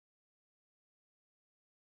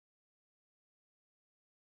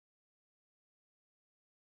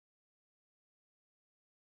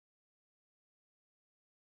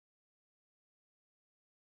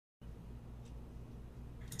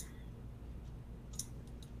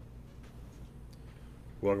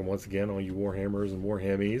Welcome once again, all you Warhammers and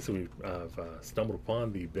Warhammies. We've stumbled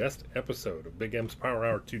upon the best episode of Big M's Power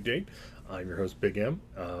Hour to date. I'm your host, Big M,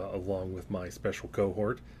 along with my special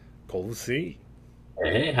cohort, Cole C.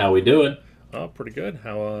 Hey, how we doing? Oh, pretty good.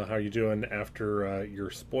 How are you doing after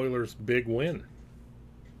your spoilers big win?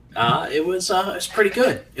 It was pretty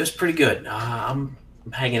good. It was pretty good. I'm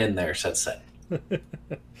hanging in there since then.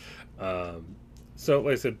 So,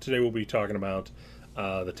 like I said, today we'll be talking about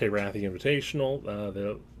the Teyrathi Invitational.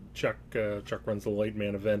 The Chuck runs the Light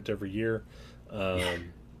Man event every year,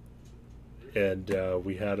 and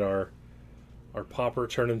we had our pauper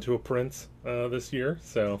turn into a prince this year.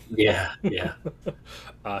 So Yeah.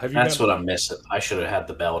 have you That's got? what I'm missing. I should have had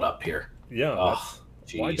the belt up here. Yeah, Oh,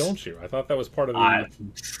 why jeez. don't you? I thought that was part of I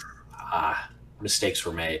the. Mistakes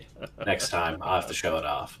were made. Next time I'll have to show it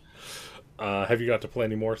off. Have you got to play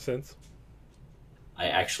any more since? I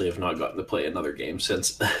actually have not gotten to play another game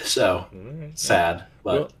since, so All right. sad.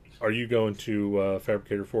 Well, But are you going to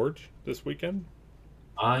Fabricator Forge this weekend?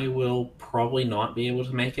 I will probably not be able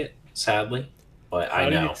to make it, sadly. But How I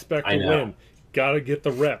do you know. expect I to know. win? Gotta get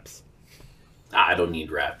the reps. I don't need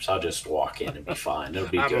reps. I'll just walk in and be fine. It'll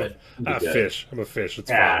be I'm good. It'll be a good. fish. I'm a fish. It's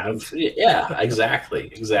Yeah, fine. yeah, exactly.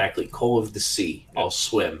 Coal of the sea. I'll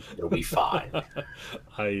swim. It'll be fine.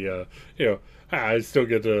 I I still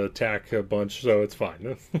get to attack a bunch, so it's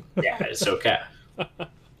fine. Yeah, it's okay.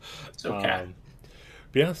 It's okay. um,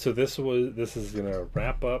 yeah, so this is gonna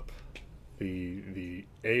wrap up the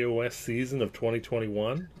AOS season of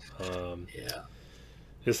 2021. Yeah,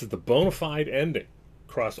 This is the bona fide ending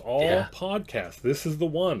across all yeah. podcasts. This is the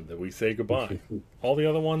one that we say goodbye. All the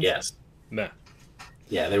other ones, Yes. nah.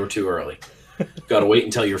 Yeah, they were too early. Got to wait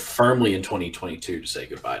until you're firmly in 2022 to say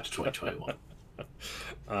goodbye to 2021.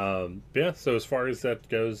 Yeah, so as far as that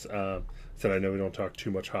goes, said I know we don't talk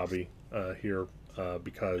too much hobby here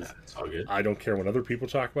because Yeah, it's all good. I don't care when other people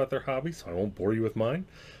talk about their hobbies, so I won't bore you with mine.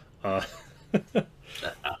 Uh,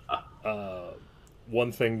 uh,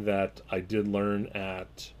 one thing that I did learn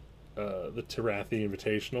at the Terathi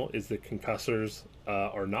Invitational is that concussors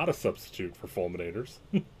are not a substitute for fulminators.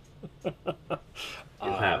 You'll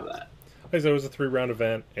have that. As it was a 3-round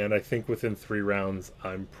event, and I think within 3 rounds,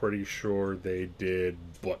 I'm pretty sure they did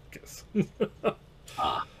Butkus.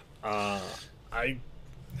 Ah, I,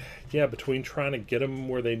 yeah, between trying to get them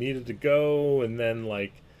where they needed to go, and then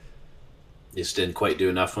like, just didn't quite do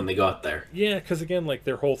enough when they got there. yeah, because again, like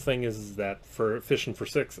their whole thing is that for fishing for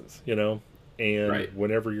sixes, and Right.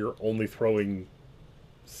 whenever you're only throwing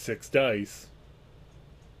 6 dice,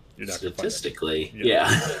 you're not gonna find it. Statistically, Yeah.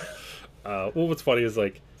 yeah. Well, what's funny is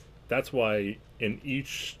like that's why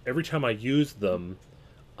every time I use them,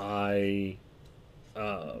 I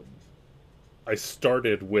uh, I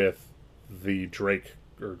started with the Drake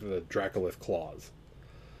or the Dracolith claws,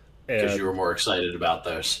 Because you and were more excited about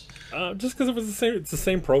those. just because it was the same, it's the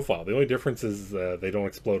same profile. The only difference is they don't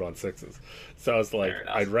explode on sixes. So I was like, Fair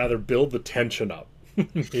enough. I'd rather build the tension up.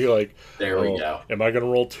 Be like, There we oh, go. am I going to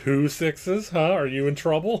roll 2 6s? Huh? Are you in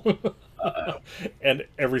trouble? Uh-oh. And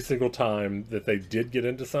every single time that they did get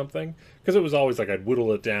into something, because it was always like I'd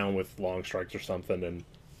whittle it down with long strikes or something, and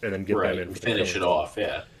then get Right. them in for the Finish it killing. off.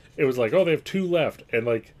 Yeah. It was like, oh, they have 2 left, and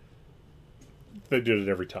like they did it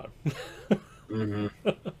every time. Hmm.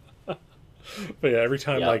 But yeah, every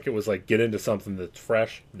time Yeah. like it was like get into something that's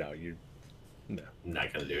fresh. No. I'm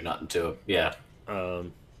not going to do nothing to it. Yeah.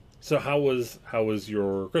 So how was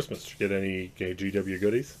your Christmas? Did you get any GW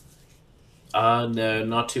goodies? No,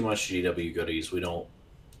 not too much GW goodies. We don't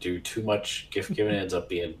do too much gift giving. It ends up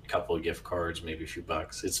being a couple of gift cards, maybe a few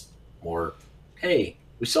bucks. It's more, hey,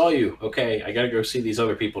 we saw you. Okay, I got to go see these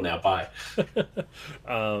other people now. Bye.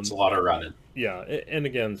 Um, It's a lot of running. yeah, and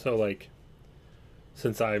again, so like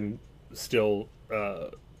since I'm still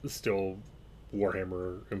still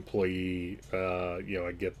Warhammer employee,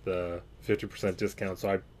 I get the 50% discount. So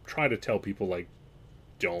I try to tell people like,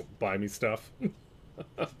 don't buy me stuff.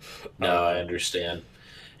 No, I understand.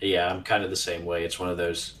 Yeah, I'm kind of the same way. It's one of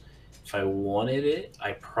those, if I wanted it,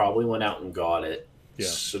 I probably went out and got it. Yeah.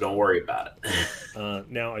 So don't worry about it.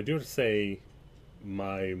 Now I do have to say,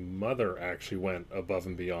 my mother actually went above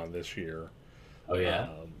and beyond this year. Oh, yeah.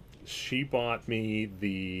 She bought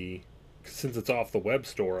me since it's off the web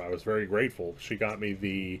store. I was very grateful. She got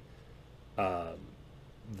me um,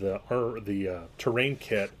 the terrain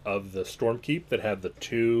kit of the Stormkeep that had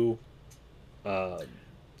uh,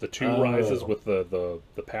 the two rises Oh, with the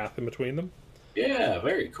path in between them. yeah,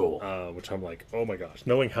 very cool. Which I'm like, oh my gosh,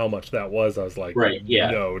 knowing how much that was, I was like, Right,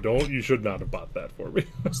 yeah. no, don't, you should not have bought that for me.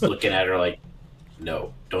 Just looking at her like,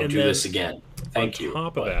 no, don't And do then this again. Thank On you.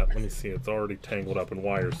 top of But that, let me see, it's already tangled up in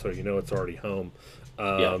wires, so it's already home.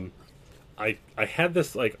 yeah, Um, I had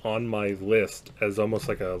this like on my list as almost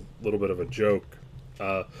like a little bit of a joke,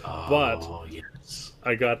 uh, but Oh yes.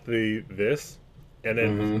 I got the this, and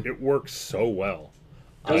Mm-hmm. it works so well.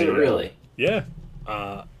 Does it really? Yeah.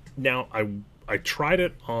 Uh, Now I tried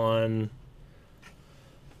it on.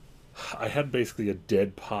 I had basically a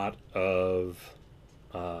dead pot of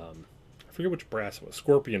I forget which brass it was,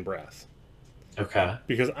 scorpion brass. Okay.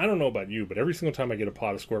 Because I don't know about you, but every single time I get a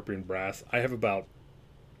pot of scorpion brass, I have about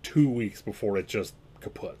 2 weeks before it just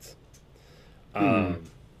kaputs. Hmm.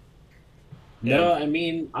 Um, No, and I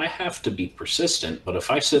mean, I have to be persistent, but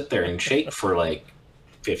if I sit there and shake for like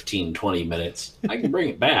 15, 20 minutes, I can bring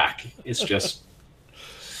it back. It's just,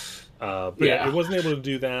 but yeah, it yeah. wasn't able to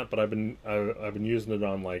do that. But I've been using it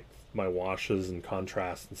on like my washes and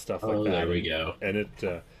contrast and stuff like Oh, that, there we go. and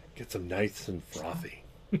it gets them nice and frothy.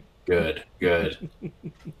 Good, good.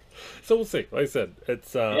 So we'll see. Like I said,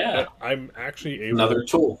 it's Yeah, I'm actually another able.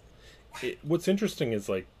 tool. What's interesting is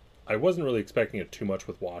like I wasn't really expecting it too much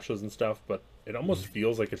with washes and stuff, but it almost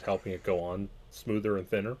feels like it's helping it go on smoother and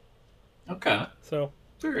thinner. Okay, So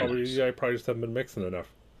very probably nice. yeah, I probably just haven't been mixing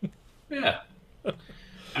enough. Yeah.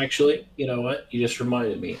 Actually, you know what? You just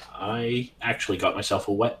reminded me. I actually got myself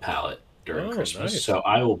a wet palette during Oh, Christmas, nice. so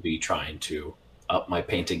I will be trying to up my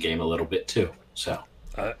painting game a little bit too. So,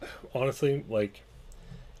 I, Honestly, like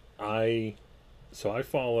I I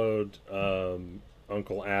followed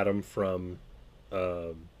Uncle Adam from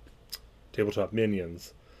um, Tabletop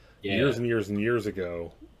Minions years yeah, and years and years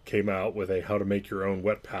ago. Came out with a how to make your own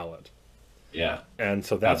wet palette, yeah. and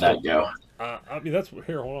so How'd that's what that go? I mean. That's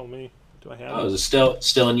here. Hold on, me. Do I have Oh, it? is it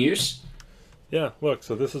still in use? Yeah. Look.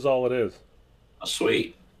 So this is all it is. Oh,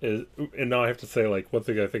 sweet. And now I have to say, like, one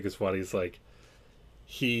thing I think is funny is like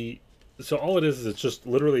he. So all it is it's just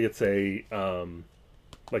literally it's a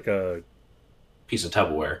like a Piece of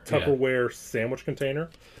Tupperware. Yeah. Tupperware sandwich container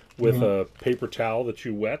with Hmm. a paper towel that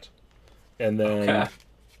you wet, and Okay.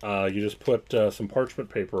 then you just put some parchment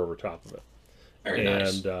paper over top of it, Very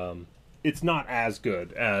nice. and it's not as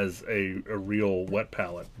good as a real wet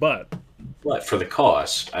palette, but But for the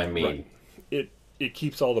cost, I right, mean, it it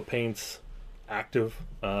keeps all the paints active.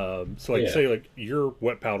 So like yeah, say like your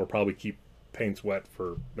wet palette will probably keep paints wet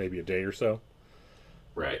for maybe a day or so,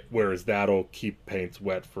 right. whereas that'll keep paints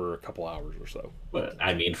wet for a couple hours or so. But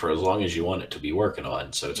I mean, for as long as you want it to be working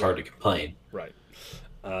on, so it's hard Right, to complain. right.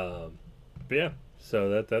 Um, but yeah,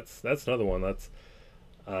 so that's another one. That's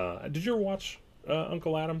did you ever watch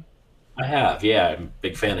Uncle Adam? I have, yeah. I'm a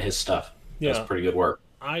big fan of his stuff. That's Yeah, pretty good work.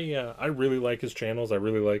 I really like his channels. I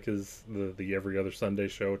really like his the Every Other Sunday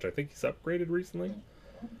show, which I think he's upgraded recently.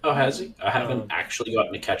 Oh, has he? I haven't Um, actually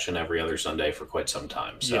gotten to catching every other Sunday for quite some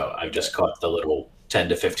time, yeah, so I've just caught the little 10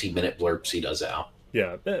 to 15 minute blurbs he does out.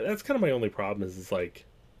 yeah. That's kind of my only problem is like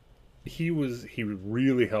he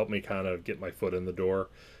really helped me kind of get my foot in the door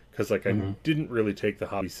because like I Hmm. didn't really take the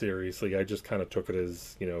hobby seriously. I just kind of took it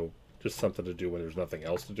as just something to do when there's nothing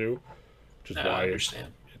else to do, which is No, why I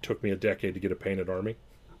understand. it took me a decade to get a painted army.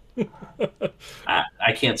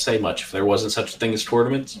 I can't say much. If there wasn't such a thing as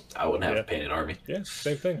tournaments, I wouldn't have Yeah, a painted army. yeah,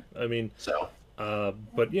 same thing. I mean, So,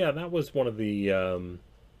 but yeah, that was one of the.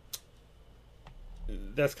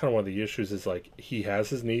 That's kind of one of the issues. Is like he has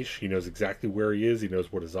his niche. He knows exactly where he is. He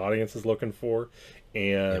knows what his audience is looking for,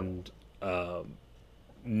 yep. and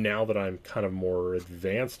now that I'm kind of more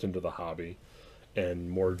advanced into the hobby and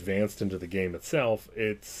more advanced into the game itself,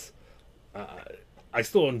 it's uh, I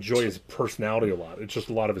still enjoy his personality a lot. It's just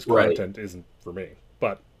a lot of his Right. content isn't for me,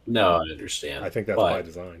 but No, I I understand. think that's by But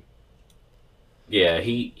design. yeah,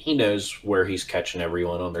 he knows where he's catching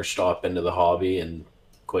everyone on their stop into the hobby, and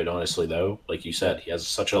quite honestly, though, like you said, he has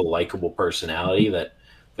such a likable personality that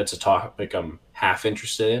if it's a topic I'm half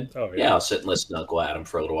interested in, Oh yeah. yeah, I'll sit and listen to Uncle Adam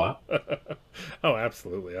for a little while. Oh,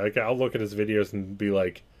 absolutely. Like I'll look at his videos and be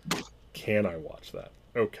like, "Can I watch that?"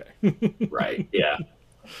 Okay. Right? Yeah.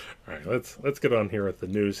 All right, let's get on here with the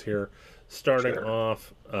news here. Starting Sure.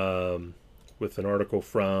 off with an article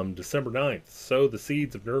from December 9th. Sow the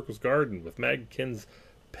seeds of Nurgle's Garden with Magkin's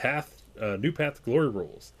new path to glory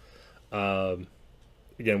rules. Um,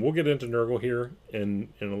 Again, we'll get into Nurgle here in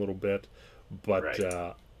a little bit, but Right.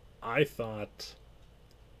 I thought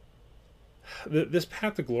this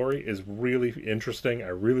path to glory is really interesting. I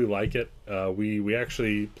really like it. We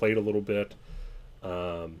actually played a little bit.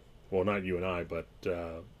 Well, not you and I, but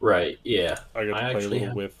Right. Yeah. I got to I play a actually little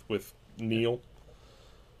have. with Neil.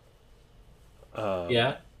 Um,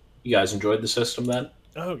 Yeah. You guys enjoyed the system then?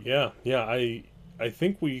 oh yeah, yeah. I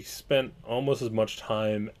think we spent almost as much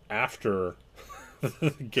time after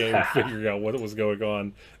the game figuring out what was going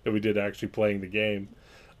on that we did actually playing the game.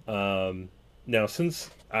 Now, since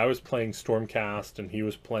I was playing Stormcast and he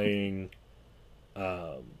was playing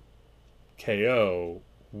KO,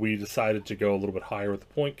 we decided to go a little bit higher with the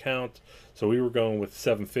point count. So we were going with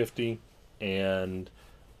 750, and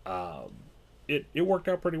um, it worked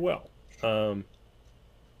out pretty well. Um,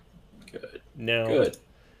 Good. Now, Good.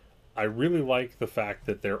 I really like the fact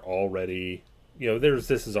that they're already, there's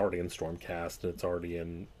this is already in Stormcast and it's already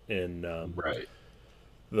in Right.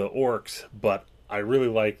 the orcs, but I really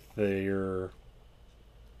like the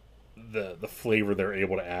flavor they're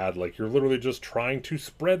able to add. Like you're literally just trying to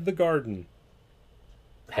spread the garden.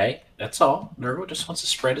 Hey, that's all. Nurgle just wants to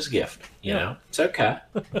spread his gift. You Yeah. know, it's okay.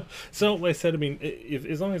 So, like I said, I mean, if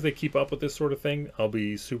as long as they keep up with this sort of thing, I'll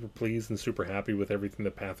be super pleased and super happy with everything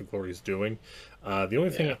that Path of Glory is doing. The only Yeah.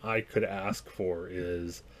 thing I could ask for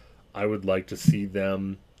is I would like to see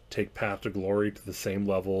them take Path to Glory to the same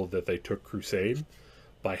level that they took Crusade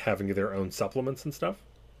by having their own supplements and stuff.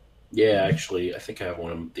 Yeah, actually, I think I have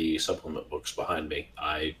one of the supplement books behind me.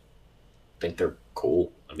 I think they're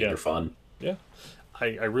cool. I mean, Yeah, they're fun. yeah.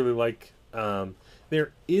 I really like.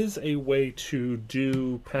 There is a way to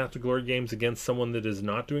do Path to Glory games against someone that is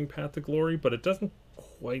not doing Path to Glory, but it doesn't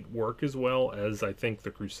quite work as well as I think the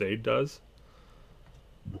Crusade does.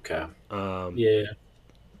 Okay. Um, Yeah.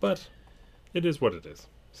 but it is what it is.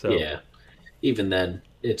 So Yeah. Even then,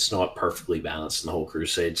 it's not perfectly balanced in the whole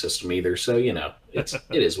Crusade system either. So it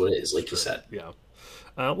is what it is, like you said. yeah.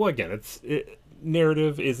 Well, again,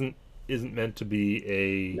 narrative isn't meant to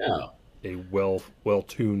be No, a well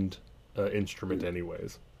tuned instrument,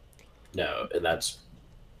 anyways. no, and that's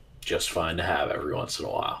just fine to have every once in a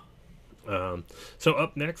while. Um, so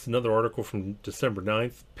up next, another article from December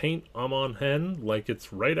 9th. Paint Amon Hen like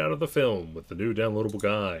it's right out of the film with the new downloadable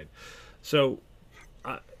guide. So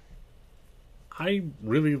I, I'm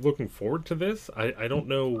really looking forward to this. I don't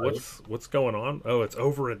know what's going on. Oh, it's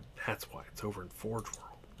over in that's why it's over in Forge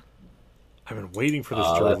World. I've been waiting for this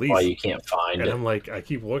to That's why release, you can't find and it. I'm like, I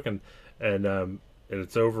keep looking, and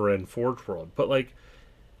it's over in Forge World. But like,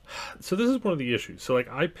 so this is one of the issues. So like,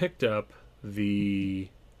 I picked up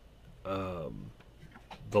um,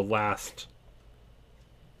 the last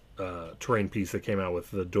terrain piece that came out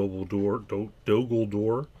with the Doggle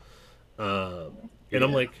Door, and I'm Yeah.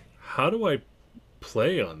 like, how do I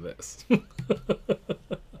play on this?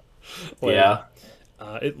 Like, Yeah.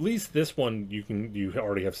 at least this one you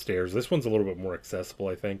already have stairs. This one's a little bit more accessible,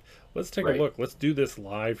 I think. Let's take a Right. look. Let's do this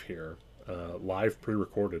live here, live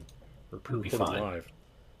pre-recorded or It'll be pre-recorded fine. live.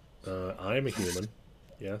 I am a human.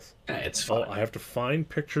 Yes. Yeah, it's Oh, fine. I have to find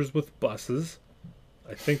pictures with buses.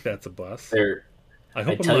 I think that's a bus. They're I I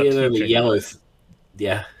hope I'm tell not you they're the teaching. yellow.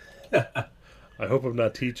 Yeah. I hope I'm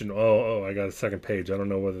not teaching. Oh, I got a second page. I don't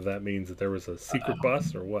know whether that means that there was a secret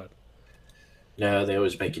bus or what. No, they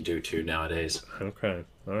always make you do two nowadays. Okay.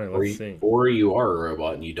 All right, Or let's you, see. or you are a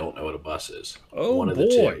robot and you don't know what a bus is. Oh One of the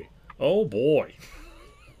two. boy. Oh boy.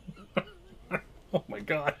 Oh my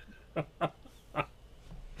god. All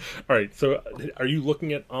right. So, are you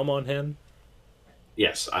looking at Amon Hen?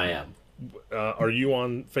 Yes, I am. Are you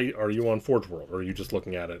on Forge World, or are you just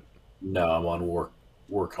looking at it? No, I'm on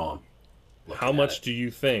Warcom How looking at much it. do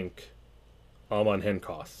you think Amon Hen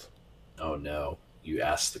costs? Oh no, you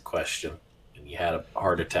asked the question and you had a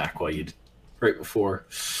heart attack while you right before.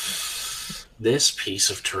 This piece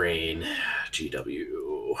of terrain,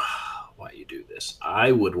 GW. Why you do this?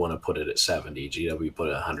 I would want to put it at 70. GW put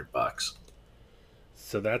it $100.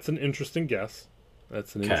 So that's an interesting guess.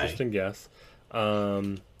 That's an Okay. interesting guess.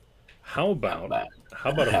 Um, how How about bad? how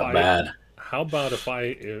about if How I bad? how about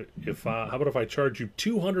how about if I charge you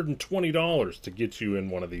 $220 to get you in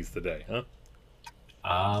one of these today, huh?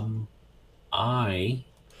 Um, I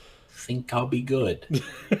think I'll be good.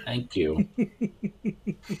 Thank you.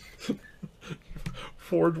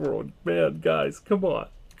 Forge World, man, guys, come on.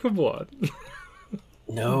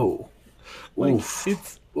 No. Like Oof.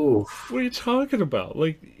 it's Oof. what are you talking about?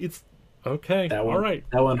 Like it's okay, That all one. right,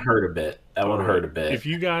 That one hurt a bit. That all one right. hurt a bit. If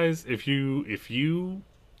you guys, if you,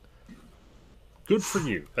 good for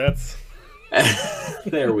you. That's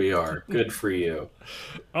There we are. Good for you.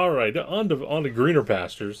 all right. On to greener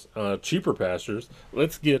pastures, cheaper pastures.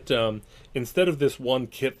 Let's get instead of this one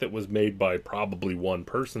kit that was made by probably one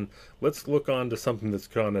person, let's look on to something that's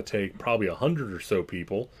gonna take probably 100 or so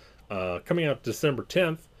people. Coming out December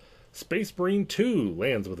 10th, Space Marine 2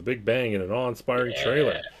 lands with a big bang and an awe-inspiring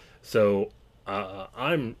trailer. Yeah. So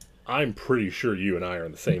I'm pretty sure you and I are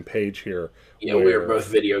on the same page here. You know, we are Where both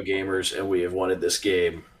video gamers, and we have wanted this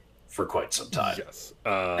game for quite some time. yes,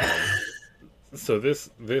 so this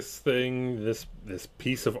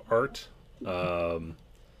piece of art, um,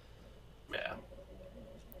 Yeah.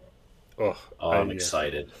 oh, Oh, I'm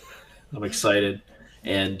excited. I'm excited.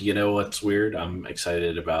 And you know what's weird? I'm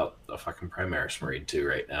excited about a fucking Primaris Marine 2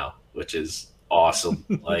 right now, which is awesome.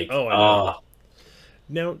 Like, Oh, I know.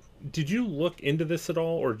 Now, did you look into this at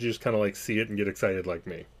all, or did you just kind of like see it and get excited like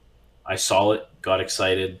me? I saw it, got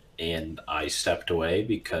excited, and I stepped away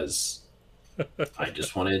because I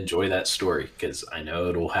just want to enjoy that story because I know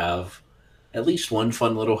it'll have at least one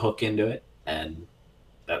fun little hook into it, and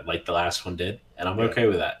that like the last one did, and I'm Yeah. okay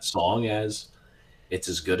with that as long as it's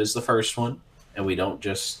as good as the first one, and we don't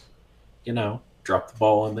just drop the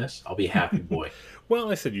ball on this. I'll be happy, boy.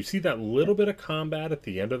 Well, I said you see that little bit of combat at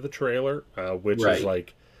the end of the trailer, which is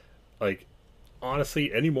Right? like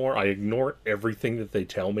honestly, anymore I ignore everything that they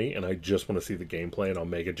tell me, and I just want to see the gameplay, and I'll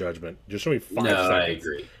make a judgment. Just show me No, five I seconds,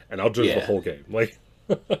 agree. and I'll judge the Yeah, whole game. Like,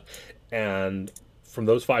 and from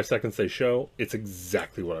those 5 seconds they show, it's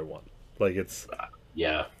exactly what I want. Like, it's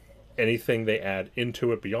yeah. anything they add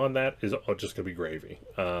into it beyond that is just gonna be gravy.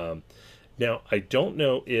 Now, I don't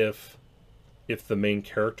know if the main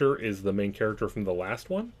character is the main character from the last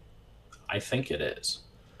one. I think it is.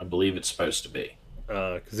 I believe it's supposed to be.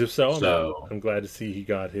 Because if so, So I'm glad to see he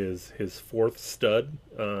got his fourth stud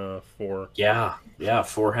for. yeah, yeah.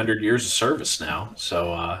 400 years of service now.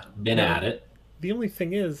 So been Now, at it. the only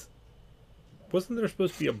thing is, wasn't there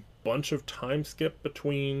supposed to be a bunch of time skip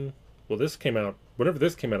between? Well, this came out. Whenever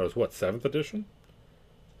this came out, it was what, seventh edition?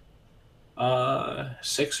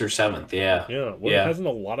 Sixth or seventh. Yeah, Yeah. What, yeah. hasn't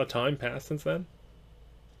a lot of time passed since then?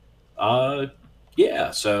 Uh,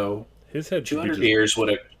 yeah. So His head should be 200 just. years would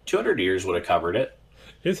have 200 years would have covered it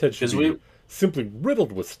His head should because be we simply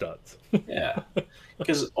riddled with studs. yeah.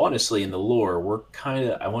 Because honestly, in the lore, we're kind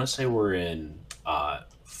of I want to say we're in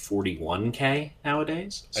 41K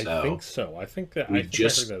nowadays. I think So so. I we think I heard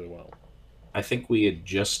just that as well. I think we had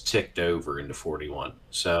just ticked over into 41.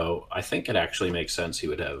 So I think it actually makes sense he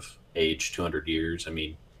would have aged 200 years. I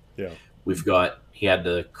mean, Yeah. he had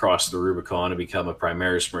to cross the Rubicon to become a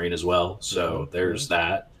Primaris Marine as well. Hmm. So there's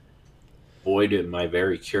that. Boy, am I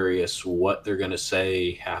very curious what they're going to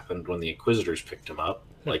say happened when the Inquisitors picked him up.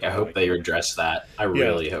 Like, I hope Like, they address that. I yeah.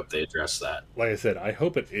 really hope they address that. Like I said, I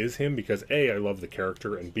hope it is him because A, I love the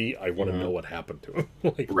character, and B, I want to know Hmm. what happened to him.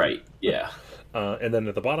 Like, Right. Yeah. and then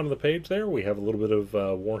at the bottom of the page there, we have a little bit of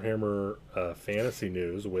Warhammer fantasy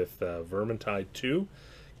news with Vermintide 2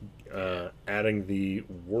 Yeah. adding the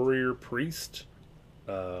Warrior Priest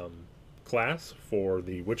um, class for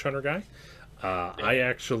the Witch Hunter guy. I Yeah.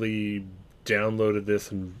 actually downloaded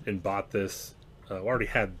this and bought this. I already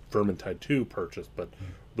had Vermintide 2 purchased, but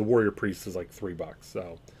the Warrior Priest is like $3.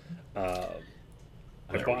 So uh,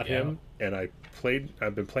 I There we bought go. him and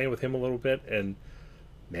I've been playing with him a little bit, and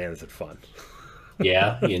man, is it fun.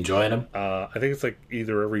 Yeah. You enjoying him? I think it's like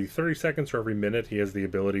either every 30 seconds or every minute he has the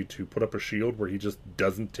ability to put up a shield where he just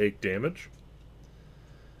doesn't take damage.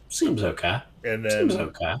 Seems okay. And Seems then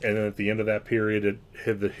okay. and then at the end of that period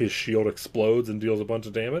his shield explodes and deals a bunch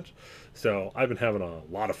of damage. So I've been having a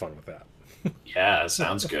lot of fun with that. Yeah.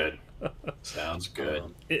 Sounds good. Sounds good.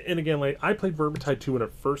 And again, like I played Vermintide 2 when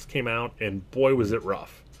it first came out, and boy was it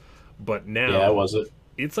rough. But Yeah. now Was it?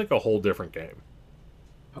 it's like a whole different game.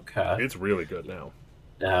 Okay. It's really good now.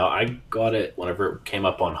 Now, I got it whenever it came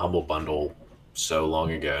up on Humble Bundle so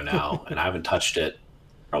long ago now, and I haven't touched it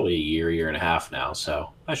probably a year and a half now,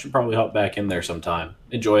 so I should probably hop back in there sometime.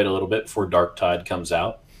 Enjoy it a little bit before Dark Tide comes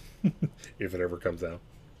out. If it ever comes out.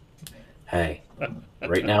 Hey,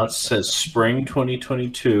 right now it says spring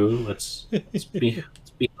 2022. Let's be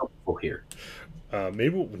helpful here. Maybe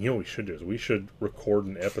what we should do is we should record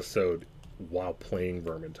an episode while playing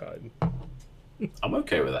Vermintide. I'm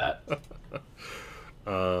okay with that.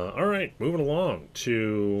 All right, moving along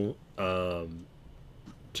to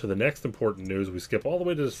the next important news. We skip all the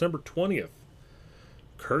way to December 20th.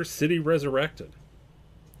 Curse City Resurrected.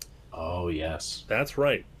 Oh, yes. That's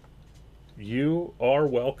right. You are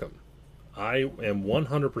welcome. I am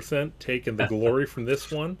 100% taking the glory from this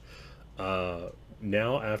one.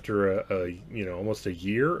 Now, after almost a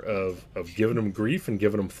year of giving them grief and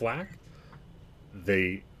giving them flack,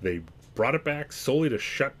 they brought it back solely to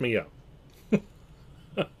shut me up.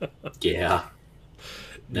 Yeah.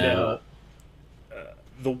 Now, No.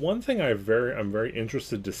 the one thing I'm very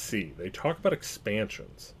interested to see. They talk about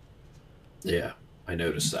expansions. Yeah, I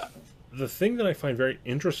noticed that. The thing that I find very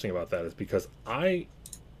interesting about that is because I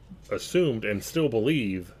assumed and still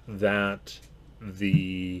believe that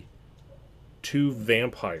the two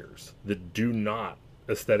vampires that do not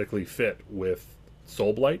aesthetically fit with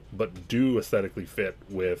Soulblight, but do aesthetically fit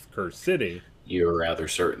with Curse City, You were rather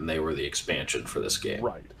certain they were the expansion for this game.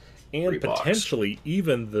 right? And Reeboks. potentially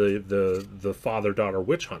even the father daughter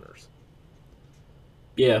witch hunters,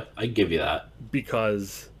 Yeah, I give you that.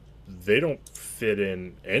 because they don't fit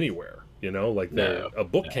in anywhere. Like a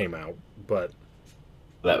book no. came out, but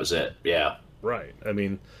That was it. Yeah. right. I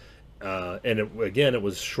mean, and again, it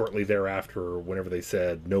was shortly thereafter whenever they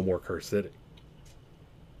said no more Curse City.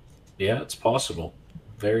 Yeah, it's possible.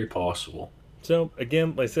 Very possible. So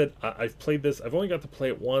again, like I said, I've played this. I've only got to play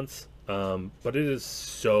it once, but it is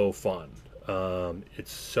so fun.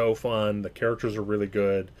 It's so fun. The characters are really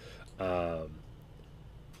good. Um,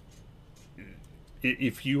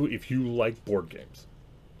 if you like board games,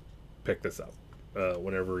 pick this up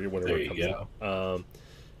whenever There it you comes go. out.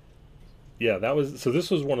 Yeah, that was so. This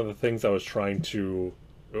was one of the things I was trying to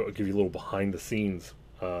give you a little behind the scenes.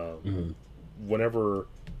 Hmm. Whenever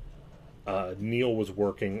Neil was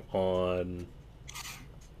working on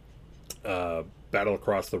Battle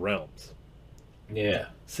Across the Realms, Yeah.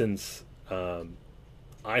 since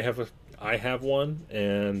I have a I have one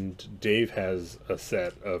and Dave has a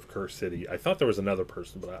set of Curse City. I thought there was another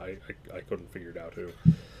person, but I couldn't figure it out who.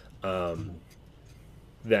 Um,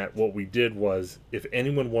 that what we did was if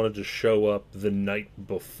anyone wanted to show up the night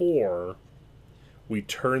before, we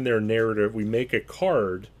turn their narrative, we make a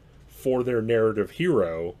card for their narrative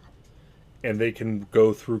hero, and they can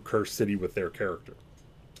go through Curse City with their character.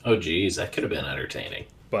 Oh, geez, that could have been entertaining.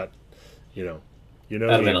 But you know,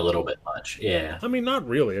 That'd have been me. a little bit much. Yeah. I mean, not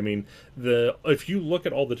really. I mean, the if you look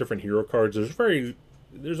at all the different hero cards,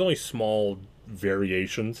 there's only small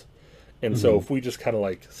variations, and so Hmm. if we just kind of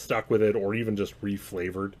like stuck with it, or even just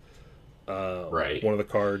reflavored Right. one of the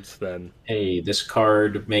cards, then Hey, this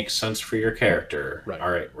card makes sense for your character. right,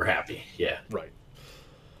 All right, we're happy. Yeah. right.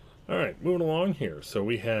 All right, moving along here. So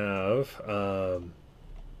we have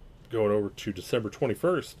going over to December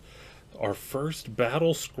 21st, our first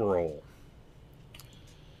battle scroll.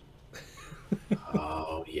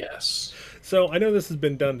 Oh, yes. So I know this has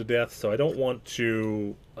been done to death, so I don't want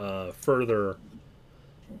to further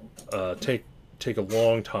take a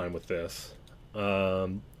long time with this.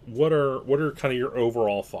 What are kind of your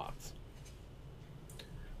overall thoughts?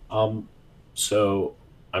 Um, so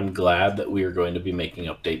I'm glad that we are going to be making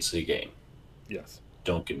updates to the game. Yes.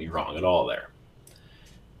 Don't get me wrong at all there.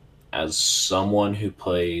 As someone who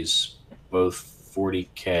plays both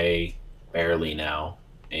 40K barely now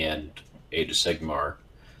and Age of Sigmar,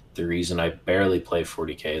 the reason I barely play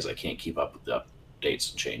 40K is I can't keep up with the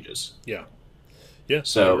updates and changes. Yeah. Yeah. I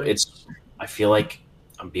So agree. it's I feel like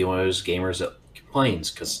I'm being one of those gamers that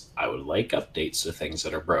complains because I would like updates to things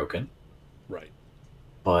that are broken, Right.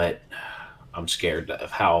 but I'm scared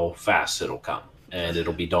of how fast it'll come, and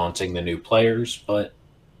it'll be daunting to new players. But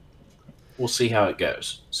we'll see how it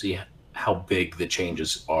goes. See how big the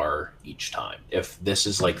changes are each time. If this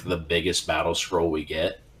is like the biggest battle scroll we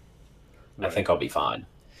get, I Right. think I'll be fine.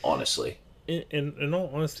 Honestly. In all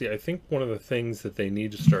honesty, I think one of the things that they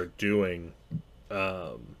need to start doing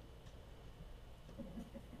um,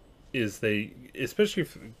 is especially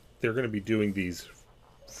if they're going to be doing these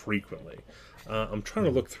frequently. I'm trying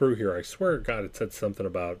to Mhm. look through here. I swear to God, it said something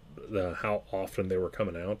about how often they were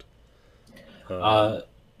coming out. Um, Uh,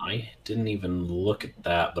 I didn't even look at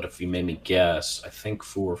that, but if you made me guess, I think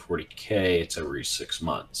for 40K, it's every 6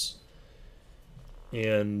 months.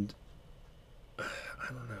 and I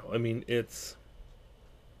don't know. I mean, it's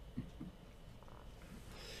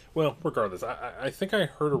well, regardless. I think I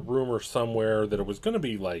heard a rumor somewhere that it was going to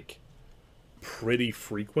be like pretty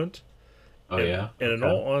frequent. Oh And yeah, and in okay.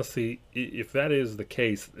 all honesty, if that is the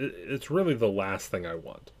case, it's really the last thing I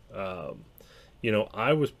want.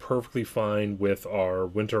 I was perfectly fine with our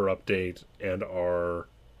winter update and our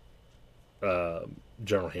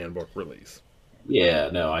general handbook release. Yeah,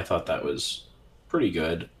 no, I thought that was pretty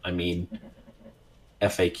good. I mean,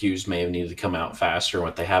 FAQs may have needed to come out faster than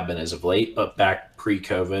what they have been as of late, but back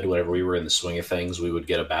pre-COVID, whenever we were in the swing of things, we would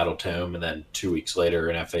get a battle tome and then 2 weeks later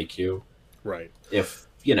an FAQ. Right. If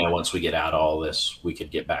once we get out all this, we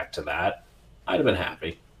could get back to that. I'd have been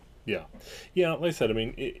happy. Yeah. Yeah. Like I said, I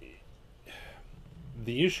mean,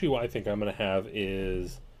 the issue I think I'm going to have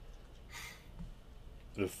is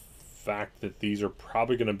the fact that these are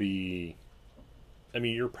probably going to be. I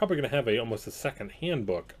mean, you're probably going to have almost a second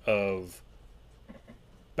handbook of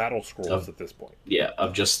battle scrolls Of at this point. Yeah,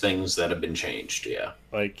 of just things that have been changed. Yeah.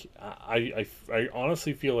 Like I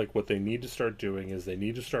honestly feel like what they need to start doing is they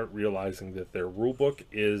need to start realizing that their rule book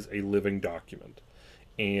is a living document,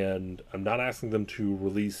 and I'm not asking them to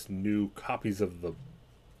release new copies of the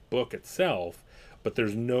book itself, but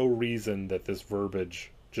there's no reason that this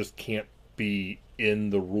verbiage just can't be in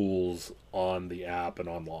the rules on the app and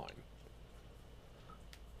online.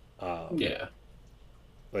 Um, Yeah.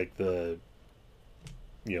 like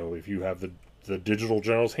if you have the digital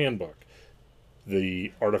general's handbook,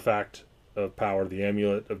 the artifact of power, the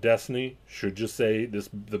amulet of destiny, should just say this: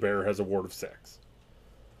 the bearer has a ward of 6.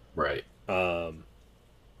 Right. Um,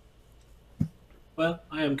 Well,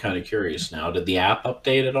 I am kind of curious now. Did the app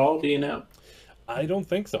update at all? Do you know? I don't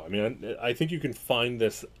think so. I mean, I think you can find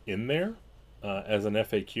this in there as an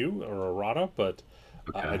FAQ or errata, but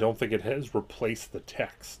I Okay. don't think it has replaced the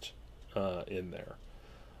text in there.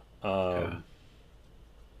 Okay.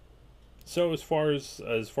 So as far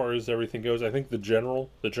as everything goes, I think the general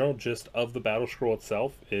gist of the battle scroll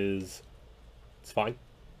itself is it's fine.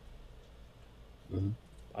 Mhm.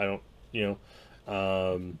 I don't, you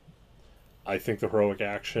know, I think the heroic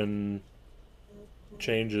action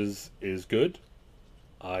change is good.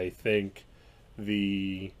 I think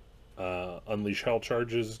the unleash hell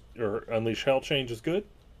charges or unleash hell change is good.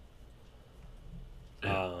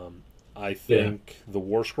 Yeah. I Yeah. think the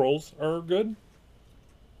war scrolls are good.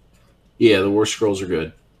 Yeah, the War Scrolls are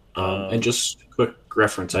good. And Um, just quick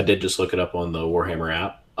reference, I did just look it up on the Warhammer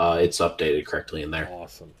app. It's updated correctly in there,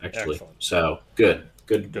 awesome, actually. excellent, So good,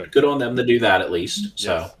 good, good, good on them to do that at least.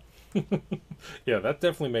 So yes. Yeah, that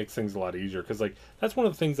definitely makes things a lot easier because like that's one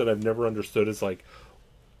of the things that I've never understood is like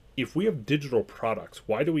if we have digital products,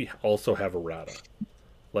 why do we also have errata?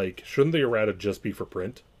 Like, shouldn't the errata just be for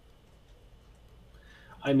print?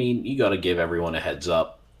 I mean, you got to give everyone a heads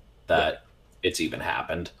up Right, that it's even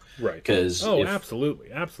happened right. because Oh, if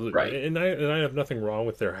absolutely, absolutely. right, And I have nothing wrong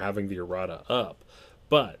with their having the errata up,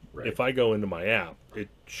 but right, if I go into my app, I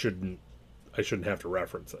shouldn't have to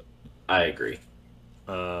reference it. I agree.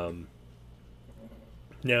 Um,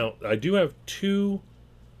 Now I do have two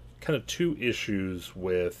issues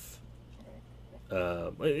with.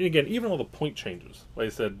 Again, even all the point changes. Like I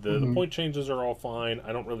said, the Hmm. point changes are all fine.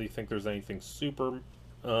 I don't really think there's anything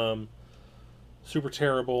um, super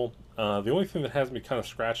terrible. The only thing that has me kind of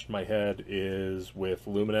scratched in my head is with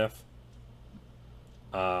Lumineth.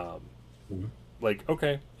 Um, like,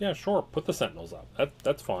 okay, yeah, sure, put the Sentinels up.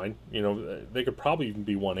 That's fine. You know, they could probably even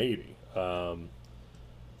be 180.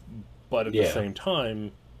 But at the Yeah, same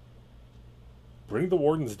time, bring the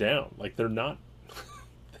Wardens down. Like they're not.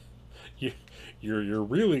 you, you're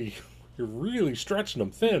really stretching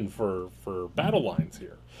them thin for battle lines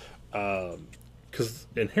here. Because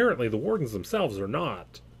inherently the Wardens themselves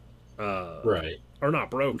uh, right. are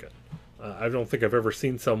not broken. I don't think I've ever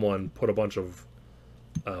seen someone put a bunch of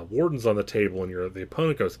Wardens on the table and the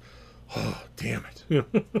opponent goes, "Oh, damn it!"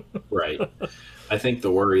 Right. I think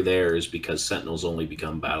the worry there is because Sentinels only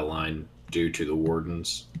become battle line due to the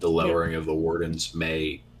Wardens. The Yeah. lowering of the Wardens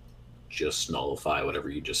may just nullify whatever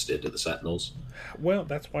you just did to the Sentinels. Well,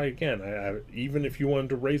 that's why again, even if you wanted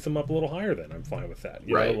to raise them up a little higher, then I'm fine with that.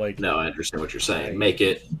 Right. Like No, I understand what you're saying. I Make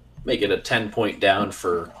it a 10 point down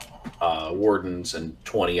for Wardens and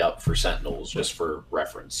 20 up for Sentinels, right, just for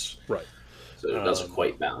reference. right. So it doesn't Um,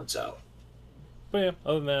 quite balance out. but yeah,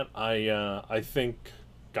 other than that, I think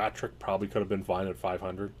Gotrek probably could have been fine at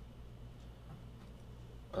 500.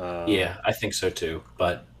 Yeah, Um, I think so too.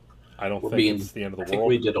 But I don't we're think being it's the end of I the think world.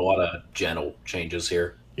 we did a lot of gentle changes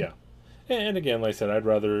here. Yeah, and again, like I said, I'd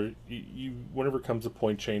rather whenever it comes to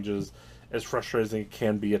point changes, as frustrating as it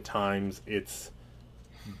can be at times, it's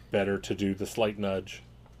better to do the slight nudge.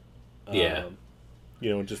 Yeah. Um,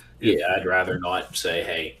 just if Yeah, I'd rather not say,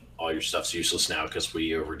 "Hey, all your stuff's useless now because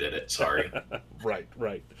we overdid it." Sorry. right,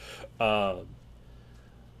 right. Um,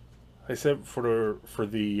 I said for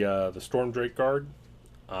the Storm Drake guard,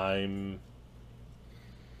 I'm.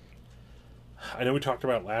 I know we talked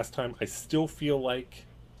about it last time. I still feel like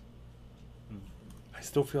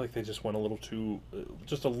they just went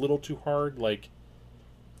just a little too hard. Like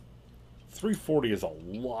 340 is a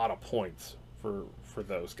lot of points for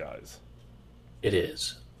those guys. It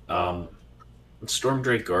is. Um, Storm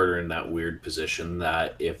Drake Guard are in that weird position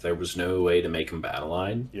that if there was no way to make him battle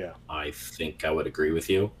line, yeah, I think I would agree with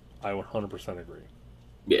you. I 100% agree.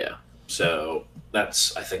 Yeah. So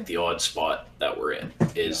that's, I think, the odd spot that we're in Yeah,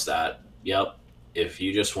 is that, yep, if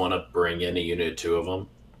you just want to bring in a unit of two of them,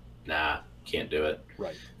 nah, can't do it.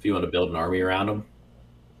 right. If you want to build an army around them,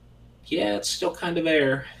 yeah, it's still kind of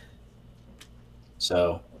there.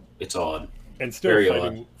 So it's odd. And still Very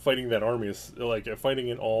odd. fighting that army is like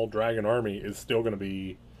fighting an all dragon army is still going to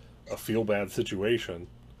be a feel bad situation.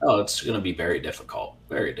 Oh, it's going to be very difficult.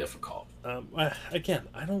 Very difficult. Again,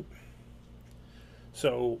 I don't.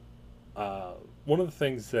 So, uh, one of the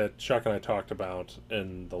things that Chuck and I talked about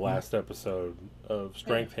in the last episode of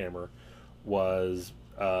Strength Hammer was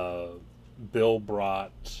Bill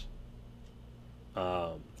brought.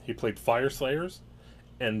 He played Fire Slayers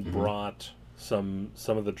and Hmm. brought some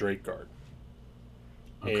of the Drake Guard,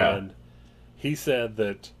 Okay. and he said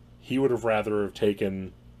that he would have rather have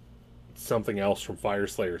taken something else from Fire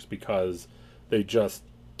Slayers because they just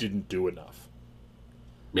didn't do enough.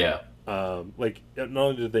 Yeah. Like not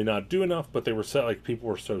only did they not do enough, but they were so like people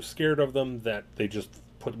were so scared of them that they just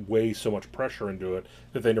put way so much pressure into it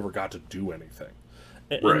that they never got to do anything.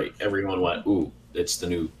 Right. Everyone went, ooh, it's the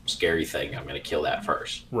new scary thing. I'm going to kill that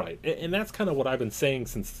first. Right, and that's kind of what I've been saying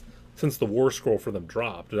since the War Scroll for them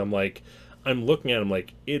dropped. And I'm like, I'm looking at them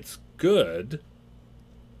like it's good,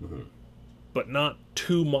 Mm-hmm. but not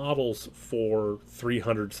two models for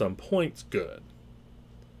 300 some points good.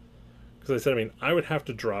 Because I said, I mean, I would have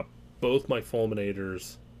to drop both my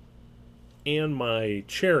Fulminators and my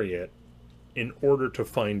Chariot in order to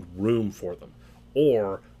find room for them,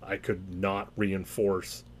 or I could not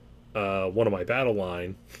reinforce one of my battle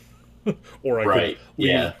line, or I Right. could leave,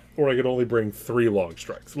 Yeah. or I could only bring 3 long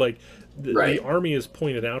strikes. Like Right. the army is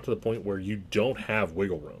pointed out to the point where you don't have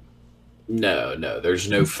wiggle room. No, no, there's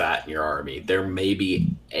no fat in your army. There may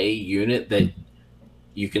be a unit that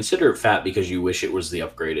you consider it fat because you wish it was the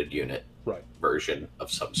upgraded unit Right. version of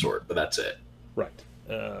some sort, but that's it. Right.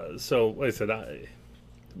 So, like I said,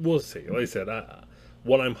 we'll see. Like I said,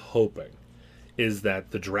 what I'm hoping is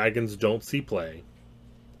that the dragons don't see play,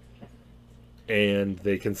 and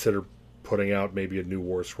they consider putting out maybe a new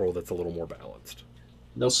War Scroll that's a little more balanced.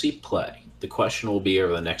 They'll see play. The question will be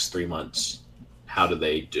over the next 3 months, how do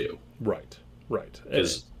they do? Right. Right.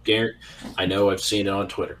 Because I know I've seen it on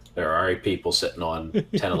Twitter. There are already people sitting on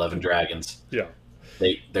 10, 11 dragons. Yeah.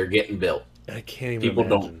 They're getting built. I can't even People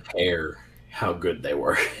imagine. don't care how good they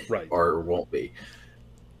were, Right. or won't be.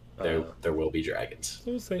 There will be dragons.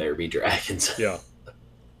 We'll see. There be dragons. Yeah.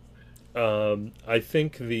 I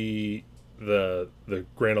think the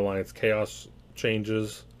Grand Alliance Chaos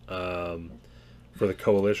changes for the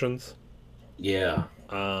coalitions. Yeah.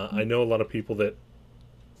 I know a lot of people that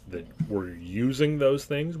were using those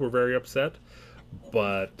things were very upset,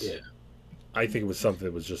 but Yeah. I think it was something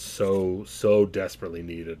that was just so desperately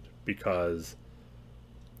needed because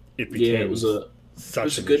it became It was a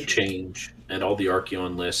such good issue. change, and all the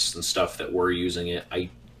Archeon lists and stuff that were using it.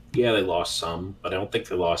 They lost some, but I don't think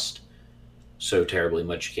they lost so terribly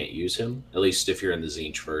much you can't use him. At least if you're in the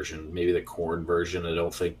Zinch version. Maybe the Corn version I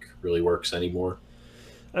don't think really works anymore.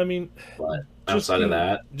 I mean, But outside of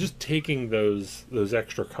that, just taking those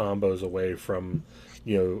extra combos away from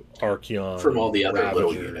Archeon, from all the other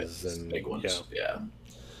little Ravagers, units, and big ones, yeah.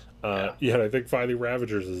 and I think finally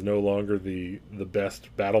Ravagers is no longer the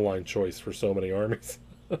best battle line choice for so many armies.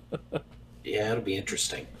 Yeah, it'll be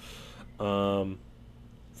interesting. For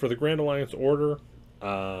the Grand Alliance Order,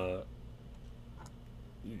 I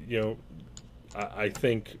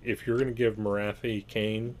think if you're going to give Marathi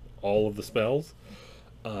Kane all of the spells,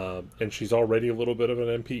 and she's already a little bit of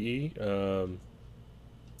an MPE.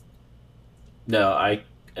 No, I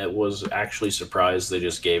was actually surprised they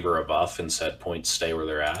just gave her a buff and said points stay where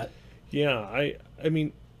they're at. Yeah, I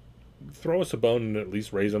mean, throw us a bone and at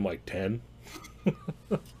least raise them like 10.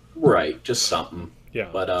 Right, just something. Yeah,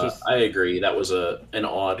 But I agree. That was an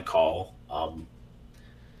odd call.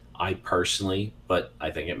 I personally, but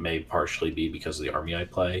I think it may partially be because of the army I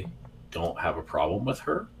play, don't have a problem with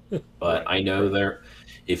her. But I know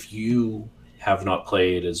if you have not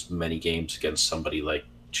played as many games against somebody like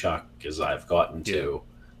Chuck as I've gotten to,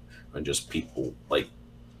 and just people like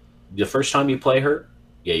the first time you play her,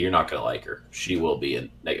 you're not going to like her. She will be a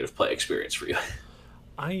negative play experience for you.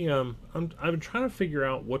 I've been trying to figure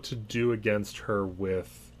out what to do against her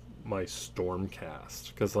with my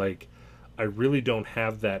Stormcast because I really don't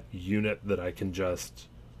have that unit that I can just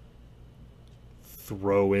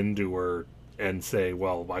throw into her and say,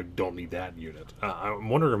 well, I don't need that unit. I'm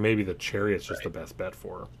wondering if maybe the Chariot's just the best bet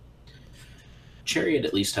for her. Chariot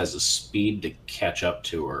at least has the speed to catch up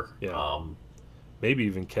to her. Yeah. Maybe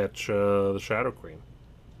even catch the Shadow Queen.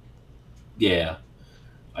 Yeah.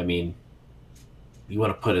 I mean, you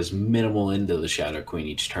want to put as minimal into the Shadow Queen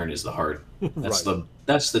each turn as the hard. That's Right.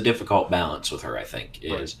 that's the difficult balance with her, I think,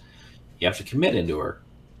 is Right. you have to commit into her,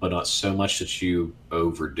 but not so much that you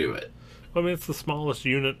overdo it. I mean, it's the smallest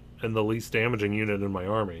unit and the least damaging unit in my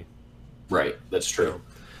army. Right, that's true.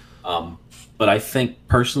 But I think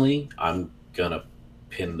personally, I'm gonna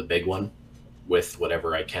pin the big one with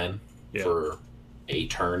whatever I can Yeah. for a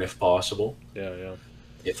turn if possible. Yeah.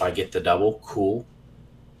 If I get the double, cool,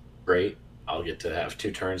 great. I'll get to have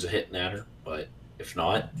 2 turns of hitting at her. But if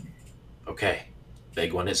not, okay,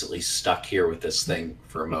 big one is at least stuck here with this thing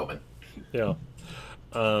for a moment. Yeah.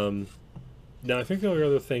 Now, I think the only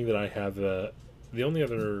other thing that I have, the only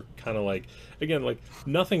other kind of again,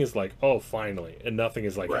 nothing is like, oh, finally, and nothing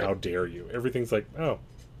is like, Right. how dare you? Everything's like, oh,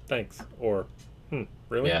 thanks, or,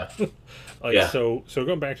 really? Yeah. Yeah. Yeah. So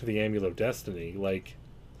going back to the Amulet of Destiny,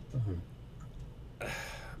 Mhm.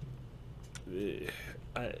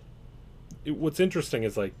 I, what's interesting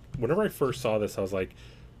is like whenever I first saw this, I was like,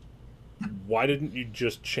 why didn't you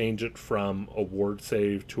just change it from a ward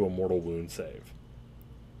save to a mortal wound save?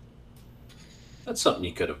 That's something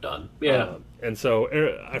you could have done. Yeah. And so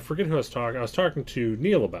I forget who I was talking. I was talking to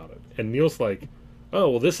Neil about it, and Neil's like, "Oh,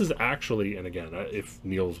 well, this is actually." And again, if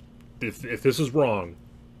this is wrong,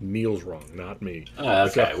 Neil's wrong, not me. Okay,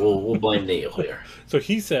 So, we'll blame Neil here. so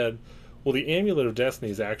he said, "Well, the Amulet of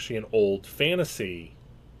Destiny is actually an old fantasy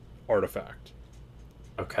artifact,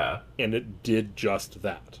 Okay. and it did just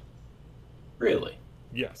that." Really?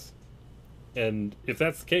 Yes. And if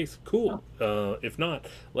that's the case, cool. If not,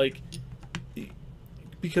 like,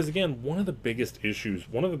 because again, one of the biggest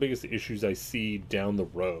issues I see down the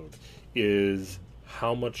road is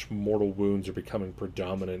how much mortal wounds are becoming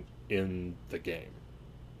predominant in the game.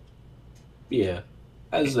 Yeah.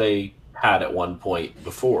 As they had at one point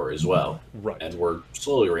before as well. Right, And we're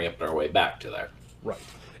slowly ramping our way back to there. right.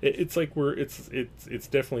 It's like it's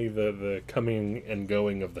definitely the coming and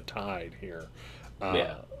going of the tide here.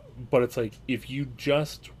 Yeah. But it's like if you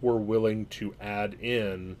just were willing to add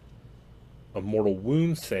in a mortal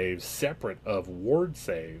wound save separate of ward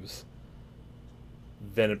saves,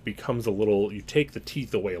 then it becomes a little. You take the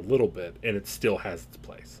teeth away a little bit, and it still has its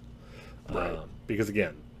place. Right. Because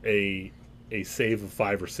again, a save of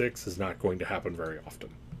 5 or 6 is not going to happen very often.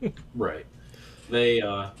 Right. They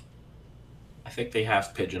I think they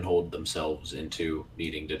have pigeonholed themselves into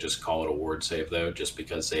needing to just call it a ward save though, just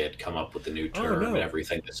because they had come up with the new Oh term and no,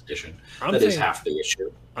 everything this edition. I'm That is saying half the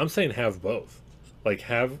issue. I'm saying have both. Like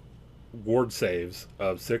have ward saves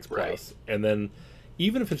of 6 Right. plus, and then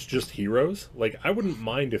even if it's just heroes, like I wouldn't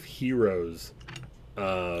mind if heroes.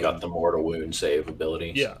 Got the mortal wound save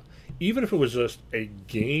abilities. Yeah, even if it was just a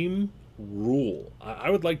game rule,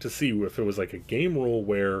 I would like to see if it was like a game rule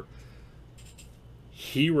where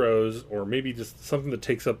heroes, or maybe just something that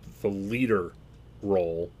takes up the leader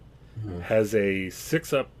role, Mhm. has a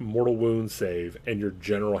 6 up mortal wound save, and your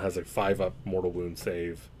general has a 5 up mortal wound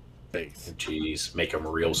save base. Jeez, make them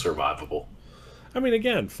real survivable. I mean,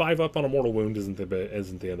 again, 5 up on a mortal wound isn't the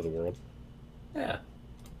end of the world. Yeah.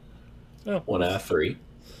 Oh, 1 out of 3.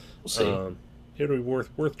 We'll see. It'll be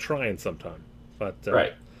worth trying sometime. But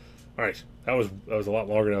Right. all right, that was a lot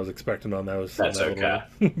longer than I was expecting on those. That's on that okay.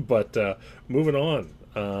 little- but moving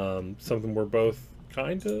on, something we're both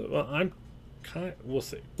kind of. Well, I'm kind. We'll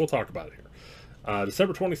see. We'll talk about it here.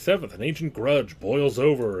 December 27th, an ancient grudge boils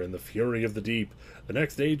over in the fury of the deep. The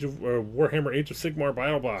next age of Warhammer Age of Sigmar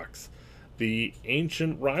battle box. The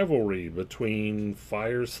ancient rivalry between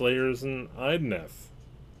Fire Slayers and Idoneth.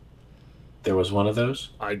 There was one of those.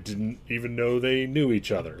 I didn't even know they knew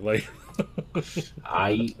each other. Like,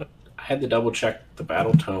 I had to double check the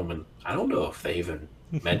battle tome, and I don't know if they even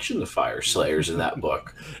mentioned the Fire Slayers in that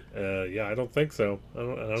book. yeah, I don't think so. I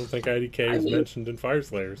don't think IDK I is mean- mentioned in Fire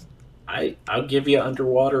Slayers. I'll give you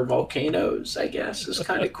underwater volcanoes. I guess is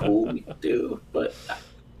kind of cool to do, but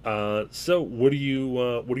So what do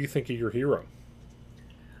you think of your hero?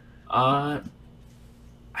 I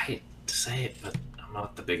hate to say it, but I'm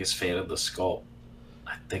not the biggest fan of the sculpt.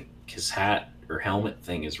 I think his hat or helmet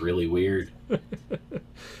thing is really weird.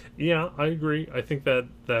 Yeah, I agree. I think that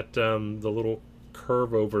the little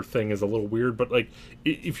curve over thing is a little weird, but like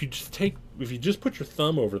if you just put your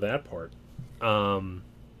thumb over that part,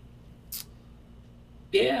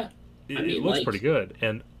 Yeah, it, I mean, it looks like- pretty good.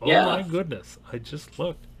 And oh Yeah. my goodness, I just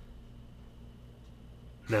looked.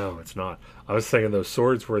 No, it's not. I was saying those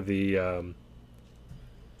swords were the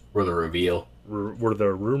or the reveal. were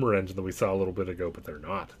the rumor engine that we saw a little bit ago, but they're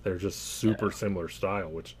not. They're just super similar style,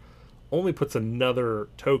 which only puts another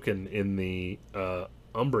token in the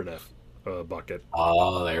Umbraneth bucket.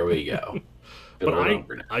 Oh, there we go. Good But old I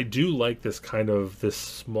Umbraneth. I do like this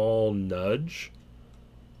small nudge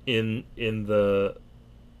in the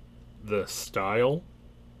style.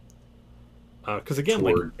 Because again,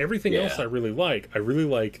 like Toward- everything else, yeah. I really like. I really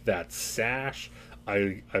like that sash.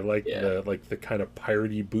 I like Yeah. the kind of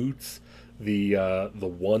piratey boots, the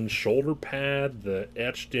one shoulder pad, the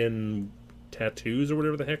etched in tattoos or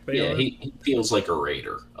whatever the heck they Yeah, are. he feels like a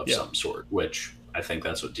raider of Yeah. some sort, which I think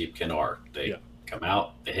that's what Deepkin are. They Yeah. come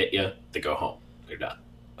out, they hit you, they go home, they're done.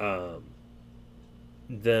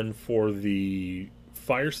 Then for the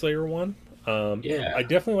Fire Slayer one, Yeah. I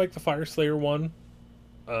definitely like the Fire Slayer one.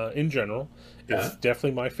 In general, it's Yeah.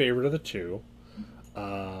 definitely my favorite of the two.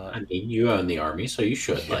 I mean, you own the army, so you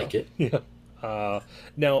should like it. Yeah.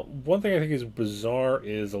 Now, one thing I think is bizarre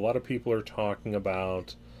is a lot of people are talking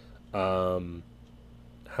about how,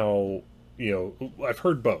 I've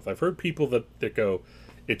heard both. I've heard people that go,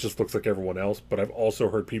 It just looks like everyone else. But I've also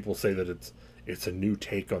heard people say that it's a new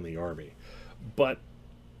take on the army. But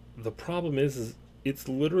the problem is it's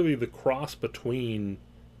literally the cross between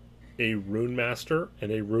a rune master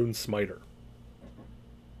and a rune smiter.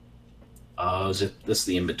 Is it this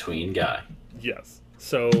the in between guy? Yes.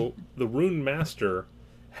 So the rune master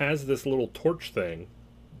has this little torch thing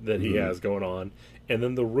that he Mhm. has going on, and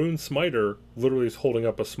then the rune smiter literally is holding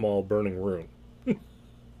up a small burning rune.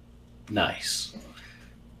 Nice.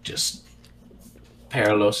 Just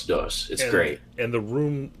para los dos. It's And great. and the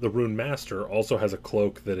rune master also has a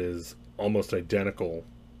cloak that is almost identical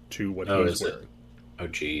to what Oh, he's is it? wearing. Oh,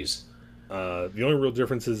 geez. The only real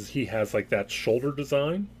difference is he has like that shoulder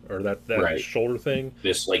design or that Right. shoulder thing,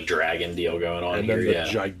 This like dragon deal going on and here. then the Yeah.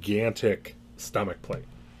 gigantic stomach plate.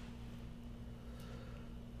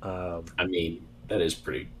 I mean, that is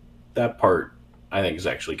pretty. That part I think is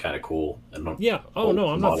actually kind of cool. And Yeah. Oh no,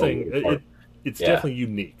 I'm not model saying part. it's Yeah. definitely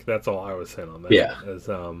unique. That's all I was saying on that. Yeah. As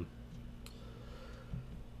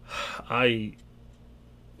I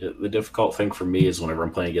The difficult thing for me is whenever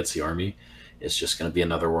I'm playing against the army, it's just going to be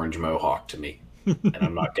another orange mohawk to me, and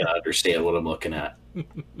I'm not going to understand what I'm looking at.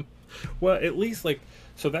 well, at least like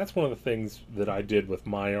so that's one of the things that I did with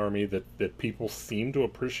my army that people seem to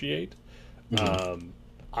appreciate. Mhm.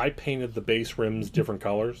 I painted the base rims different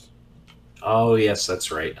colors, Oh yes, that's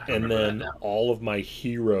right. I and remember that then now. all of my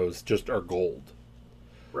heroes just are gold.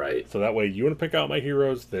 Right, So that way, you want to pick out my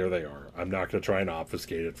heroes, there they are. I'm not going to try and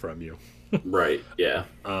obfuscate it from you. right, yeah,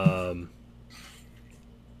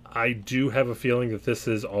 I do have a feeling that this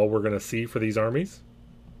is all we're going to see for these armies.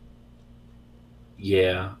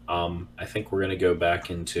 yeah. I think we're going to go back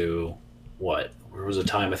into what? There was a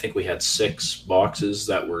time I think we had 6 boxes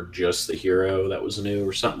that were just the hero that was new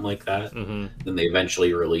or something like that. Mm-hmm. Then they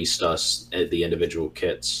eventually released us the individual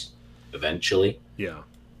kits. Eventually, Yeah.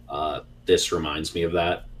 this reminds me of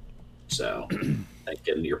that. So,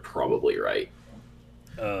 thinking you're probably right.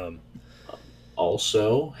 Um,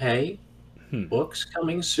 Also, hey, hmm. books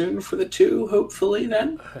coming soon for the 2, hopefully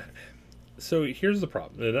then. So here's the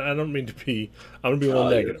problem, and I don't mean to be. I'm going to be a little Oh,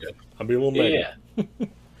 you're negative. good. I'll be a little negative. Yeah.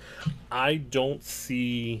 I don't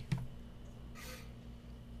see.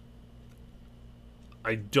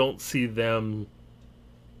 I don't see them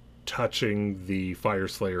touching the Fire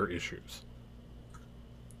Slayer issues.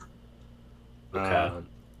 Okay.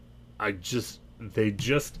 I just they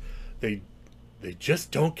they just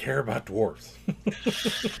don't care about dwarves.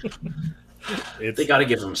 It's They got to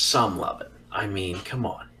give them some loving. I mean, come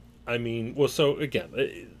on. I mean, well, so again,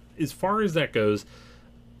 as far as that goes,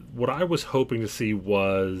 what I was hoping to see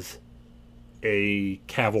was a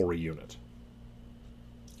cavalry unit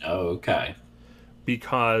Oh, okay.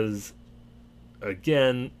 because,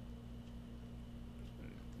 again,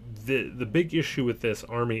 the big issue with this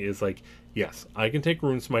army is like, yes, I can take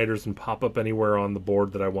rune smiters and pop up anywhere on the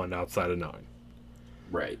board that I want outside of 9.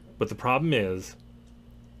 Right. But the problem is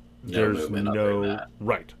No there's movement other than that.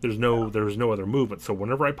 right. There's no other movement. So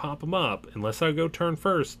whenever I pop them up, unless I go turn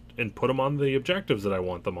first and put them on the objectives that I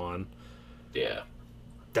want them on, Yeah.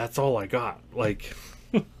 that's all I got. Like,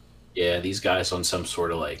 Yeah, these guys on some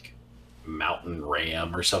sort of like mountain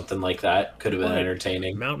ram or something like that could have been Right.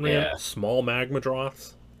 entertaining. mountain ram, Yeah. small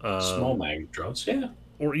magmadroths, Small mag drones. Yeah.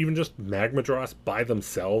 or even just magmadroths by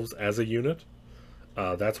themselves as a unit.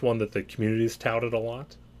 That's one that the community's touted a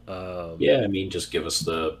lot. Yeah, I mean, just give us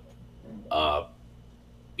the uh,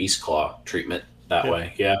 beast claw treatment that Yeah.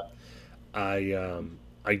 way. Yeah.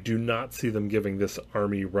 I do not see them giving this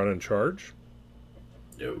army run and charge,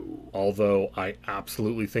 No. although I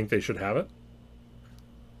absolutely think they should have it.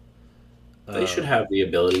 They should have the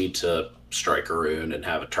ability to strike a rune and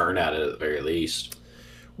have a turn at it at the very least.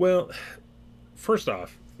 Well, first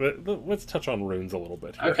off, let's touch on runes a little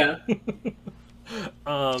bit here. Okay.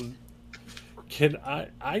 Can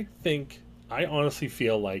I think I honestly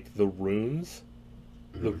feel like the runes,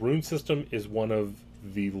 the Mm-hmm. rune system is one of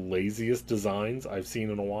the laziest designs I've seen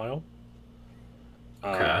in a while.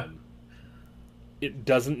 Okay. It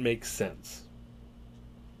doesn't make sense.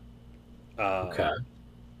 Okay.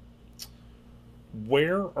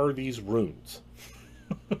 Where are these runes?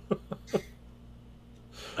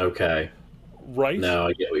 Okay. Right? No,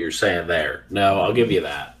 I get what you're saying there. No, I'll give you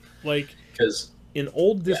that. Like Because, in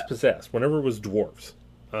old Yeah. Dispossessed, whenever it was dwarves,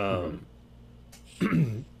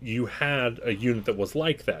 Mm-hmm. you had a unit that was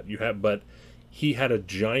like that. But he had a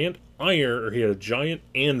giant iron, or he had a giant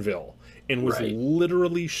anvil, and was Right.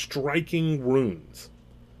 literally striking runes.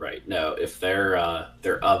 right, no, if their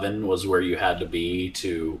oven was where you had to be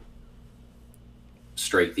to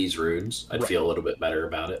strike these runes, I'd Right. feel a little bit better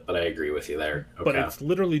about it, but I agree with you there. But Okay. it's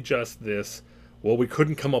literally just this. well, we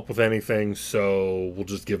couldn't come up with anything, so we'll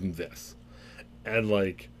just give them this. And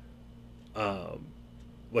um,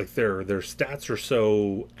 their stats are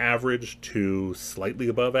so average to slightly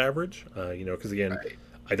above average. Because again, Right.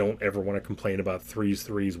 I don't ever want to complain about threes,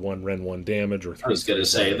 one Ren one damage, or I was gonna one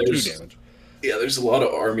say Ren two there's damage. yeah, there's a lot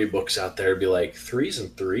of army books out there be like threes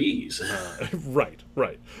and threes. Right,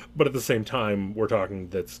 right. But at the same time, we're talking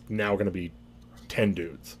that's now going to be 10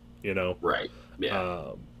 dudes, you know? Right. Yeah.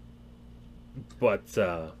 Um, but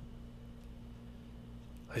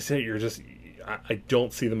I say you're just. I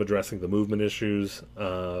don't see them addressing the movement issues.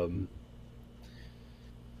 And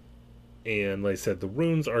like I said, the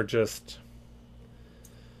runes are just.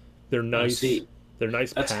 They're Oh, nice. see, They're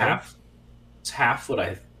nice that's pad. half. It's half what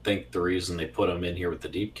I think the reason they put them in here with the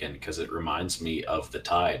Deepkin because it reminds me of the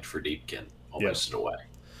Tide for Deepkin Yeah. almost in a way.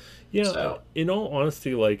 Yeah, So in all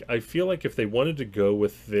honesty, I feel like if they wanted to go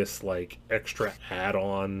with this, extra add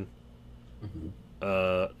on. mhm.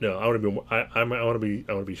 No, I want to be. I want to be.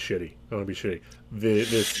 I want to be shitty. I want to be shitty.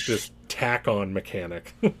 This tack on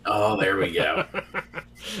mechanic. Oh, there we go.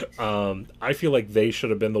 I feel like they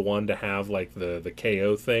should have been the one to have the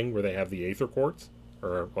KO thing where they have the Aether Quartz,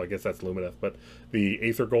 or well, I guess that's Lumineth, but the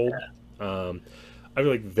Aether Gold. Um, I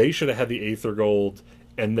feel like they should have had the Aether Gold,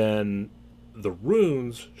 and then the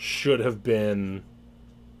runes should have been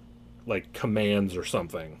like commands or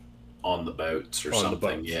something On the boats or on the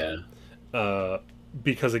something. boats. Yeah. Uh,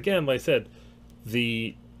 because again, like I said,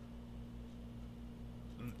 the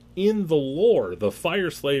in the lore, the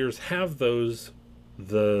Fire Slayers have the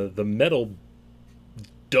metal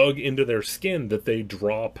dug into their skin that they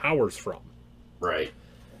draw powers from. Right.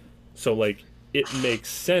 So it makes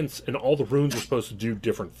sense, and all the runes are supposed to do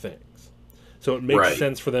different things. So it makes Right.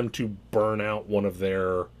 sense for them to burn out one of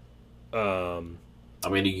their. I'm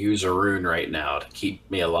going to use a rune right now to keep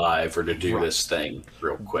me alive or to do Right. this thing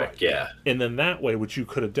real quick. Right. Yeah. And then that way, what you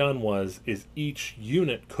could have done is each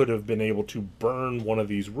unit could have been able to burn one of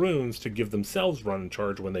these runes to give themselves run and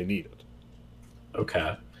charge when they need it.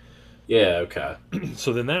 Okay. Yeah. Okay.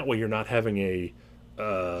 So then that way you're not having a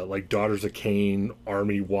like Daughters of Cain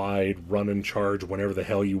army wide run and charge whenever the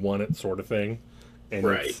hell you want it sort of thing, and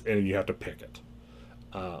Right. and you have to pick it.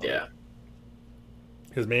 Yeah.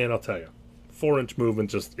 Because man, I'll tell you, 4-inch movement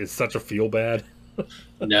just is such a feel bad.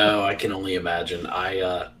 No, I can only imagine.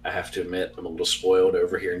 I have to admit I'm a little spoiled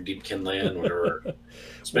over here in Deepkin Land. Whenever,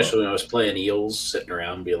 especially when I was playing eels, sitting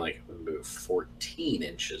around being like, I'm gonna move 14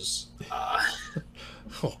 inches.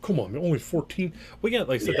 Oh, come on, only 14. Well, yeah,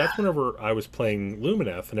 like I said, Yeah. that's whenever I was playing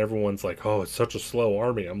Lumineth, and everyone's like, "Oh, it's such a slow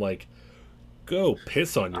army." I'm like, "Go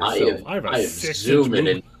piss on yourself." I have a I have 6-inch zooming movement.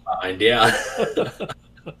 in mind. Yeah.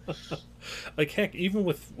 Like heck, even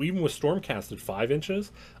with Stormcast at 5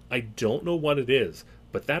 inches, I don't know what it is,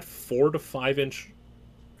 but that 4 to 5 inch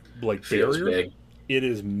Feels barrier, big. it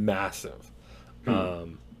is massive.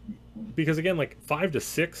 Um, because again, 5 to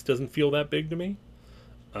 6 doesn't feel that big to me.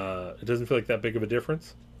 It doesn't feel like that big of a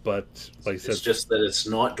difference. But like I said, It's just that it's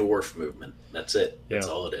not dwarf movement. That's it. That's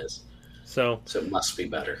Yeah. all it is. so So it must be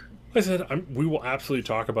better. like I said, we will absolutely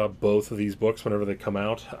talk about both of these books whenever they come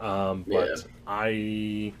out. But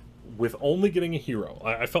Yeah. with only getting a hero,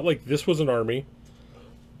 I felt like this was an army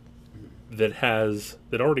that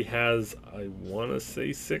already has, I want to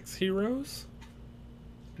say 6 heroes,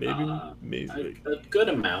 maybe, Uh, maybe, A good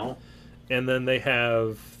amount. and then they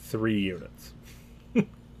have 3 units.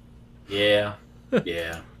 Yeah.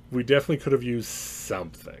 Yeah. We definitely could have used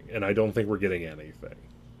something, and I don't think we're getting anything.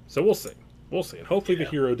 So we'll see. We'll see. And hopefully the Yeah.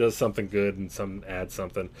 hero does something good and add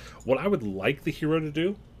something. What I would like the hero to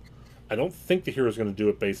do, I don't think the hero is going to do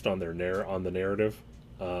it based on on the narrative.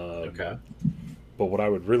 Okay. But what I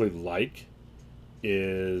would really like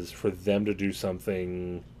is for them to do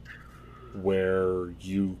something where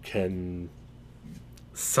you can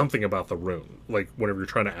something about the rune, like whenever you're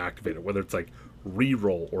trying to activate it, whether it's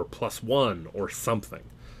reroll or +1 or something.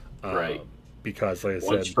 Right. Because, like I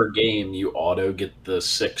Once said, per game, you auto get the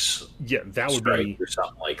 6 yeah, that would strike be or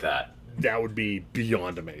something like that.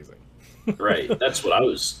 beyond amazing. Right. That's what I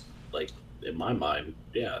was like in my mind.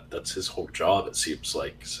 Yeah, that's his whole job. It seems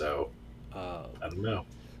like. So Uh, I don't know.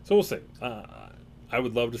 so we'll see. I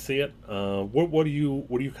would love to see it. What do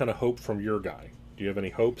you kind of hope from your guy? Do you have any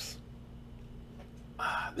hopes?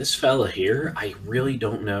 This fella here, I really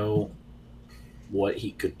don't know what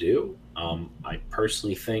he could do. I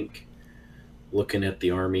personally think, looking at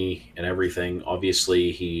the army and everything,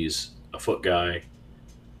 obviously he's a foot guy,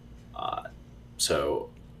 so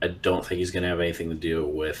I don't think he's going to have anything to do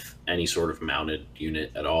with any sort of mounted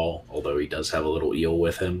unit at all. Although he does have a little eel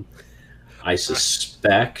with him, I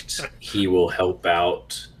suspect he will help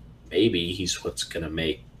out. Maybe he's what's going to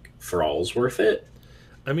make Thrall's worth it.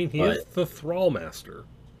 I mean, he is But the Thrall Master.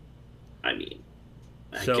 I mean,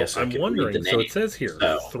 I So guess I I'm could read the wondering. So name. it says here,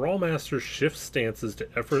 So, Thrallmaster shifts stances to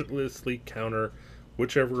effortlessly counter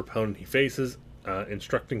whichever opponent he faces,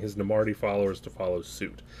 instructing his Namarti followers to follow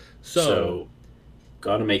suit. So so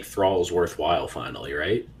got to make Thrall's worthwhile finally,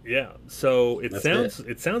 right? yeah, so That's it.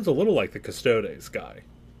 it sounds a little like the Custodes guy.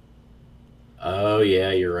 Oh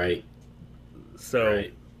yeah, you're right. You're So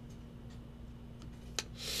right.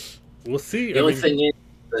 we'll see. The I only mean, thing is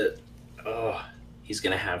that he's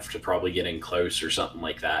gonna have to probably get in close or something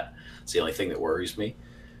like that. It's the only thing that worries me,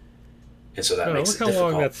 and so that oh, makes look it how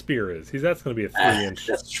long difficult. that spear is. That's going to be a 3 inch,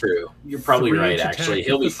 That's true. You're probably right. 3 inch Actually, attack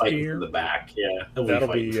he'll with be the fighting from spear. the back. Yeah, he'll be That'll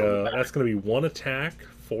fighting be from the that's back. going to be one attack,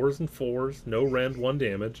 fours and fours, no rend, one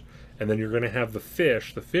damage, and then you're going to have the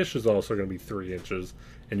fish. The fish is also going to be 3 inches,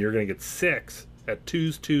 and you're going to get six at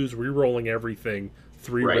twos, twos, re-rolling everything,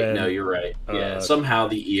 three Right. No, rend, you're right. Yeah. uh, Somehow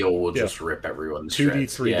the eel will yeah, just rip everyone to two d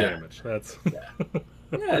shreds. three Yeah. damage. That's Yeah.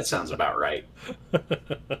 Yeah. That sounds about right. all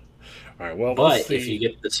right. Well, we'll But if you see.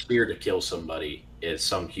 get the spear to kill somebody, it's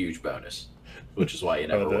some huge bonus, which is why you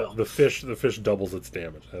never will. The fish doubles its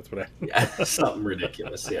damage. That's what Yeah. I. Something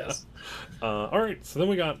ridiculous. Yes. All right. So then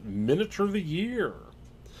we got miniature of the year.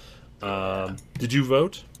 Oh yeah. Did you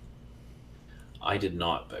vote? I did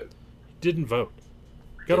not vote. Didn't vote.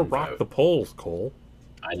 Got to Didn't rock vote. the polls, Cole.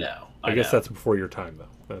 I know. I I guess know. that's before your time,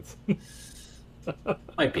 though. That's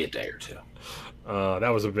Might be a day or two. that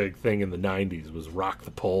was a big thing in the '90s. Was rock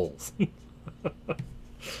the polls.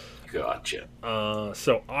 Gotcha.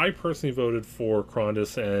 So I personally voted for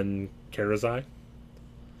Krondus and Karazai.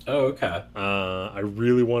 Oh, okay. I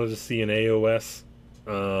really wanted to see an AOS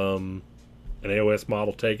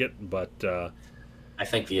model take it, but I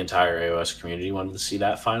think the entire AOS community wanted to see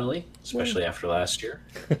that finally, well, especially after last year.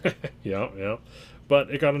 yeah, yeah. But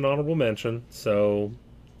it got an honorable mention, so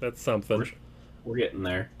that's something. We're, we're getting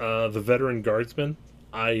there. The veteran guardsman.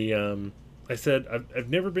 I said I've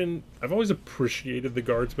never been. I've always appreciated the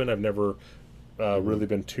guardsman. I've never really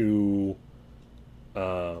been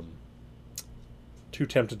um, too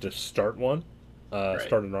tempted to start one, Right.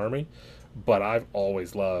 start an army. But I've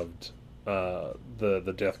always loved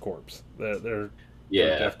the Death Corps. They're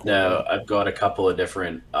Yeah. Death Corps. No, I've got a couple of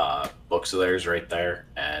different books of theirs right there.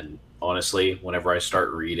 And honestly, whenever I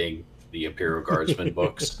start reading the Imperial Guardsman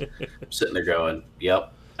books, I'm sitting there going,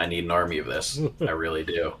 yep, I need an army of this. I really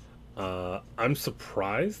do. I'm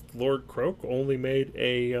surprised Lord Croak only made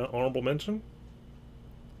a honorable mention.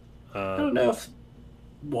 I Uh, don't know if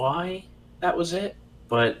why that was it,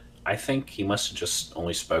 but I think he must have just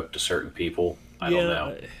only spoke to certain people. I don't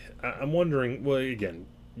know. yeah, I'm wondering. Well, again,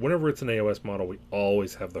 whenever it's an AOS model, we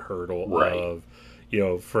always have the hurdle Right. of,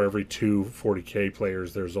 for every two 40K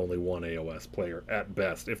players, there's only one AOS player at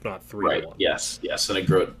best, if not three to Right. one. Yes. Yes. In a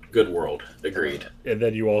good world. Agreed. And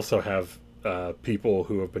then you also have people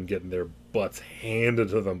who have been getting their butts handed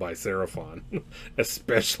to them by Seraphon,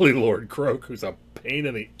 especially Lord Croak, who's a pain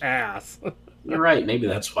in the ass. You're right. Maybe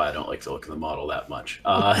that's why I don't like to look at the model that much.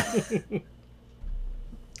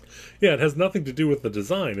 Yeah, it has nothing to do with the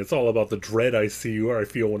design. It's all about the dread I feel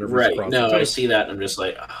whenever it's Right. across No, the I table. see that and I'm just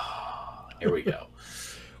like, oh, here we go.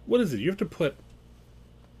 What is it? You have to put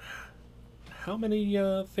how many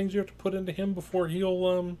things you have to put into him before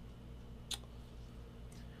he'll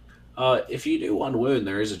If you do one wound,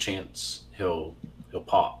 there is a chance he'll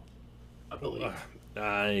pop. I uh, believe.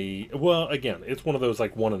 I well again, it's one of those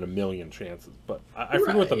like 1 in a million chances, but I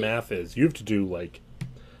forget what the Right. math is. You have to do like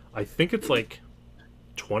I think it's like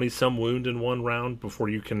 20 some wound in one round before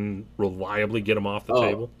you can reliably get him off the Oh,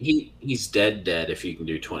 table. he's dead if you can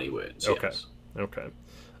do 20 wounds. Okay. Yes. Okay.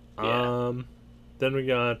 Yeah. Then we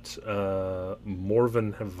got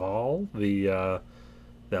Morven Haval, the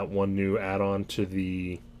that one new add-on to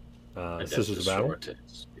the Sisters of Battle.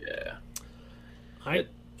 Sororitas. Yeah. I It-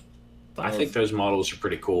 I thought- think those models are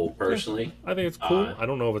pretty cool, personally. I think it's cool. Uh, I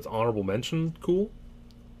don't know if it's honorable mention cool.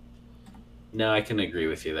 No, I can agree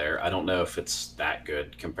with you there. I don't know if it's that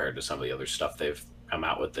good compared to some of the other stuff they've come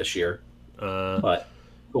out with this year, but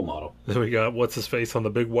cool model. Then we got what's his face on the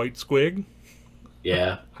big white squig.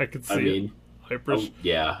 Yeah. I could see I mean, it. Hyperish.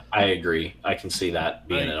 yeah, I agree. I can see that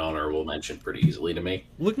being I- an honorable mention pretty easily to me.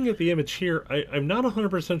 Looking at the image here, I'm not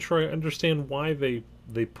 100% sure I understand why they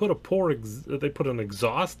put they put an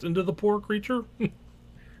exhaust into the poor creature.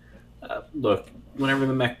 Look, whenever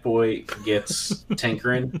the mech boy gets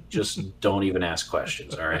tinkering, just don't even ask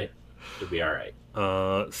questions, all right? You'll be all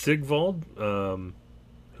right. Sigvald,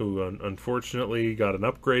 who unfortunately got an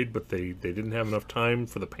upgrade, but they didn't have enough time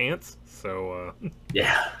for the pants. So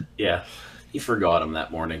Yeah, yeah. He forgot him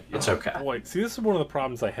that morning. It's okay. Boy, see, this is one of the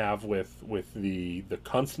problems I have with the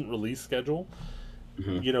constant release schedule.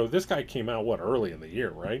 Hmm. You know, this guy came out early in the year,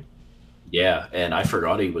 right? Yeah, and I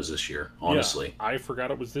forgot he was this year. Yeah, Honestly, I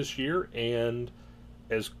forgot it was this year, and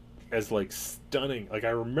as like stunning, like I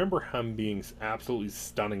remember him being absolutely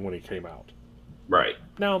stunning when he came out. right.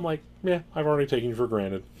 Now I'm like, yeah, I've already taken you for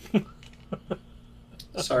granted.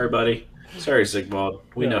 Sorry, buddy. Sorry, Sigmund.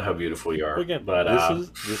 We know Yeah. how beautiful you But are, again, but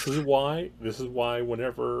this is why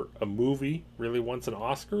whenever a movie really wants an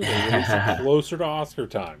Oscar, they release it closer to Oscar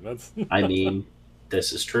time. That's I mean,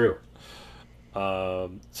 this is true.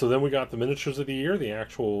 so then we got the miniatures of the year, the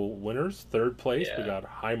actual winners. Third place, we Yeah. got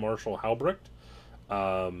High Marshal Halbrecht.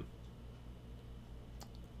 Um,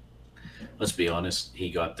 Let's be honest. He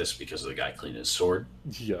got this because of the guy cleaning his sword.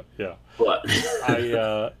 yeah, yeah. But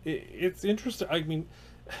It's interesting. I mean,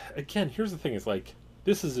 again, here's the thing: is like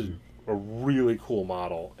this is a really cool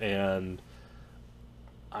model, and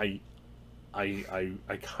I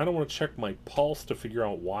I kind of want to check my pulse to figure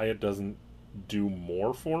out why it doesn't do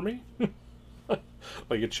more for me.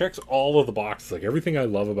 Like it checks all of the boxes. Like everything I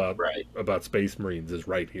love right, about Space Marines is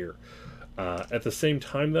right here. At the same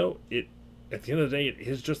time, though, it at the end of the day, it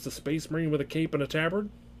is just a Space Marine with a cape and a tabard.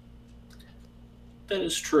 that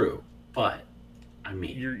is true. But I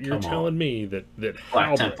mean, You're come on, telling me that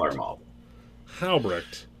Black Templar mob.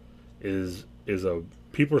 Halbrecht is a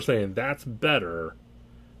people are saying that's better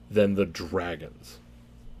than the dragons.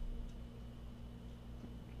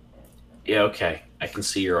 Yeah, okay. I can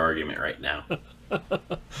see your argument right now.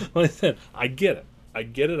 Like I said, I get it. I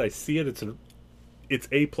get it. I see it. It's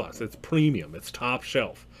A plus. It's premium. It's top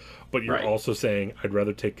shelf. But you're Right. also saying I'd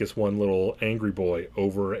rather take this one little angry boy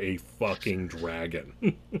over a fucking dragon.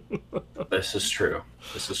 This is true.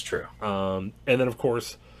 This is true. And then of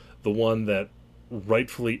course, the one that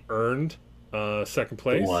rightfully earned second The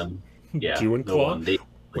place, one, yeah, Dew and the Claw, one. They,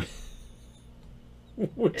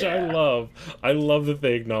 which I yeah, love. I love that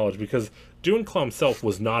they acknowledge because Dew and Claw himself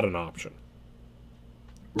was not an option.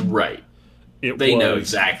 right. It They know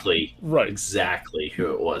was right. exactly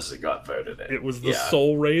who it was that got voted in. It was the Yeah,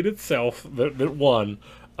 Soul Raid itself that won,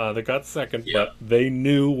 that got second, yeah, but they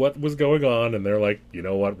knew what was going on, and they're like, you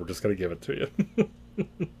know what, we're just going to give it to you.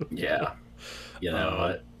 yeah. You know um,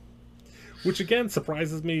 what? which again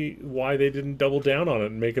surprises me why they didn't double down on it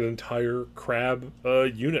and make an entire crab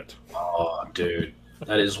unit. Oh, dude,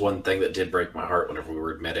 that is one thing that did break my heart whenever we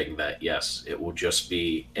were admitting that. Yes, it will just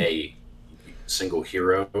be a single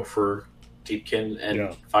hero for Deepkin and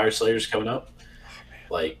Yeah. Fire Slayers coming up,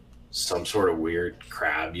 like some sort of weird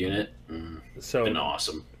crab unit. Been So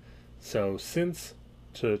awesome. since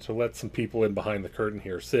to let some people in behind the curtain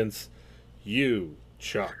here, since you,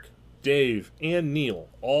 Chuck, Dave, and Neil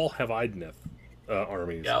all have Idneth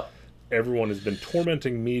armies, Yeah. everyone has been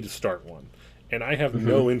tormenting me to start one, and I have Hmm.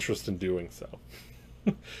 no interest in doing so.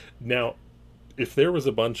 Now, if there was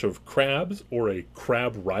a bunch of crabs or a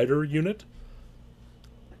crab rider unit,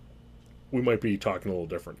 we might be talking a little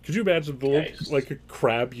different. Could you imagine the little, Yes. like a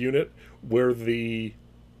crab unit where the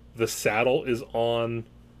saddle is on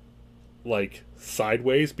like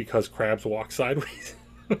sideways because crabs walk sideways?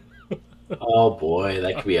 Oh boy,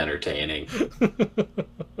 that could be entertaining.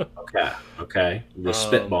 Okay, okay. The um,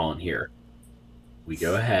 spitballing here. We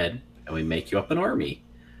go ahead and we make you up an army,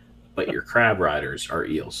 but your crab riders are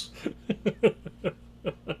eels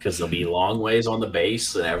because they'll be long ways on the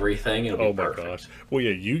base and everything. It'll oh be my perfect. gosh! Well,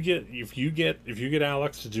 yeah, if you get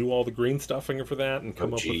Alex to do all the green stuffing for that and Oh,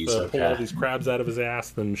 come up with geez. pull all Okay. these crabs out of his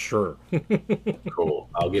ass, then sure. Cool.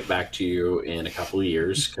 I'll get back to you in a couple of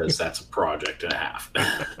years because that's a project and a half.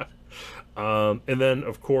 And then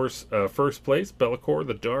of course, first place, Bellicor,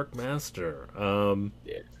 the Dark Master.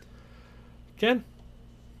 Yeah. Ken,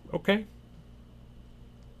 okay,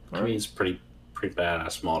 I all mean, right, it's pretty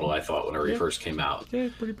badass model. I thought whenever he yeah, first came out. yeah,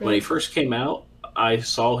 pretty When he bad. first came out, I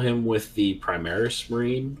saw him with the Primaris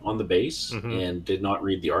Marine on the base Hmm. and did not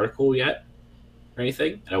read the article yet or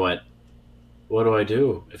anything. And I went, "What do I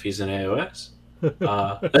do if he's in AOS?"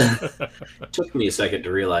 Took me a second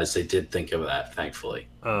to realize they did think of that. Thankfully,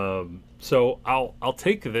 So I'll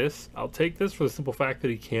take this. I'll take this for the simple fact that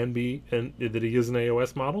he can be and that he is an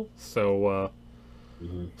AOS model. So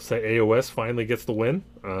hmm say AOS finally gets the win.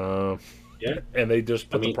 yeah. And they just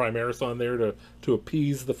I put the mean, Primaris on there to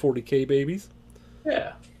appease the 40K babies.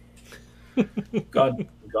 yeah.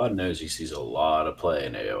 God knows he sees a lot of play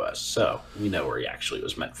in AOS, so we know where he actually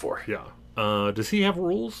was meant for. Yeah. Does he have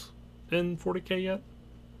rules in 40K yet?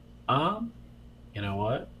 Um, you know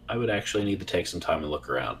what? I would actually need to take some time and look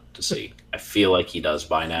around to see. I feel like he does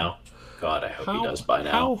by now. God, I hope he does by How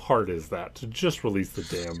now. hard is that to just release the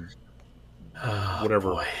damn Oh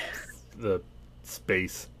whatever boy. the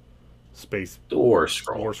space The War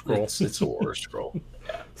Scroll. War Scroll. It's a War Scroll.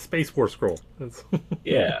 Yeah. Space War Scroll. That's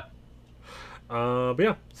Yeah. but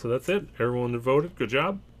yeah, so that's it. Everyone voted. Good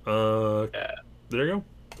job. Yeah. There you go.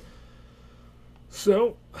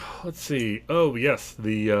 So, let's see. Oh, yes,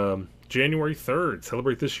 the January 3rd.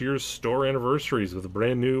 Celebrate this year's store anniversaries with a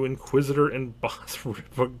brand new Inquisitor and Boss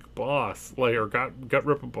Boss. Like, or Gut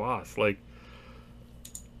Ripper Boss. Like,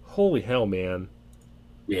 holy hell, man.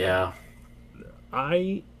 Yeah.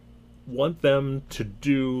 I want them to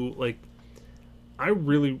do, like, I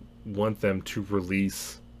really want them to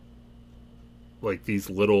release, like, these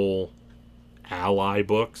little ally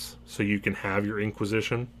books so you can have your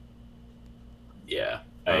Inquisition. Yeah.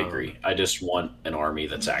 I agree. I just want an army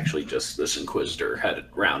that's actually just this Inquisitor had to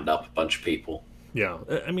round up a bunch of people. Yeah,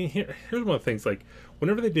 I mean, here's one of the things. Like,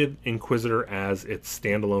 whenever they did Inquisitor as its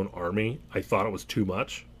standalone army, I thought it was too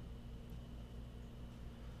much.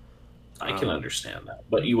 I can understand that,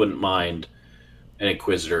 but you wouldn't mind an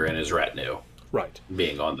Inquisitor and his retinue Right.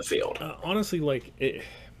 being on the field. Honestly, like,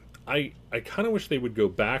 I kind of wish they would go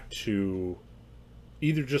back to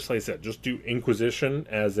either, just like I said, just do Inquisition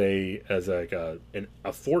as a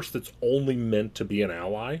force that's only meant to be an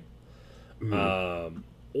ally,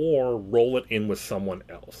 or roll it in with someone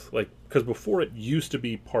else. Like, because before it used to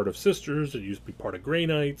be part of Sisters, it used to be part of Grey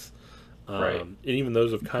Knights, Right. and even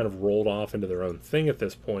those have kind of rolled off into their own thing at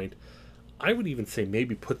this point. I would even say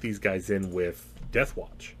maybe put these guys in with Death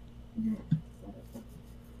Watch.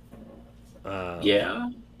 Yeah.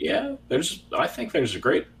 I think there's a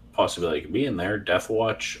great possibility it could be in there. Death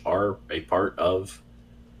Watch are a part of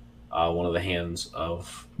one of the hands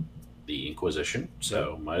of the Inquisition,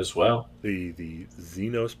 so might as well. The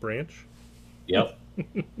Xenos branch. Yep.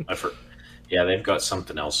 Yeah, they've got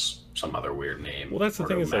something else, some other weird name. Well, that's the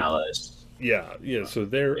thing is, like, Malice. yeah. So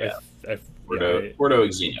they're Ordo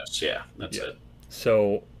Xenos. Yeah, that's it.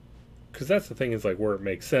 So, because that's the thing is, like, where it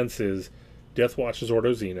makes sense is Death Watch is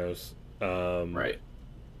Ordo Xenos. Right.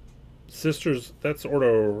 Sisters, that's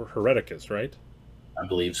Ordo Hereticus, right? I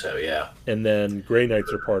believe so. Yeah. And then Grey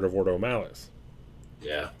Knights are part of Ordo Malice.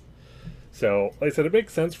 Yeah. So, like I said, it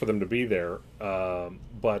makes sense for them to be there.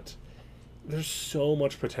 But there's so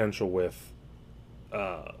much potential with.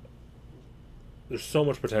 There's so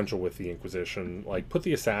much potential with the Inquisition. Like, put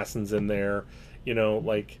the assassins in there. You know,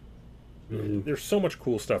 like, there's so much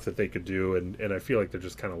cool stuff that they could do, and I feel like they're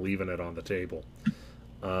just kind of leaving it on the table.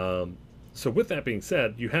 So with that being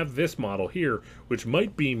said, you have this model here, which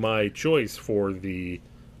might be my choice for the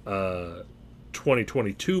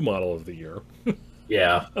 2022 model of the year.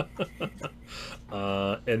 Yeah.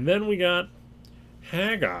 And then we got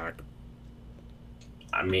Haggard.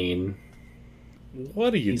 I mean,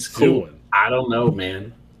 what are you he's doing? Cool. I don't know,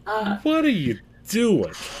 man. What are you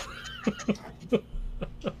doing?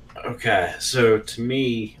 Okay, so to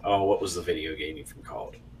me, what was the video game even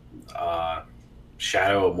called?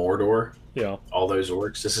 Shadow of Mordor. Yeah. All those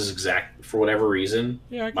orcs. This is exact for whatever reason.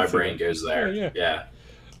 Yeah, I can my see brain that. goes there. Yeah.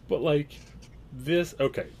 But like this,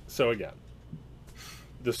 okay. So again,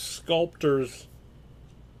 the sculptors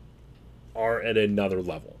are at another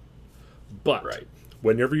level. But Right.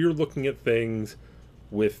 whenever you're looking at things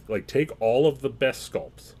with, like, take all of the best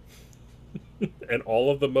sculpts and all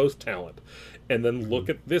of the most talent, and then look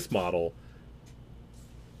at this model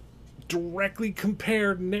directly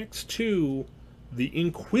compared next to the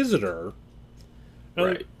Inquisitor.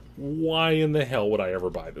 Right. Like, why in the hell would I ever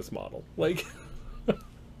buy this model? Like,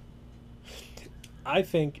 I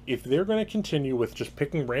think if they're going to continue with just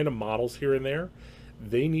picking random models here and there,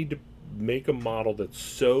 they need to make a model that's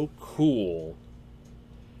so cool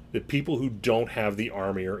that people who don't have the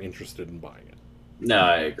army are interested in buying it. No,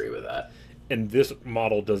 I agree with that. And this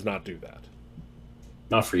model does not do that.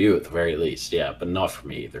 Not for you, at the very least. Yeah, but not for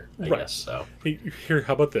me either. I guess so. Hey, here,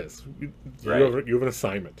 how about this? You have an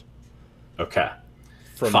assignment. Okay.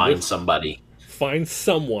 From Find somebody. Find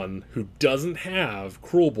someone who doesn't have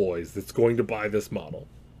Cruel Boys that's going to buy this model.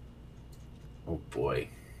 Oh boy.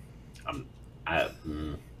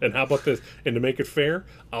 And how about this? And to make it fair,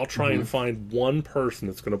 I'll try and find one person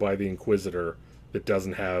that's going to buy the Inquisitor that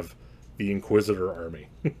doesn't have the Inquisitor army.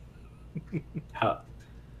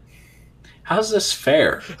 How's this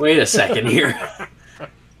fair? Wait a second here.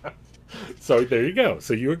 So there you go.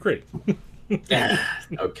 So you agree.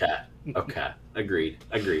 Okay. Agreed.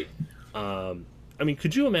 I mean,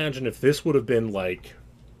 could you imagine if this would have been like,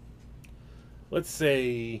 let's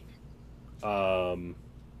say, I'm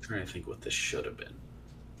trying to think what this should have been.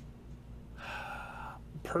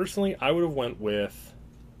 Personally, I would have went with,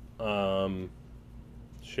 what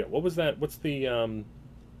was that? What's the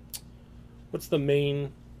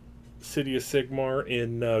main city of Sigmar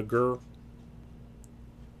in Gur?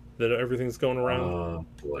 that everything's going around? Oh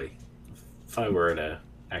boy. If I were to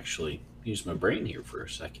actually use my brain here for a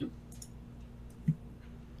second.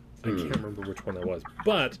 I can't remember which one that was,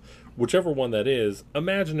 but whichever one that is,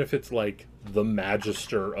 imagine if it's like the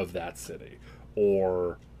magister of that city,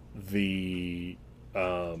 or the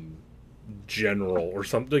um, general, or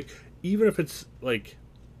something. Like, even if it's like,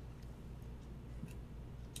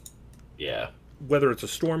 Yeah. whether it's a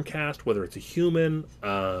stormcast, whether it's a human,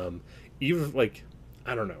 even if, like,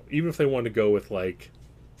 I don't know, even if they want to go with like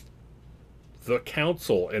the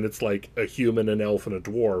council, and it's like a human, an elf, and a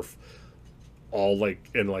dwarf, all like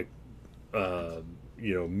in like uh,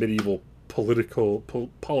 medieval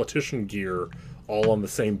politician gear, all on the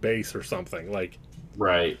same base or something. Like,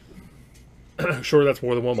 Right. sure, that's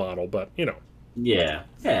more than one model, but Yeah.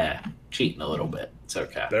 Yeah. Cheating a little bit. It's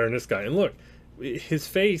okay. better than this guy. And look, his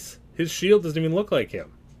face, his shield doesn't even look like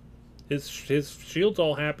him. His shield's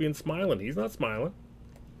all happy and smiling. He's not smiling.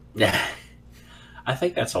 Yeah. I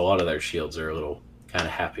think that's a lot of their shields are a little kind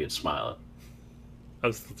of happy and smiling.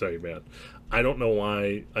 I'll still tell you, man. I don't know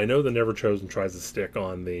why. I know the Never Chosen tries to stick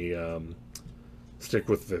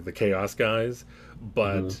with the Chaos guys, Hmm.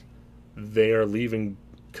 but they are leaving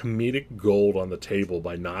comedic gold on the table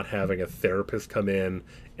by not having a therapist come in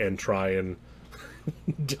and try and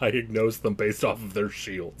diagnose them based off of their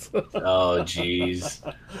shields. Oh, jeez.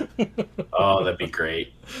 Oh, that'd be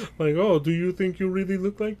great. Like, oh, do you think you really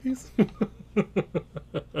look like these?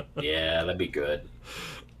 Yeah, that'd be good.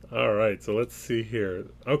 All right, so let's see here.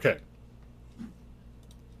 Okay,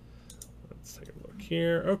 let's take a look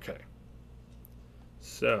here. Okay,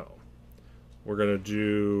 so we're gonna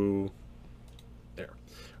do there.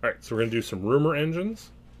 All right, so we're gonna do some rumor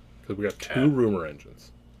engines because we got two Okay. rumor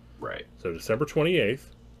engines. Right. So December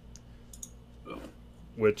 28th, Oh,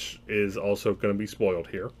 which is also going to be spoiled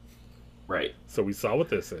here. right. So we saw what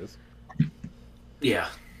this is. Yeah.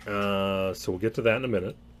 So we'll get to that in a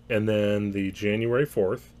minute. And then the January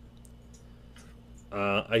 4th.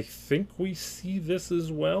 I think we see this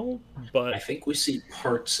as well, I but think we see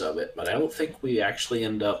parts of it, but I don't think we actually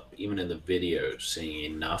end up, even in the video,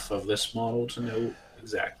 seeing enough of this model to know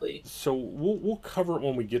exactly. so we'll cover it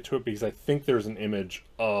when we get to it because I think there's an image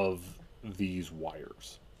of these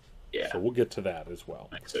wires. Yeah, So we'll get to that as well.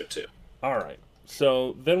 I think so too. All right.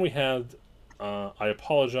 So then we had, I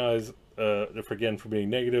apologize again for being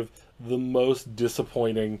negative, the most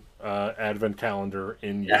disappointing advent calendar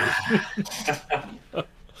in years. Yeah.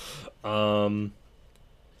 Um,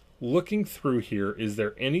 looking through here, is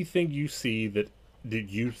there anything you see that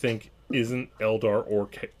you think isn't Eldar or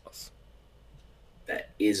Chaos? That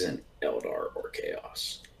isn't Eldar or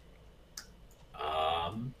Chaos.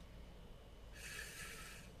 Um,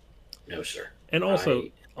 no, sir. And I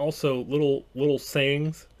also little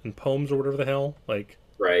sayings and poems or whatever the hell. Like,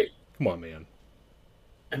 right. come on, man.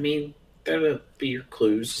 I mean, that'll be your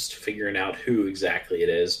clues to figuring out who exactly it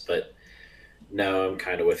is, but no, I'm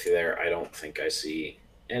kind of with you there. I don't think I see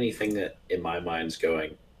anything that in my mind's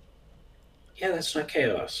going, yeah, that's not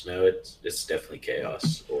chaos. No, it's definitely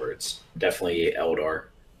chaos, or it's definitely Eldar.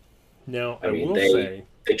 Now, I I mean, will they say,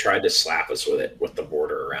 they tried to slap us with it with the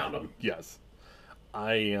border around them. yes,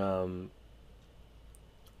 I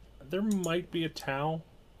there might be a Tau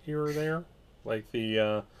here or there, like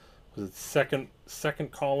the was it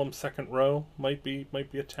second column, second row might be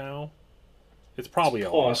a Tau. It's It's probably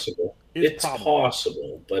Eldar. possible. It's It's probably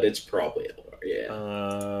possible, but it's probably Eldar. Yeah.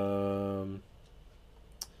 Eldar.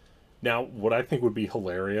 Now, what I think would be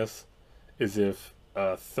hilarious is if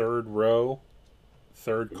third row,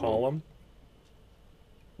 third Mhm. column.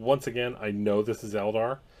 Once again, I know this is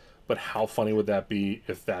Eldar, but how funny would that be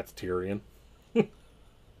if that's Tyrion?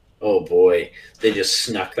 Oh boy, they just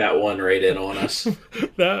snuck that one right in on us.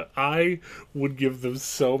 That I would give them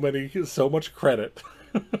so much credit.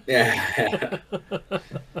 Yeah.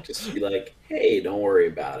 Just be like, hey, don't worry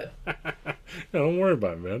about it. Don't worry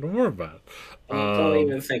about it, man. Don't worry about it. Don't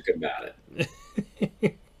even think about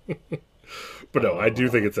it. But no, I do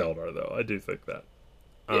think Oh, it's Eldar, though. I do think that.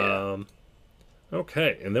 yeah. Um,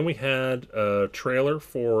 okay, and then we had a trailer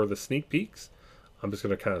for the sneak peeks. I'm just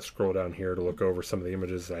going to kind of scroll down here to look over some of the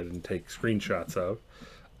images I didn't take screenshots of.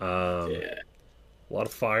 Um, Yeah. a lot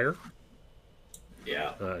of fire.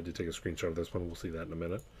 Yeah. I did take a screenshot of this one. We'll see that in a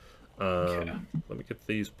minute. Okay. Let me get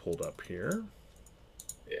these pulled up here.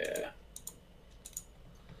 Yeah.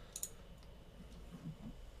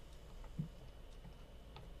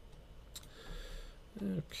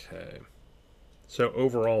 Okay. So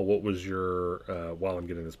overall, what was your while I'm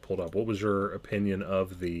getting this pulled up? What was your opinion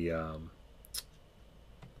of these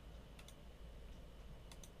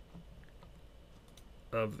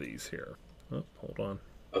here? Oh, hold on.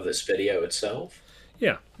 Of this video itself.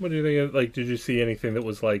 Yeah. What do you think of, like, did you see anything that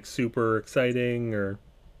was like super exciting or?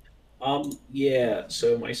 Yeah.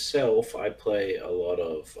 So myself, I play a lot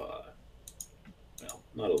of, well,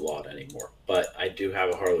 not a lot anymore, but I do have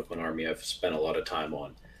a Harlequin army I've spent a lot of time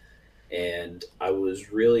on. And I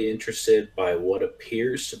was really interested by what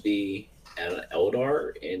appears to be an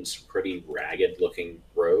Eldar in some pretty ragged looking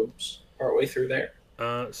robes partway through there.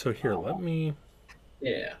 So here, let Um, me.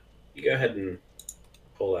 yeah, you go ahead and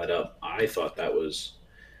pull that up. I thought that was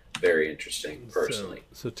very interesting, personally.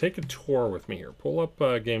 So take a tour with me here. Pull up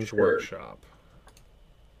Games Sure. Workshop.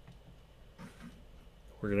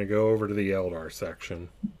 We're gonna go over to the Eldar section.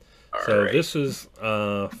 All So right. this is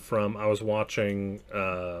from I was watching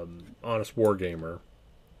Honest Wargamer,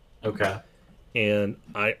 Okay. and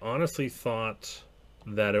I honestly thought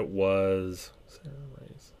that it was. Sarah Race.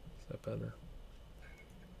 Is that better?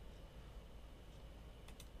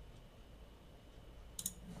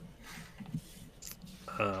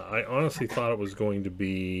 I honestly thought it was going to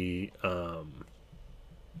be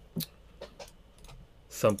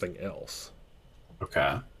something else,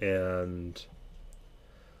 Okay. and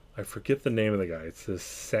I forget the name of the guy. It's this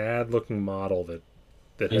sad-looking model that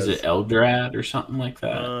Is it has. Eldrad or something like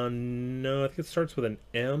that? No, I think it starts with an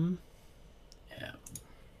M. Yeah.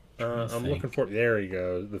 Trying to I'm looking think. for. There you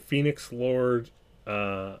go. The Phoenix Lord,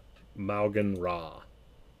 Maugan Ra.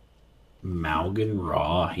 Malgan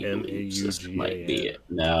Raw, he M A believes U this G might A be N. it.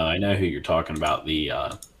 No, I know who you're talking about. The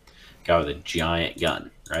guy with a giant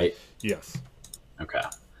gun, right? Yes, Okay.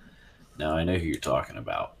 No, I know who you're talking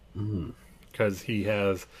about. because he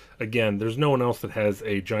has. Again, there's no one else that has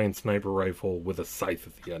a giant sniper rifle with a scythe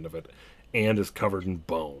at the end of it, and is covered in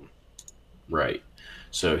bone. Right.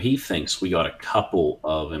 So he thinks we got a couple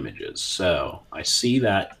of images. So I see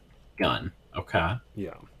that gun. Okay.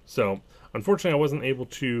 Yeah. So unfortunately, I wasn't able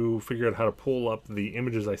to figure out how to pull up the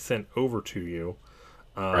images I sent over to you.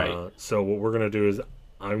 Right. So what we're gonna do is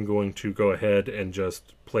I'm going to go ahead and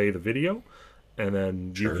just play the video, and then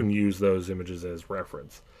you Sure. can use those images as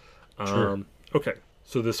reference. Sure. Okay,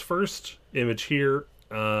 so this first image here,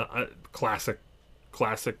 classic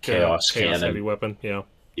Chaos chaos heavy cannon. weapon. Yeah,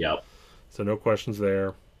 Yep. so no questions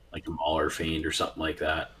there. Like a Mauler Fiend or something like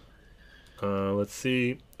that. Let's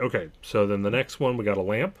see. Okay, so then the next one we got a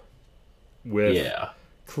lamp with Yeah.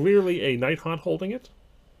 clearly a Nighthaunt holding it.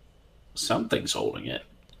 Something's holding it.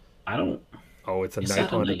 I don't. Oh, it's a Is that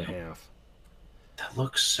a Nighthaunt and a night? half. That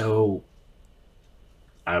looks so.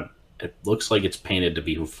 It looks like it's painted to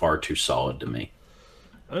be far too solid to me.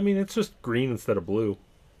 I mean, it's just green instead of blue.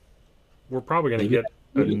 We're probably gonna Maybe. get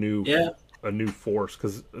a new Yeah. a new force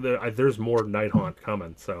because there's more Nighthaunt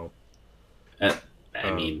coming. So Uh,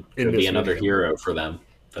 I mean, in could be this another video, hero for them.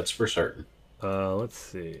 That's for certain. let's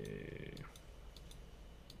see.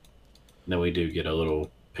 Then we do get a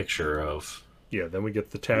little picture of Yeah, then we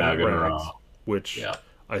get the tattered rags, Naganra. which Yeah.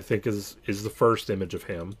 I think is the first image of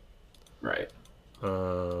him. Right.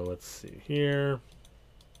 Let's see here.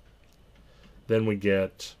 Then we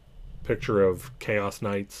get picture of Chaos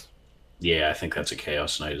Knights. Yeah, I think that's a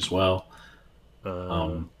Chaos Knight as well.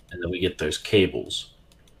 Uh, And then we get those cables.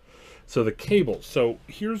 so the cables. So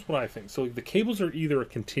here's what I think. So the cables are either a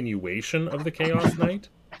continuation of the Chaos Knight,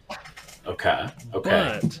 Okay.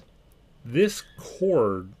 Okay. but this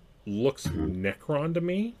cord looks Mhm. Necron to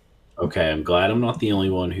me. Okay. I'm glad I'm not the only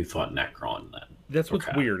one who thought Necron then. That's what's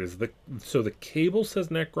Okay. weird is the cable says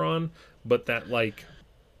Necron, but that like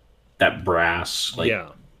That brass, like,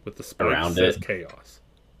 yeah with the spikes around says it. Chaos.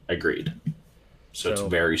 Agreed. So it's So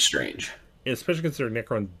very strange. especially considering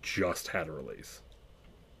Necron just had a release.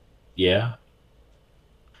 Yeah.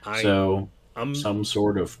 I So I'm some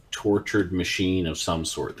sort of tortured machine of some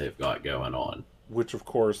sort they've got going on. which of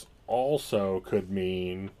course also could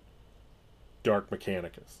mean Dark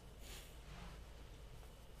Mechanicus.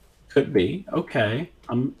 Could be. Okay.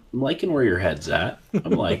 I'm liking where your head's at.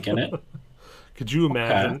 I'm liking it. Could you Okay.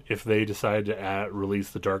 imagine if they decide to release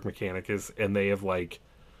the Dark Mechanicus and they have like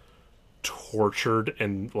tortured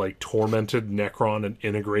and like tormented Necron and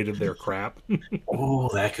integrated their crap? Oh,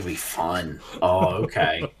 that could be fun. Oh,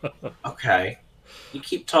 okay. Okay. You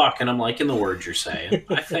keep talking. I'm liking the words you're saying.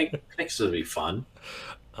 I think this would be fun.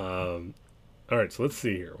 All right, so let's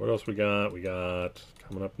see here. What else we got? We got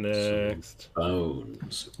coming up Some next.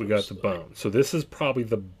 bones. it We got looks the like. bone. So this is probably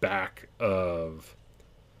the back of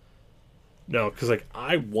no, because like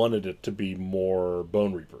I wanted it to be more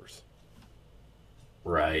Bone Reapers,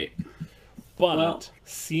 Right. but Well,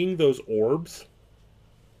 seeing those orbs,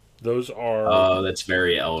 those are that's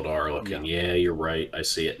very Eldar looking. yeah. Yeah, you're right. I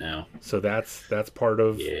see it now. So that's part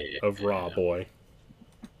Yeah. of Raw Boy,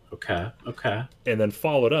 Okay. Okay. and then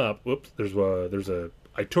followed up. Whoops, there's a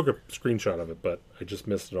I took a screenshot of it, but I just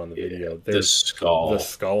missed it on the video. The There's skull, the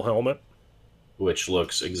skull helmet, which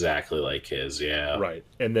looks exactly like his. Yeah. right,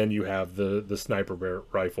 and then you have the sniper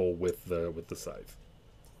rifle with the scythe.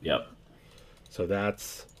 Yep. So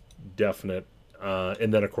that's definite.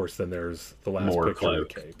 And then of course, then there's the last More picture of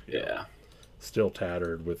cloak. the cape. Yeah. Still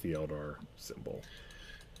tattered with the Eldar symbol.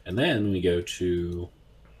 And then we go to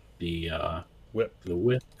the Whip. the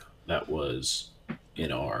whip that was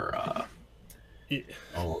in our Yeah.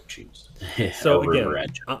 oh jeez. So Our again, River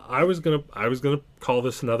Edge. I was gonna call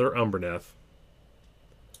this another Umberneth.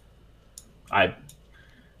 I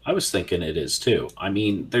was thinking it is too. I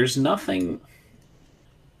mean, there's nothing.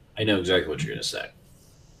 I know exactly what you're going to say,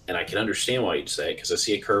 and I can understand why you'd say it because I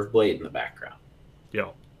see a curved blade in the background. Yeah.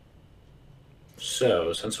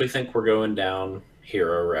 So, since we think we're going down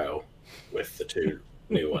Hero Row with the two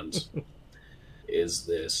new ones, is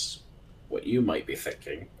this what you might be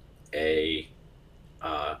thinking?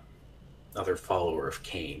 Another follower of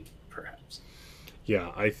Cain, perhaps?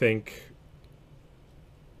 Yeah, I think.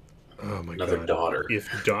 Oh my Another god! daughter.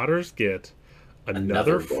 If daughters get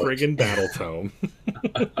Another another book. friggin' battle tome,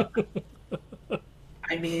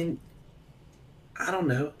 I mean, I don't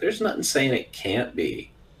know. There's nothing saying it can't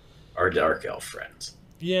be our Dark Elf friends.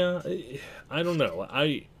 yeah, I don't know.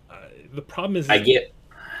 The problem is I get.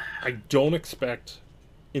 I don't expect,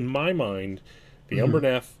 in my mind, the Mhm.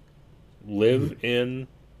 Umberneth live in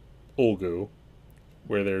Ulgu,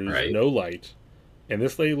 where there's Right. no light, and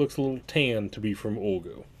this lady looks a little tan to be from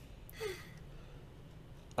Ulgu.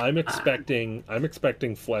 I'm expecting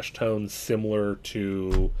flesh tones similar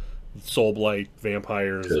to Soulblight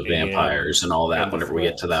vampires, To the vampires and all that and the whenever we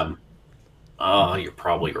get to thralls. them. Oh, you're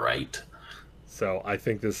probably right. So I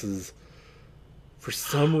think this is, for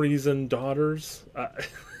some reason, daughters.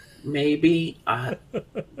 Maybe.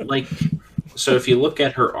 Like, so if you look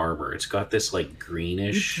at her armor, it's got this like It's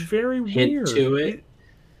greenish very hint weird. to it,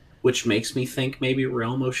 which makes me think maybe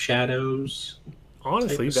Realm of Shadows.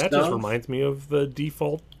 Honestly, type of that just stuff. reminds me of the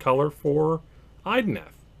default color for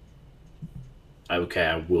Ideneth. Okay,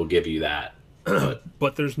 I will give you that. But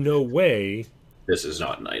But there's no way. this is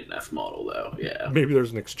not an Ideneth model, though. Yeah. Maybe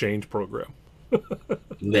there's an exchange program.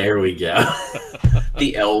 There we go.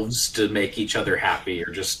 The elves, to make each other happy,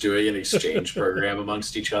 are just doing an exchange program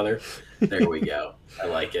amongst each other. There we go. I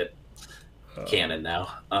like it. Canon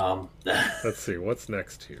now. Let's see what's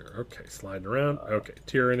next here. Okay, sliding around. Okay,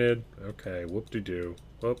 Tyranid. Okay, whoop-de-doo.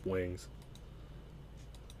 Whoop, wings.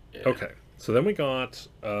 Yeah. Okay, so then we got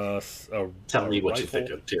Tell a me what you rifle. think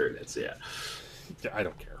of Tyranids. Yeah. Yeah, I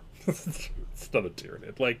don't care. It's not a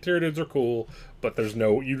Tyranid. Like, Tyranids are cool, but there's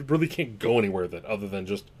no... You really can't go anywhere then other than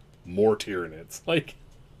just more Tyranids. Like...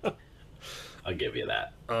 I'll give you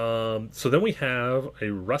that. So then we have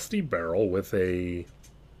a rusty barrel with a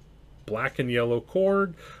black and yellow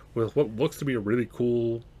cord with what looks to be a really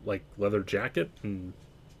cool, like, leather jacket. And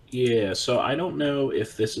Yeah, so I don't know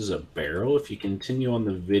if this is a barrel. If you continue on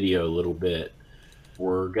the video a little bit,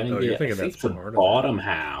 we're going Oh, to you're get, I thinking think, that's the part of it. bottom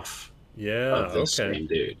half yeah, of this okay. same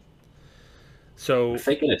dude. So I'm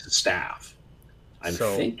thinking it's a staff. I'm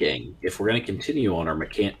So- thinking if we're going to continue on our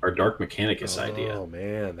Dark Mechanicus idea, oh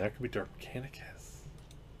man, that could be Dark Mechanicus.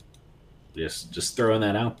 just throwing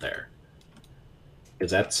that out there.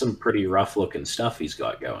 Because that's some pretty rough looking stuff he's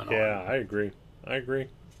got going on. Yeah, I agree.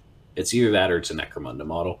 It's either that or it's a Necromunda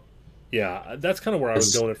model. Yeah, that's kind of where I was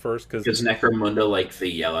It's- going at first because Because Necromunda like the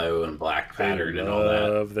yellow and black pattern and all that.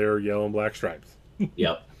 love their yellow and black stripes.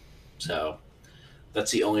 Yep. So that's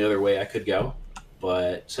the only other way I could go.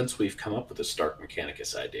 But since we've come up with this Dark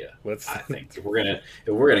Mechanicus idea, Let's. I think if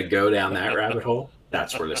we're gonna go down that rabbit hole,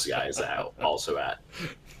 that's where this guy is also at.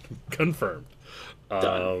 Confirmed.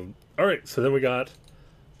 Done. All right, so then we got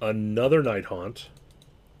another Night Haunt.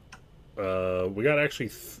 We got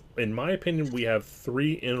actually, in my opinion, we have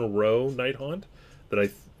 3 in a row Night Haunt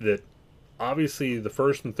that obviously the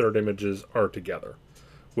first and third images are together,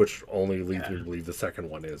 which only leads me to believe the second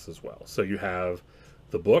one is as well. So you have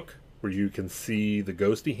the book where you can see the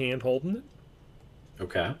ghosty hand holding it,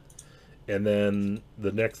 Okay. and then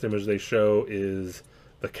the next image they show is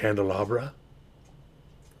the candelabra.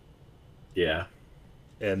 Yeah.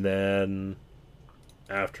 And then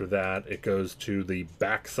after that, it goes to the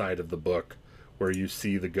back side of the book where you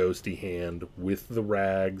see the ghosty hand with the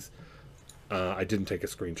rags. I didn't take a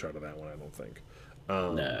screenshot of that one, I don't think.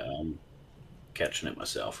 No, I'm catching it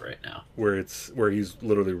myself right now. Where he's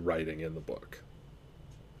literally writing in the book.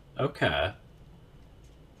 Okay.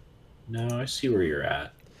 No, I see where you're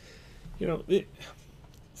at. You know,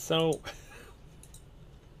 so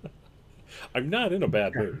I'm not in a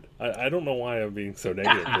bad mood. I don't know why I'm being so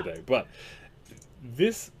negative today, but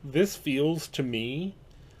this feels to me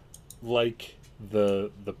like the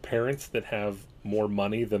parents that have more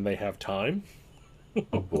money than they have time.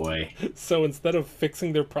 Oh boy. So instead of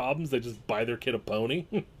fixing their problems, they just buy their kid a pony.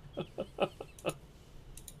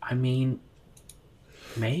 I mean,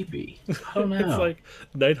 maybe. I don't It's know. like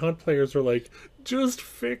Night Hunt players are like, just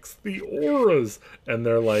fix the auras, and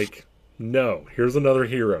they're like, no, here's another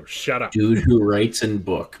hero. Shut up. Dude who writes in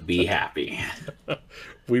book, be happy.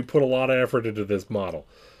 We put a lot of effort into this model.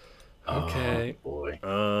 Oh Okay. boy.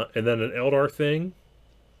 And then an Eldar thing.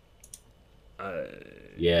 Uh,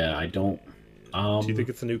 Yeah, I don't. do you think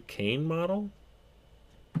it's a new Kane model?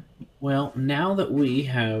 Well, now that we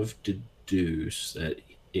have deduced that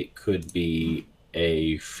it could be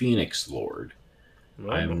a Phoenix Lord, I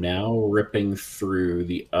Well, am now ripping through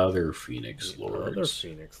the other Phoenix the other Lords.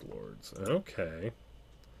 Phoenix Lords. Okay.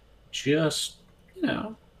 Just,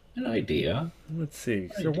 an idea. Let's see.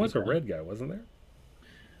 There was a red guy, wasn't there?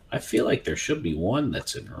 I feel like there should be one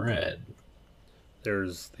that's in red.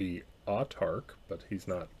 There's the Autark, but he's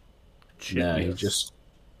not No, he Chitnius. just.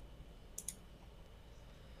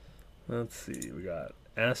 Let's see. We got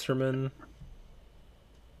Asterman,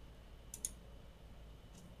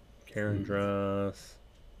 Karandras.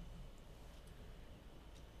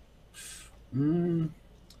 No,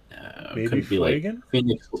 Maybe could be like Flagon?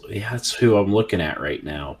 Phoenix. Yeah, that's who I'm looking at right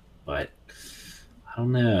now. But I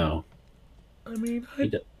don't know. I mean,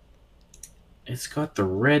 It's got the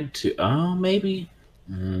red too. Oh, maybe.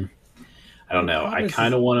 I don't know. I problem is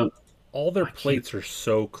kind of want to. all their I can't- plates are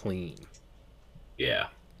so clean. Yeah.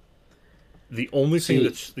 The only See-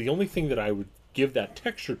 thing that I would give that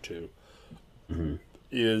texture to Mhm.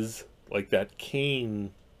 is like that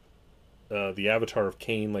Kane, the avatar of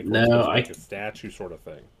Kane, like No, like a statue sort of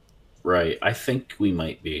thing. Right. I think we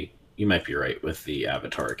might be. You might be right with the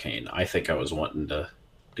Avatar Kane. I think I was wanting to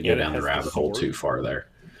go And it down the has the rabbit hole sword. too far there.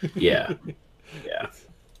 Yeah. Yeah.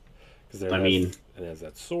 Because I mean- it has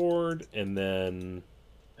that sword, and then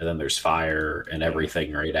And then there's fire and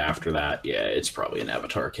everything right after that. Yeah, it's probably an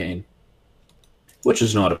Avatar Kane, which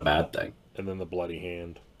is not a bad thing. the bloody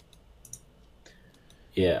hand.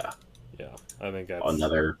 Yeah. Yeah, I think that's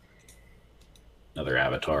Another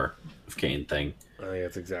Avatar of Kane thing. I think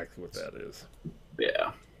that's exactly what that is.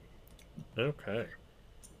 Yeah. Okay.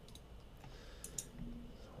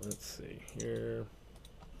 Let's see here.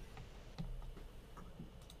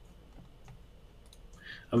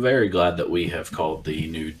 I'm very glad that we have called the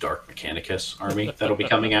new Dark Mechanicus army that'll be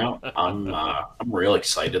coming out. I'm real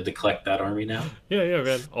excited to collect that army now. Yeah,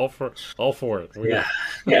 man. All for it. Yeah,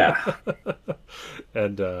 yeah.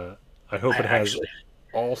 And I hope it has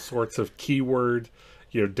all sorts of keyword,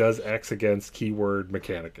 does X against keyword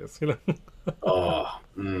Mechanicus,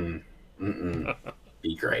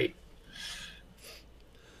 Be great.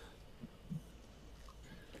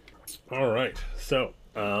 All right. So,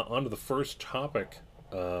 on to the first topic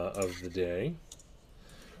of the day.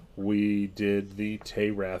 We did the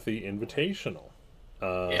Teyrathi Invitational.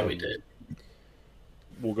 Yeah, we did.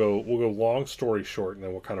 We'll go long story short, and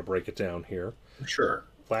then we'll kind of break it down here. Sure.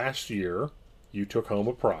 Last year, you took home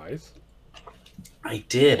a prize. I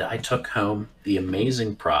did. I took home the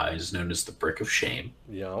amazing prize known as the Brick of Shame.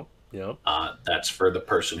 Yeah. That's for the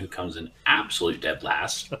person who comes in absolute dead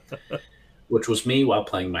last, which was me while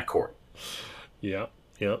playing my court. Yeah.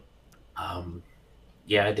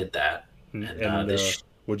 Yeah, I did that. And this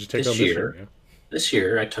what'd you take this home this year- year? This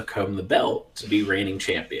year, I took home the belt to be reigning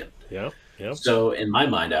champion. Yeah. So in my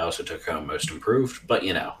mind, I also took home most improved, but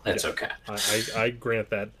that's okay. I grant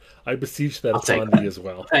that. I beseech that I'll take upon thee as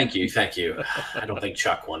well. Thank you. I don't think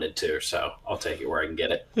Chuck wanted to, so I'll take it where I can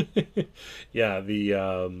get it. Yeah,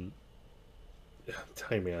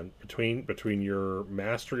 tell you, man, between your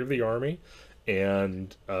mastery of the army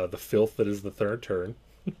and the filth that is the third turn.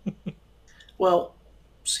 Well,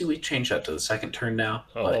 see, we changed that to the second turn now,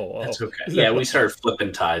 but that's okay. Is Yeah, that- we started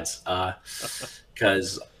flipping tides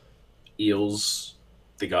because Eels,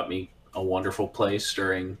 they got me a wonderful place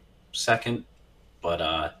during second, but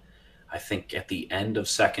I think at the end of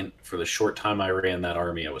second, for the short time I ran that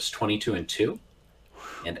army, I was 22-2,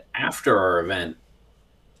 and after our event,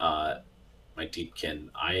 my Deepkin,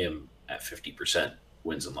 I am at 50%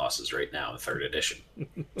 wins and losses right now in third edition.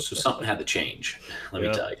 So something had to change. Let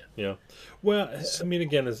me tell you. Yeah. Well, I mean,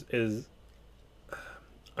 again, is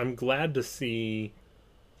I'm glad to see.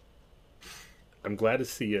 I'm glad to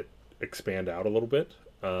see it expand out a little bit.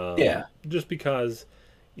 Yeah. Just because,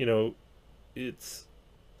 it's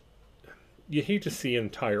you hate to see an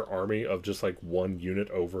entire army of just like one unit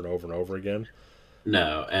over and over and over again.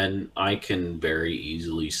 No, and I can very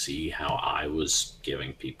easily see how I was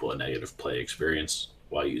giving people a negative play experience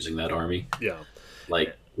while using that army. Yeah.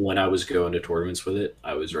 Like when I was going to tournaments with it,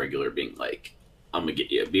 I was regular being like, I'm gonna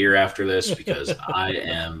get you a beer after this because I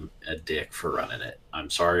am a dick for running it. I'm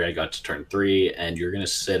sorry I got to turn 3 and you're gonna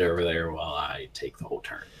sit over there while I take the whole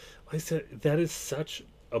turn. I said that is such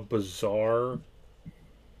a bizarre.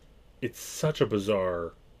 It's such a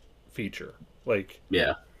bizarre feature. Like,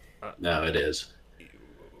 Yeah. uh, No, it is.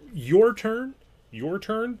 your turn, your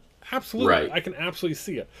turn. Absolutely, Right. I can absolutely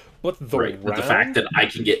see it. But the Right. But the fact round, that I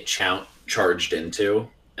can get charged into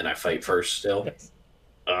and I fight first still. yes.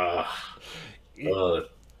 Uh, It, uh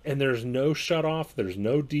and there's no shut off. There's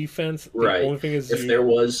no defense. The right. only thing is If you. there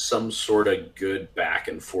was some sort of good back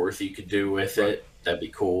and forth you could do with Right. it, that'd be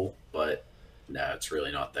cool. But no, it's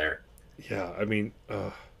really not there. Yeah. I mean,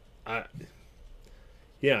 I.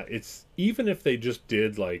 Yeah. It's even if they just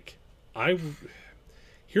did like, I.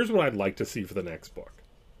 Here's what I'd like to see for the next book.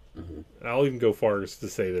 Hmm. And I'll even go far as to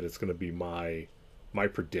say that it's going to be my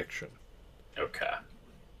prediction Okay.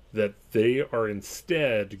 that they are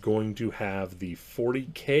instead going to have the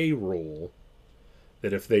 40K rule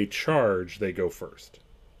that if they charge, they go first.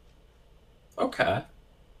 Okay.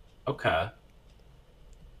 Okay.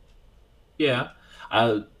 Yeah.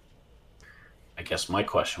 I I guess my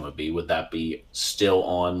question would be, would that be still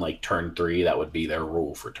on like turn 3? That would be their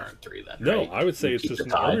rule for turn 3 then, No, right? I would say You it's keep just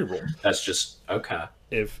the an army tie. rule. That's just okay.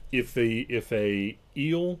 If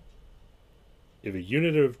a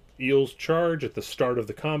unit of eels charge at the start of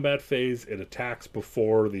the combat phase, it attacks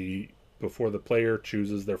before the player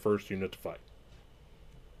chooses their first unit to fight.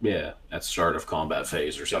 Yeah, at start of combat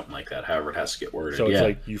phase or Yeah. something like that. However, it has to get worded. So it's Yeah.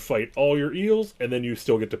 like you fight all your eels, and then you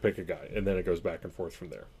still get to pick a guy, and then it goes back and forth from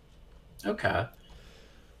there. Okay.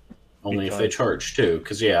 Only if they Because charge too,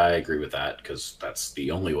 because yeah, I agree with that. Because that's the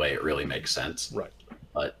only way it really makes sense. right,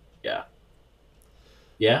 But yeah,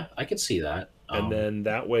 yeah, I could see that. and then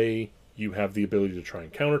that way you have the ability to try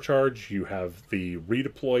and countercharge. You have the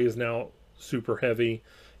redeploy is now super heavy.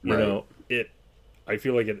 You Right. know it. I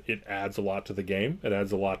feel like it adds a lot to the game. It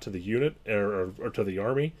adds a lot to the unit or to the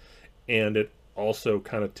army, and it also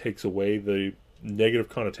kind of takes away the negative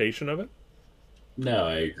connotation of it. No,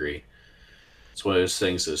 I agree. It's one of those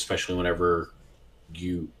things, that especially whenever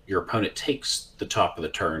your opponent takes the top of the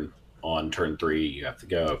turn on turn 3, you have to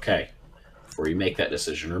go, okay, before you make that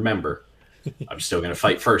decision, remember, I'm still going to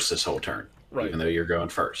fight first this whole turn, Right, even though you're going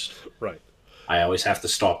first. right, I always have to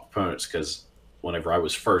stop opponents because whenever I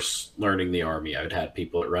was first learning the army, I would have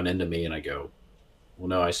people that run into me and I go, well,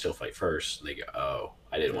 no, I still fight first. And they go, oh,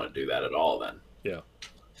 I didn't want to do that at all then. yeah,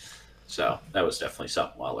 So that was definitely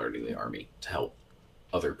something while learning the army to help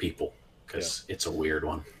other people yeah. because it's a weird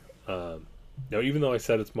one. Um, now, even though I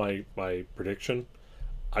said it's my prediction,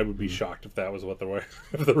 I would be Mhm. shocked if that was what the way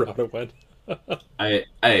if the route it went. I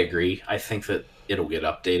agree. I think that it'll get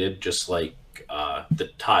updated, just like the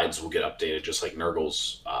tides will get updated, just like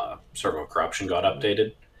Nurgle's Circle of Corruption got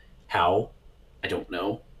updated. How? I don't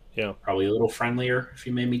know. Yeah, Probably a little friendlier, if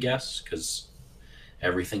you made me guess, because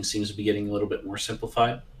everything seems to be getting a little bit more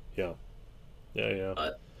simplified. yeah, yeah,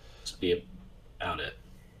 But to be about it.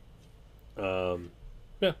 yeah.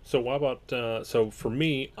 Yeah. So what about so for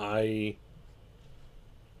me, I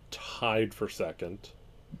tied for second.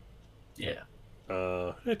 Yeah.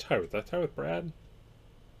 I tied with that. Tie with Brad,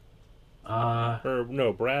 Uh, or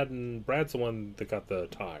no? Brad's the one that got the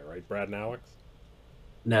tie, right? Brad and Alex.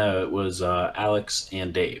 no, it was Alex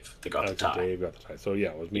and Dave that got the Alex and tie. Dave got the tie. So yeah,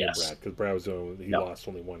 it was me and Yes. Brad because Brad was the only, he Yep. lost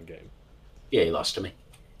only one game. Yeah, he lost to me.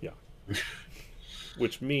 Yeah,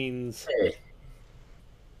 which means Hey.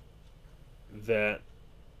 that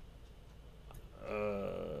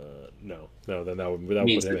no, then that would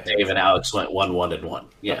Means put him that ahead. Dave and Alex went 1-1-1.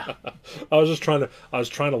 Yeah. I was trying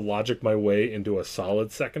to logic my way into a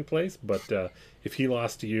solid second place, but if he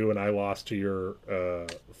lost to you and I lost to your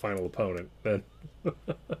final opponent, then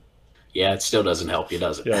Yeah, it still doesn't help you,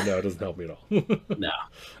 does it? yeah, no, it doesn't help me at No.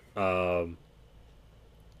 all.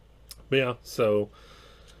 But yeah, so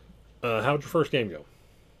how'd your first game go?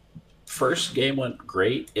 First game went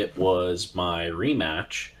great. It was my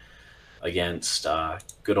rematch against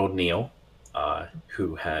good old Neil,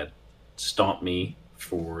 who had stomped me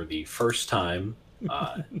for the first time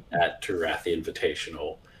at Tarathi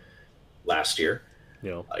Invitational last year. You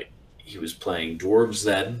know, He was playing Dwarves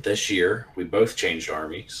then this year. We both changed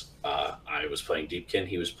armies. I was playing Deepkin.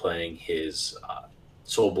 He was playing his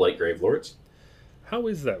Soul Blight Grave Lords. how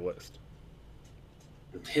is that list?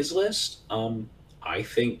 His list, I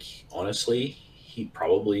think, honestly, he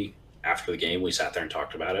probably, after the game, we sat there and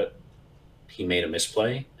talked about it. He made a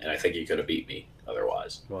misplay, and I think he could have beat me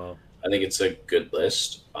otherwise. Wow. I think it's a good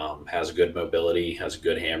list. Has a good mobility, has a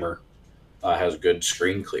good hammer, has a good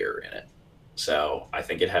screen clear in it. So I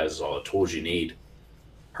think it has all the tools you need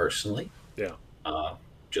personally. Yeah. Uh,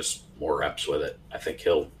 just more reps with it. I think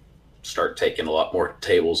he'll start taking a lot more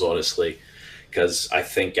tables, honestly, because I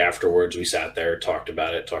think afterwards we sat there, talked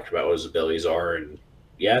about it, talked about what his abilities are, and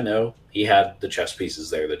yeah, no, he had the chess pieces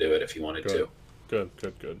there to do it if he wanted Good. to.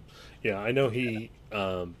 Good. Yeah, I know he.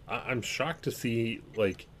 I'm shocked to see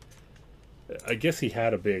like. I guess he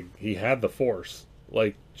had the force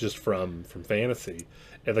like just from fantasy,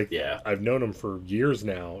 and like Yeah. I've known him for years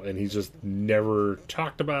now, and he's just never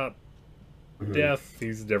talked about Mhm. death.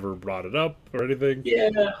 He's never brought it up or anything. Yeah,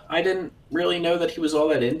 I didn't really know that he was all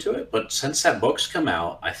that into it, but since that book's come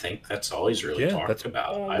out, I think that's all he's really Yeah, that's talked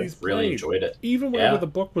about. all I've he's really played. enjoyed it. Even whenever Yeah, the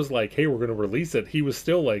book was like, "Hey, we're going to release it," he was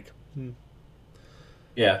still like,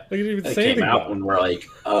 yeah. he didn't even And it say came anything out about it. when we're like,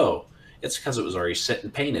 oh, it's because it was already set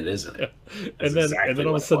and painted, isn't it? That's And then exactly all of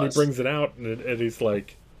what a it sudden he was. brings it out, and he's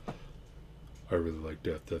like, "I really like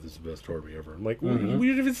Death. Death is the best army ever." I'm like, Hmm. we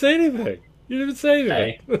didn't even say anything. You didn't even say anything."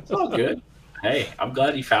 Hey, it's all good. Hey, I'm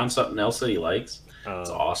glad he found something else that he likes.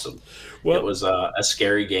 It's um, awesome. It well, was a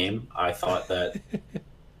scary game. I thought that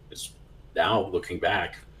it's now looking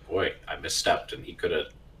back, boy, I misstepped and he could have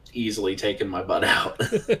easily taken my butt out.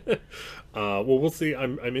 well, we'll see.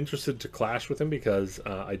 I'm interested to clash with him because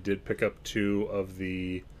I did pick up two of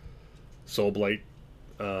the Soul Blight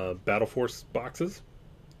Battle Force boxes.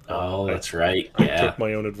 Oh, I that's right. I Yeah. took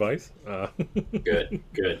my own advice. Good.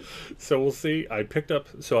 Good. So we'll see. I picked up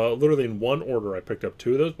literally in one order. I picked up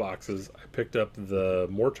two of those boxes. I picked up the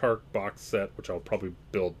Mortark box set, which I'll probably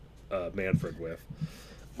build Manfred with.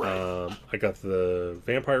 Right. I got the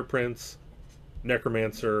Vampire Prince,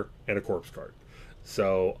 Necromancer, and a Corpse card.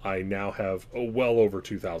 So I now have well over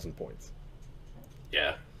 2,000 points.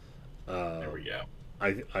 Yeah. There Um, we go.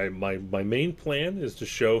 my main plan is to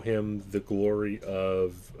show him the glory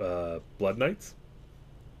of Blood Knights,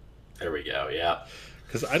 There we go. Yeah.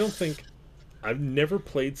 because I don't think I've never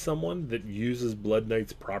played someone that uses Blood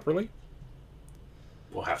Knights properly.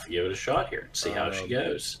 We'll have to give it a shot here and see how she Um,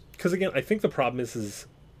 goes. Because again, I think the problem is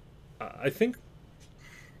I think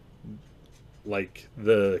like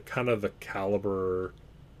the kind of the caliber.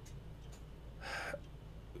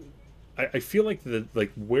 I feel like the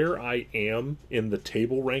like where I am in the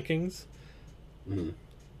table rankings, Mhm.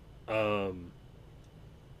 um,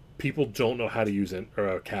 people don't know how to use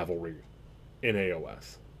cavalry in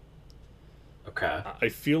AOS. Okay. I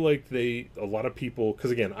feel like a lot of people,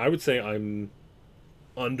 because again, I would say I'm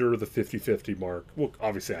under the 50-50 mark. Well,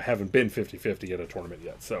 obviously, I haven't been 50-50 at a tournament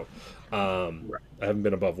yet, so Right. I haven't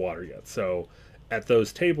been above water yet. So at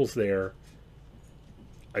those tables there,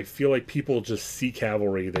 I feel like people just see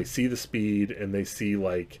cavalry, they see the speed, and they see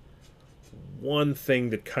like one thing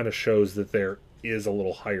that kind of shows that there is a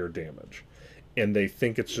little higher damage. And they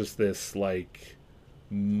think it's just this like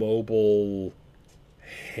mobile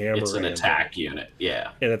hammer. It's an anvil. attack unit.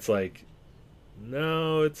 Yeah. And it's like,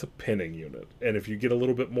 no, it's a pinning unit. And if you get a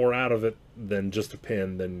little bit more out of it than just a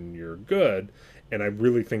pin, then you're good. And I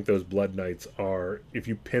really think those Blood Knights are, if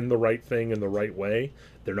you pin the right thing in the right way,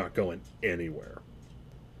 they're not going anywhere.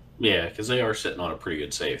 Yeah, because they are sitting on a pretty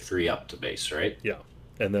good save, 3 up to base, right? Yeah.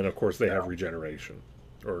 And then, of course, they have Yeah. regeneration.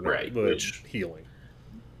 Or not, Right, which healing.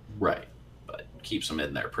 right, but keeps them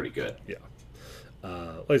in there pretty good. Yeah.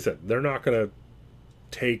 Like I said, they're not going to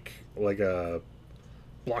take like a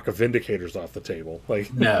block of Vindicators off the table.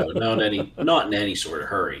 Like, No, not in any sort of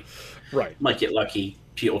hurry. right. Might get lucky,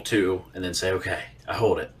 peel 2, and then say, okay, I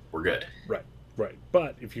hold it. We're good. Right, right.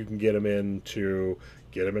 But if you can get him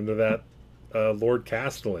get him into that Lord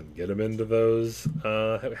Castellan, get him into those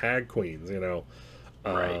Hag Queens,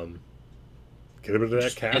 Right. get him into that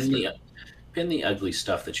Just Caster. pin the ugly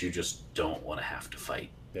stuff that you just don't want to have to fight.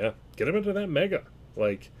 Yeah, get him into that Mega.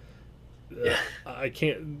 Like, Yeah. I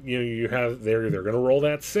can't. You have they're going to roll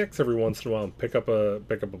that 6 every once in a while and pick up a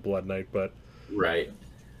Blood Knight, but Right.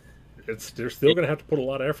 they're still going to have to put a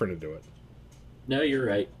lot of effort into it. No, you're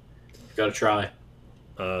right. Got to try.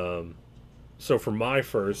 So for my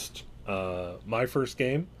first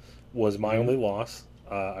game was my Mhm. only loss.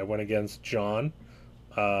 I went against John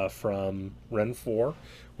from Ren 4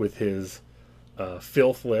 with his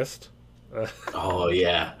filth list. Oh,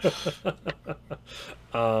 yeah.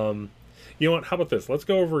 You know what? How about this? Let's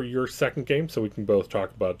go over your second game so we can both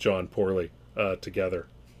talk about John poorly together.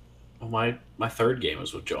 Well, my third game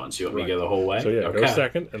was with John, so you want me Right. to go the whole way? So yeah, go Okay.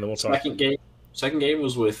 second, and then we'll talk. Second game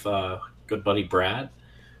was with good buddy Brad,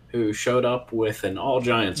 who showed up with an all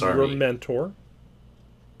Giants Your army. mentor.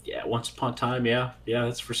 Yeah, once upon a time, yeah,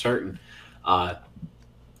 that's for certain.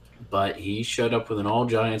 But he showed up with an all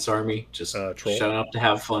Giants army, just Troll. showing up to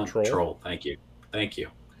have fun. Troll. Thank you.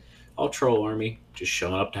 All troll army, just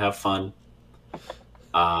showing up to have fun.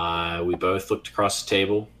 We both looked across the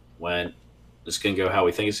table, went, "This can go how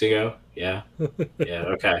we think it's gonna go." Yeah, yeah,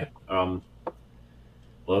 okay. Well,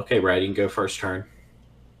 okay, Brad, you can go first turn.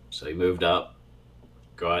 So he moved up,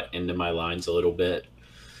 got into my lines a little bit,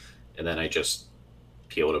 and then I just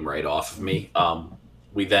peeled him right off of me.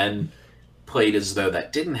 We then played as though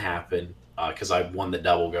that didn't happen because I won the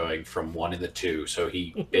double going from 1 and the 2, so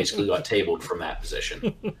he basically got tabled from that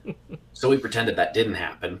position. So we pretended that didn't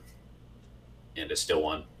happen, and it still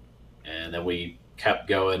won. And then we kept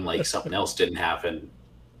going like something else didn't happen,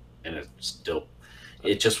 and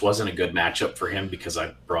it just wasn't a good matchup for him because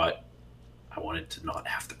I wanted to not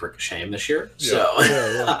have to brick of shame this year. Yeah, So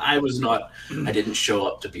yeah. I didn't show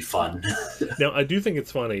up to be fun. Now, I do think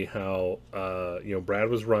it's funny how, Brad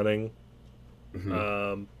was running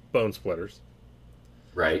Bone Splitters,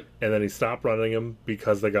 Right. and then he stopped running them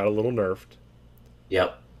because they got a little nerfed.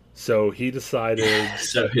 Yep. So he decided,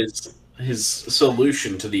 So his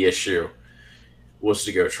solution to the issue was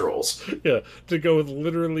to go trolls. to go with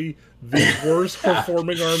literally the worst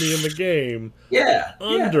performing army in the game Yeah.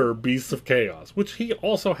 under Beasts of Chaos, which he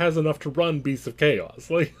also has enough to run Beasts of Chaos.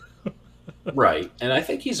 Like, Right. And I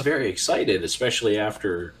think he's very excited, especially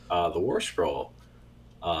after the War Scroll,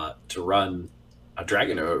 to run a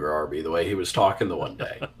Dragon Ogre army the way he was talking the one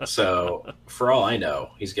day. So for all I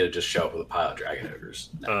know, he's going to just show up with a pile of Dragon Ogres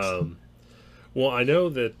next. well, I know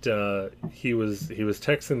that he was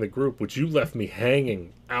texting the group, which you left me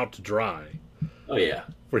hanging out to dry, Oh, yeah.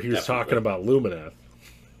 where he was Definitely. talking about Lumineth.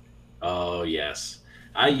 Oh, yes.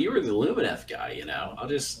 You were the Lumineth guy,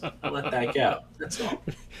 I'll let that go. That's all.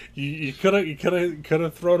 You could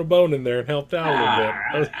have thrown a bone in there and helped out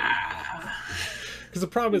a little bit. Because the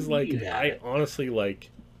problem is, like, Yeah. I honestly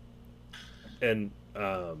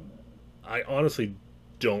I honestly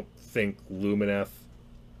don't think Lumineth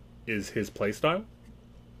is his playstyle.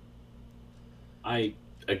 I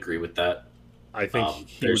agree with that. I think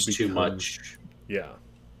he There's would too become, much Yeah.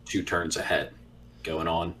 2 turns ahead going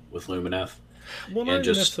on with Lumineth. Well, not And even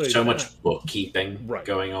just necessarily so that. much bookkeeping Right.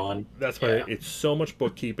 going on. That's why Yeah. it's so much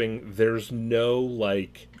bookkeeping. There's no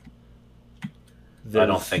like. I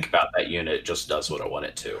don't think about that unit. It just does what I want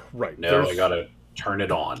it to. Right. No, I gotta turn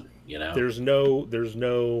it on. There's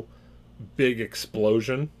no big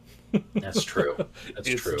explosion. That's true. That's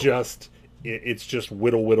It's true. it's just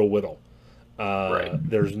whittle, whittle, whittle. Right.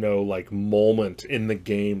 There's no like moment in the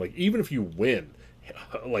game. Like even if you win,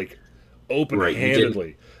 like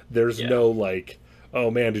open-handedly, there's Yeah. no like,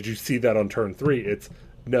 oh man, did you see that on turn 3? It's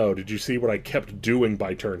no, did you see what I kept doing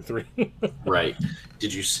by turn 3? Right.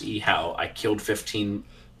 Did you see how I killed 15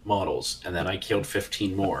 models, and then I killed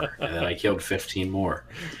 15 more, and then I killed 15 more,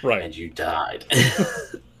 Right. and you died?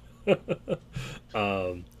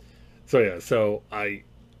 So yeah,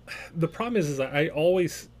 the problem is I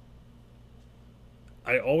always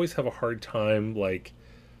have a hard time like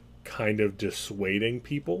kind of dissuading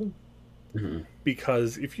people, Mhm.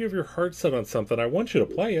 because if you have your heart set on something, I want you to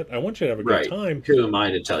play it. I want you to have a good Right. time. Who am I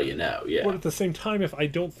to tell you no? But Yeah. at the same time, if I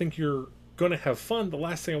don't think you're going to have fun, the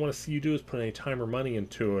last thing I want to see you do is put any time or money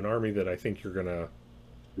into an army that I think you're going to,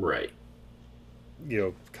 Right.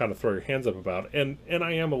 kind of throw your hands up about. And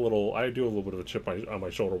I do a little bit of a chip on my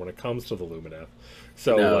shoulder when it comes to the Lumineth.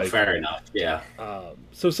 So No, like, fair enough. Yeah.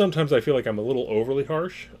 so sometimes I feel like I'm a little overly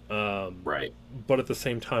harsh. Right. But at the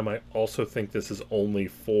same time, I also think this is only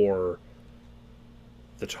for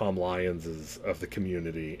the Tom Lyonses of the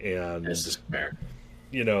community, and This is fair.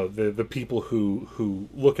 the people who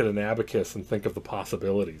look at an abacus and think of the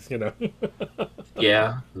possibilities.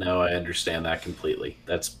 Yeah, no, I understand that completely.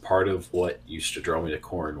 That's part of what used to draw me to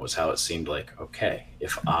Corn, was how it seemed like, okay,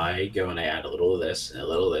 if I go and I add a little of this and a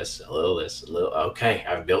little of this, a little of this, okay,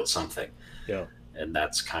 I've built something. Yeah. And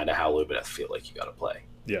that's kind of how Lumineth feel like you got to play.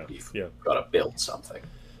 Yeah. You've Yeah. got to build something.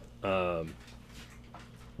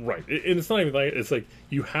 Right. And it's not even like, it's like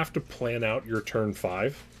you have to plan out your turn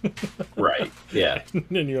 5. Right. Yeah.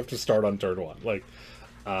 And you have to start on turn 1. Like,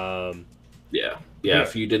 Yeah. Yeah.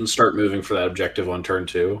 If you didn't start moving for that objective on turn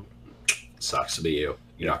 2, sucks to be you.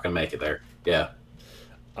 You're not going to make it there. Yeah.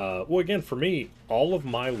 well, again, for me, all of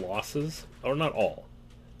my losses, or not all,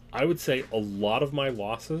 I would say a lot of my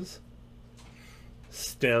losses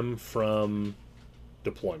stem from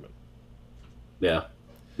deployment. Yeah.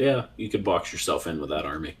 Yeah. You could box yourself in with that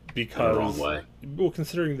army Because, the wrong way. well,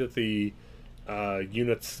 considering that the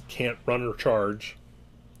units can't run or charge,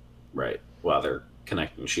 Right. While they're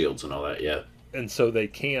connecting shields and all that. Yeah. and so they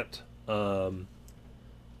can't. So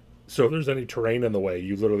if there's any terrain in the way,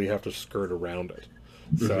 you literally have to skirt around it.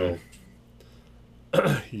 So,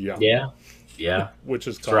 yeah, Yeah. Yeah. which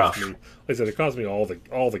has It's cost rough. me. Like I said, it cost me all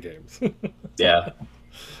the games. Yeah.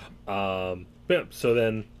 But Yep.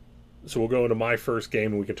 So we'll go into my first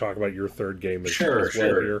game, and we can talk about your third game Sure, as well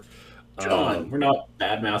sure. here. John, we're not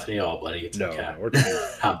bad mouthing you all, buddy. It's No, okay. no, we're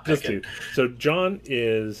just, I'm just picking. dude. So John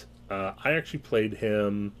is. I actually played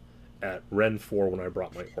him at Ren 4 when I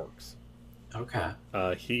brought my orcs.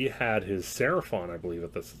 Okay. He had his Seraphon, I believe,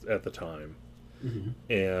 at the time, Hmm.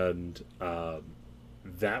 and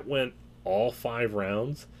that went all 5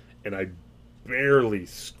 rounds, and I barely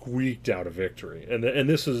squeaked out a victory. And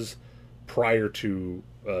this is prior to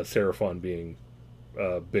Seraphon being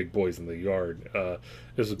big boys in the yard.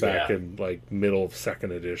 This was back Yeah. in like middle of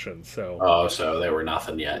second edition. So Oh, so they were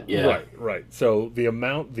nothing yet. Yeah. right. So the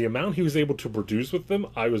amount he was able to produce with them,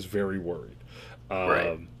 I was very worried.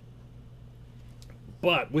 Right.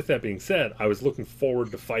 But with that being said, I was looking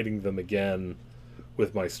forward to fighting them again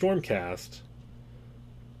with my Stormcast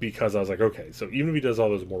because I was like, okay, so even if he does all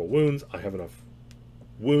those mortal wounds, I have enough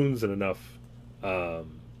wounds and enough. I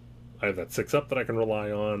have that 6 up that I can rely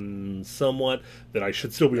on somewhat, that I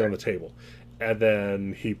should still be on the table. And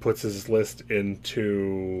then he puts his list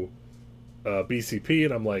into BCP,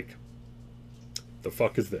 and I'm like, the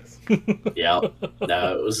fuck is this? Yeah.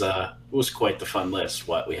 No, it was quite the fun list.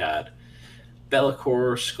 What we had: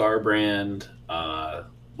 Bellicor, Scarbrand,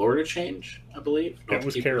 Lord of Change, I believe. It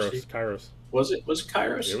was Northkeeper. Kairos. Was it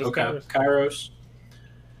Kairos? It was Okay. Kairos.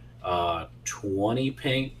 Kairos. 20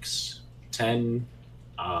 pinks, 10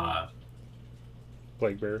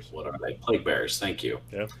 Plague Bears. what are they? Plague Bears, thank you.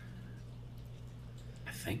 Yeah.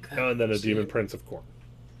 I think that Oh, and then a was Demon it. Prince of Corn.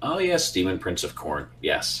 Oh yes, Demon Prince of Corn.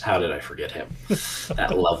 Yes. How did I forget him?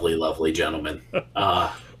 That lovely, lovely gentleman.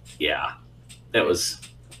 Yeah. It was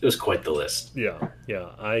quite the list. Yeah.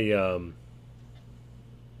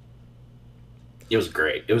 It was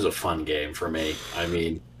great. It was a fun game for me. I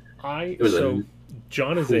mean, it was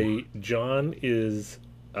John is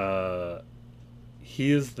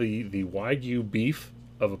he is the Wagyu beef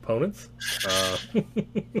of opponents.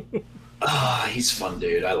 he's fun,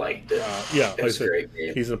 dude. I liked it. Yeah, It was a great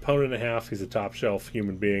game. he's an opponent and a half. He's a top shelf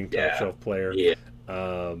human being, top shelf player. Yeah.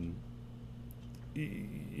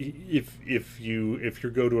 If you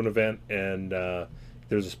go to an event and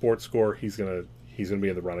there's a sports score, he's gonna be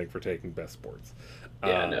in the running for taking best sports.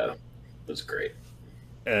 Yeah, no. It was great.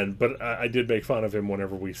 But I did make fun of him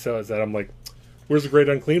whenever we saw that. I'm like, "Where's the great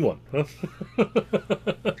unclean one?" Huh?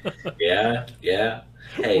 Yeah.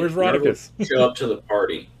 Hey, Where's whenever Rodicus? we show up to the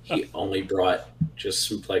party, he only brought just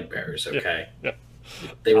some plague bearers, okay? Yeah.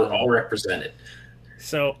 They were all represented.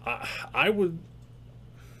 So I would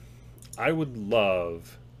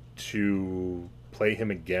love to play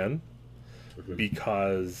him again Mhm.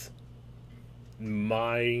 because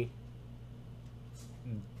my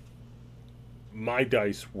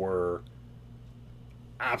dice were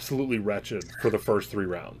absolutely wretched for the first 3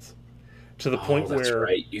 rounds, to the point that's where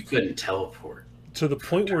right. You couldn't teleport.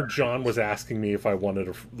 John was asking me if I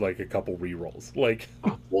wanted a couple re-rolls. Like,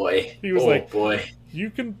 Boy. He was like, boy. you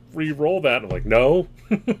can re-roll that. I'm like, no,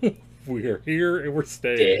 we are here and we're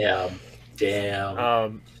staying.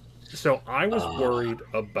 Damn. So I was worried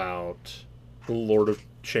about the Lord of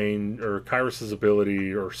Change, or Kairos'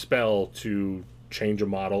 ability or spell to change a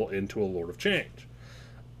model into a Lord of Change.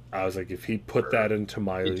 I was like, if he put that into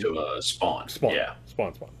my Into a spawn. spawn. Yeah.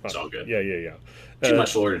 Spawn. It's all good. Yeah. Too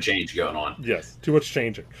much Lord of Change going on. Yes, too much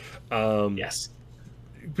changing. Yes.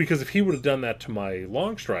 Because if he would have done that to my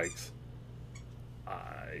long strikes,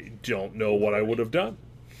 I don't know what I would have done.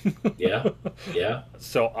 Yeah.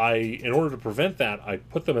 So in order to prevent that, I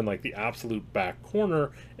put them in like the absolute back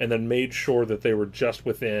corner, and then made sure that they were just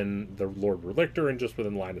within the Lord Relictor and just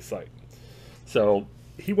within line of sight. So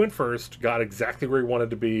he went first, got exactly where he wanted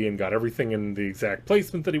to be, and got everything in the exact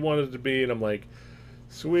placement that he wanted it to be. And I'm like,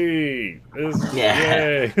 sweet,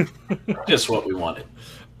 yay! Just what we wanted.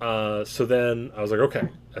 So then I was like, okay,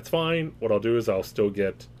 that's fine. What I'll do is I'll still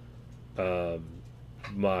get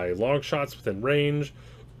my long shots within range.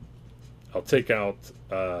 I'll take out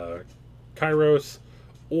Kairos,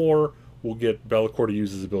 or we'll get Bellicor to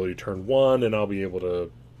use his ability turn 1, and I'll be able to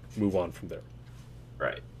move on from there.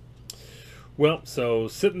 Right. Well, so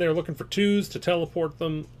sitting there looking for 2s to teleport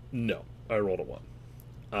them, no, I rolled a 1.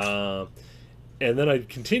 And then I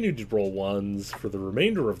continued to roll 1s for the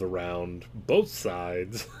remainder of the round, both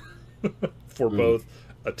sides, for both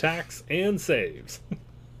attacks and saves.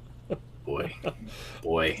 Boy.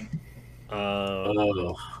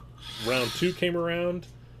 Round 2 came around,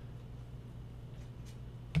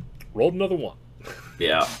 rolled another 1.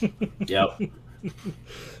 Yeah. Yep.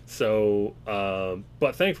 So,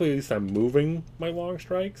 but thankfully, at least I'm moving my long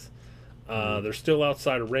strikes. They're still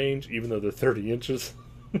outside of range, even though they're 30 inches.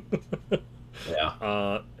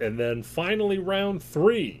 Yeah. And then finally, round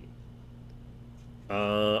 3,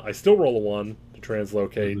 I still roll a 1 to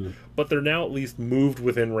translocate, Mm-hmm. but they're now at least moved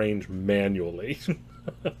within range manually.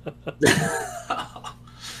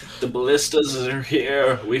 The ballistas are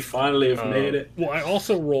here. We finally have made it. Well, I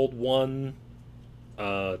also rolled 1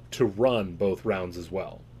 to run both rounds as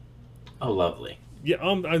well. Oh, lovely. Yeah,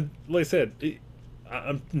 I'm like I said,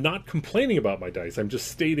 I'm not complaining about my dice. I'm just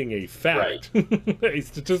stating a fact, a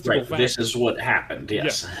statistical Right. fact. This is what happened.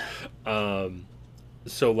 Yes.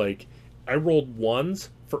 So like, I rolled 1s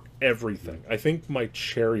for everything. I think my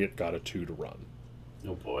chariot got a 2 to run.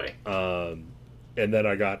 Oh boy. And then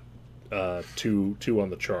I got 2 on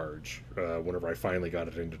the charge whenever I finally got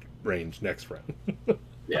it into range next round.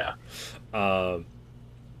 Yeah.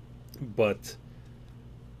 But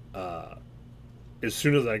as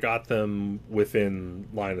soon as I got them within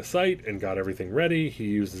line of sight and got everything ready, he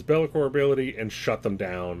used his Be'lakor ability and shut them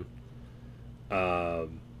down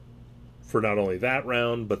for not only that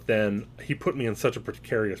round, but then he put me in such a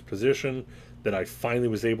precarious position that I finally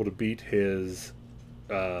was able to beat his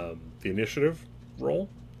the initiative roll.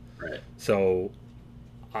 Right. So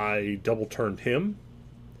I double turned him,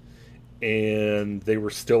 and they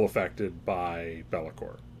were still affected by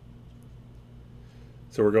Be'lakor.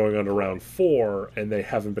 So we're going on to round 4, and they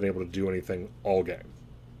haven't been able to do anything all game.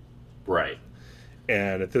 Right.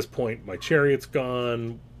 And at this point, my chariot's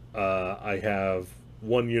gone. I have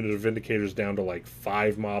 1 unit of Vindicators down to like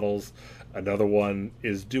 5 models. Another one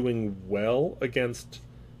is doing well against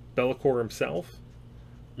Be'lakor himself.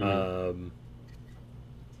 Mm-hmm.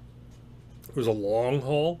 It was a long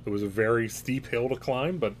haul. It was a very steep hill to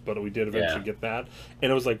climb, but we did eventually get that.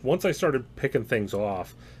 And it was like once I started picking things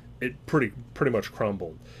off, it pretty much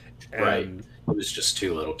crumbled. And right. It was just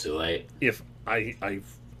too little, too late. If I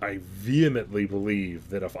vehemently believe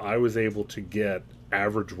that if I was able to get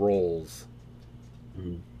average rolls,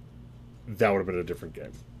 that would have been a different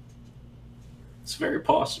game. It's very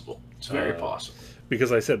possible. It's very possible.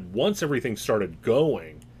 Because I said once everything started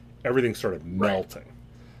going, everything started melting.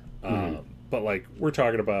 Right. But like we're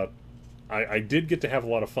talking about, I did get to have a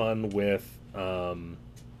lot of fun with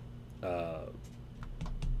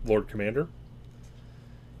Lord Commander.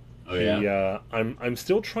 Oh yeah. I'm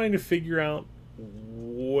still trying to figure out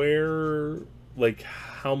where, like,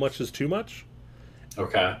 how much is too much.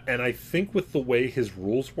 Okay. And I think with the way his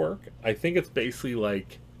rules work, I think it's basically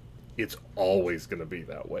like it's always going to be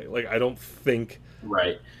that way. Like I don't think.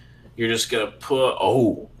 Right. You're just gonna put.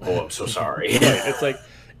 Oh, I'm so sorry. Right. It's like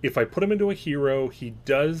if I put him into a hero, he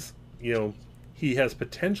does. He has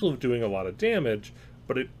potential of doing a lot of damage,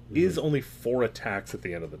 but it is only 4 attacks at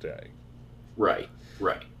the end of the day. Right.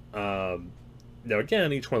 Right. Now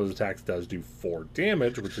again, each one of those attacks does do 4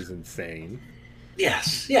 damage, which is insane.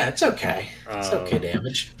 Yes. Yeah, it's okay. It's okay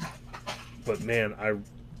damage. But man,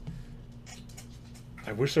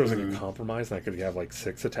 I wish there was like a compromise and I could have like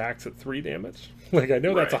 6 attacks at 3 damage. Like I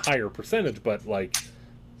know that's a higher percentage, but like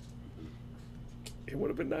it would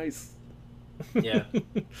have been nice. Yeah.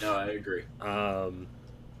 No, I agree.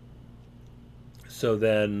 So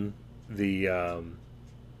then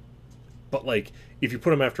but like if you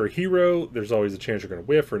put him after a hero, there's always a chance you're going to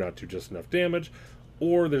whiff or not do just enough damage,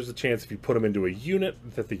 or there's a chance if you put him into a unit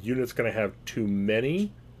that the unit's going to have too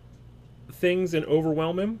many things and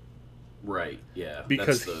overwhelm him. Right. Yeah.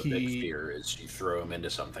 Because that's the big fear is you throw him into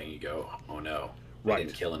something, you go, oh no, I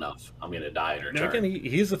didn't kill enough. I'm going to die in return. Now again,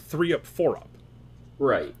 he's a 3-up, 4-up.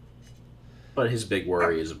 Right. But his big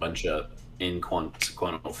worry is a bunch of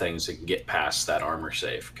inconsequential things that can get past that armor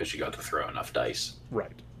save because you got to throw enough dice.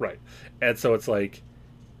 Right. And so it's like,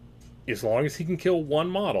 as long as he can kill 1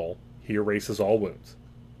 model, he erases all wounds.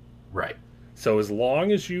 Right. So as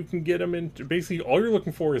long as you can get him into, basically all you're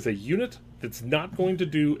looking for is a unit that's not going to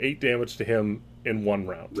do 8 damage to him in 1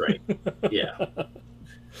 round. Right. Yeah.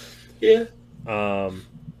 Yeah.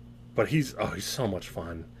 But he's so much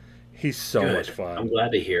fun. He's so much fun. I'm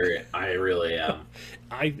glad to hear it. I really am.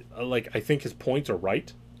 I think his points are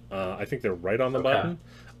right. I think they're right on the button.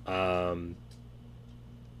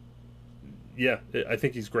 Yeah, I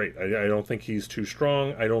think he's great. I don't think he's too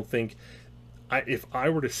strong. I don't think if I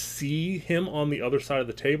were to see him on the other side of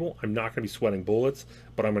the table, I'm not going to be sweating bullets,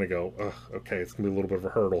 but I'm going to go, okay, it's going to be a little bit of a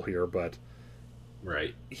hurdle here, but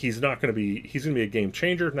right. He's going to be a game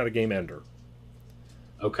changer, not a game ender.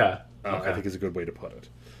 Okay. I think is a good way to put it.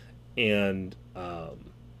 And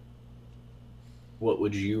what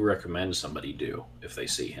would you recommend somebody do if they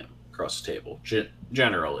see him across the table?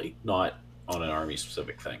 Generally, not on an army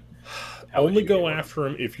specific thing. Only go after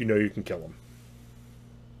him if you know you can kill him.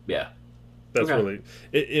 Yeah. That's really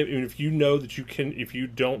if you know that you can. If you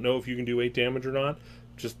don't know if you can do 8 damage or not,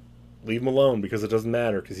 just leave him alone because it doesn't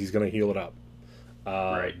matter because he's going to heal it up.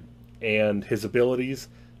 Right. and his abilities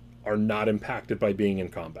are not impacted by being in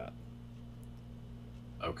combat.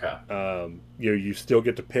 Okay. You still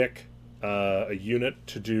get to pick a unit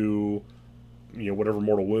to do whatever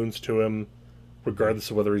mortal wounds to him,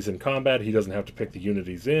 regardless of whether he's in combat. He doesn't have to pick the unit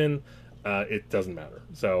he's in. It doesn't matter.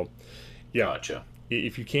 So, yeah, Gotcha.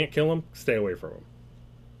 If you can't kill him, stay away from him.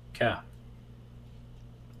 Okay.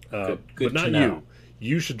 Good Good but not to know. you.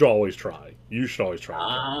 You should always try. You should always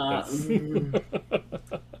try.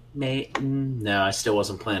 No, I still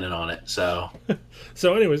wasn't planning on it. So,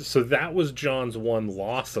 So, anyways, so that was John's one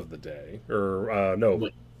loss of the day, or no,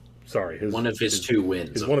 sorry, one of his two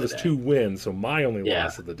wins. One of his two wins. So my only Yeah.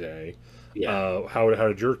 loss of the day. Yeah. How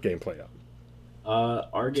did your game play out?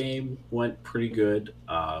 Our game went pretty good.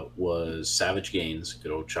 Was Savage Gains,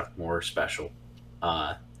 good old Chuck Moore special.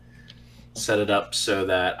 Set it up so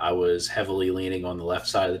that I was heavily leaning on the left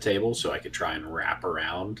side of the table so I could try and wrap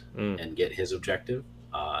around and get his objective.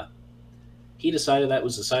 He decided that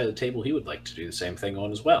was the side of the table he would like to do the same thing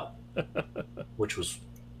on as well, which was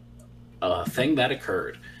a thing that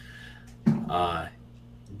occurred.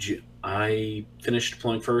 I finished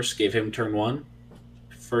deploying first, gave him turn one.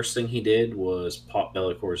 First thing he did was pop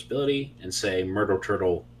Bellacor's ability and say Myrtle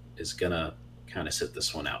Turtle is going to kind of sit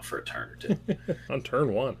this one out for a turn or two. On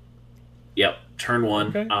turn one. Yep, turn one.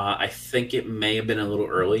 Okay. I think it may have been a little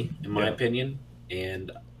early, in my Yeah. opinion, and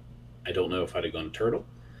I don't know if I'd have gone Turtle.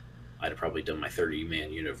 I'd have probably done my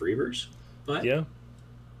 30-man unit of Reavers, but Yeah.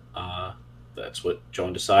 that's what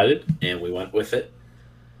John decided, and we went with it.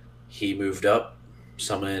 He moved up,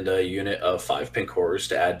 summoned a unit of 5 pink horrors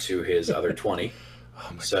to add to his other 20.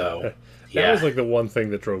 Oh my So, God. yeah. That was like the one thing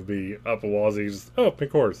that drove me up a wall. Just,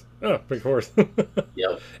 pink horse. Oh, pink horse.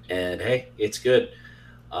 Yep. And hey, it's good.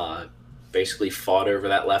 Basically fought over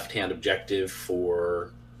that left-hand objective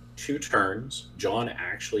for 2 turns. John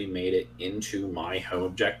actually made it into my home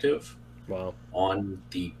objective Wow. on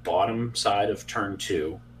the bottom side of turn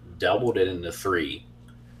 2, doubled it into 3.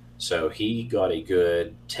 So he got a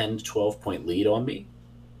good 10 to 12 point lead on me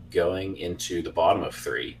going into the bottom of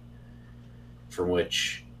 3, from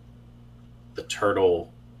which the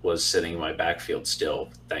turtle was sitting in my backfield still,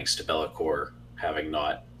 thanks to Be'lakor having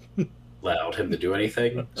not allowed him to do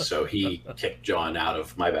anything. So he kicked John out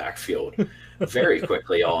of my backfield very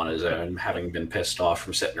quickly all on his own, having been pissed off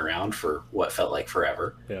from sitting around for what felt like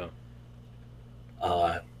forever. Yeah.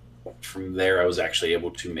 From there, I was actually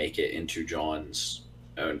able to make it into John's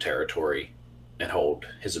own territory and hold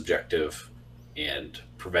his objective and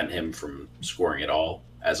prevent him from scoring at all,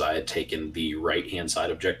 as I had taken the right-hand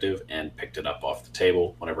side objective and picked it up off the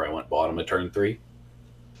table whenever I went bottom of turn 3.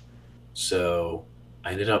 So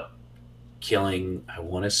I ended up killing, I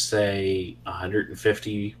want to say,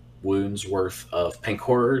 150 wounds worth of pink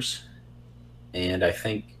horrors. And I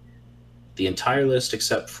think the entire list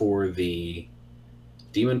except for the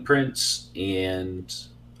Demon Prince and,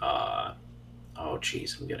 oh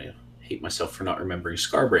geez, I'm going to hate myself for not remembering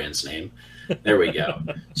Scarbrand's name. There we go.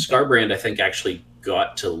 Scarbrand, I think, actually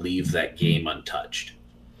got to leave that game untouched.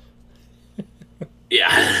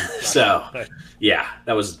 Yeah. So, yeah,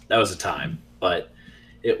 that was a time. But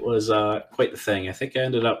it was quite the thing. I think I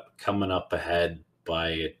ended up coming up ahead by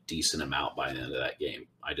a decent amount by the end of that game.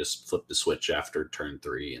 I just flipped the switch after turn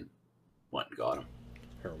 3 and went and got him.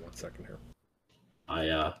 Here, 1 second here.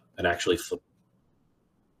 I'd actually flipped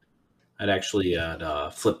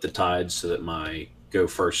the tide so that my go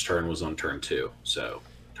first turn was on turn 2. So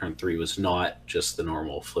turn 3 was not just the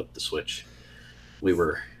normal flip the switch. We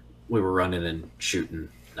were running and shooting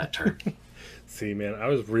that turn. See, man, I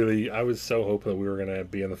was so hoping that we were gonna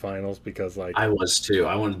be in the finals because, like, I was too.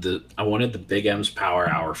 I wanted the Big M's Power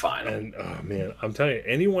Hour final. And oh man, I'm telling you,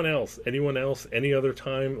 anyone else, any other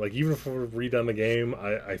time, like even if we redone the game,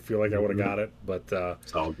 I feel like I would have got it. But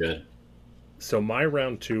it's all good. So my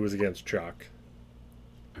round 2 was against Chuck.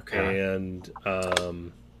 Okay. And I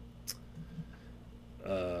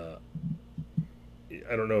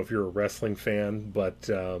don't know if you're a wrestling fan, but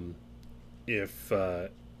if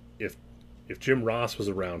Jim Ross was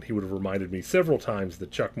around, he would have reminded me several times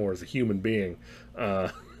that Chuck Moore is a human being.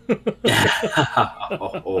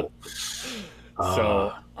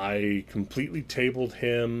 So I completely tabled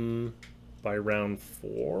him by round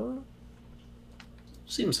 4.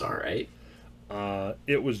 Seems all right.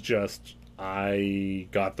 It was just, I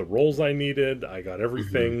got the rolls I needed. I got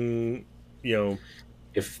everything,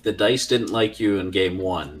 If the dice didn't like you in game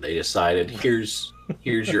 1, they decided, here's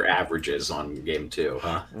your averages on game 2,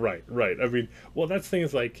 huh? Right. I mean, well, that's the thing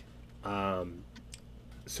is, like,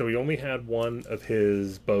 so he only had one of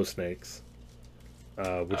his bow snakes,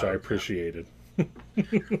 which I appreciated.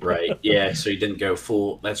 Right. Yeah. So he didn't go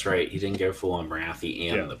full. That's right. He didn't go full on Marathi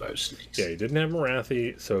Yeah. and the bow snakes. Yeah, he didn't have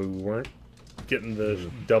Marathi, so we weren't getting the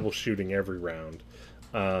Mhm. double shooting every round.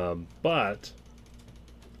 But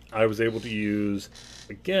I was able to use,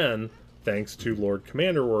 again, thanks to Lord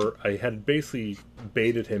Commander, where I had basically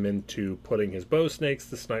baited him into putting his bow snakes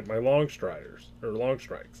to snipe my long strikes.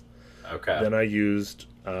 Okay. Then I used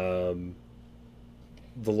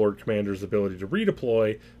the Lord Commander's ability to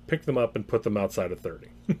redeploy, pick them up, and put them outside of 30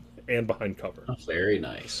 and behind cover. Oh, very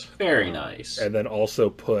nice. Very nice. And then also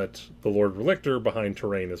put the Lord Relictor behind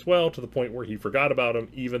terrain as well, to the point where he forgot about him,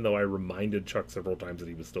 even though I reminded Chuck several times that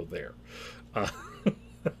he was still there.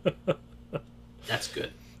 That's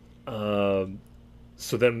good.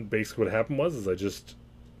 So then basically what happened was I just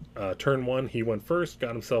turn one, he went first,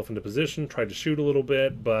 got himself into position, tried to shoot a little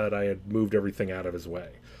bit, but I had moved everything out of his way.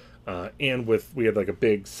 And we had like a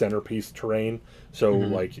big centerpiece terrain, so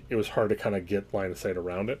like it was hard to kind of get line of sight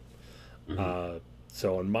around it.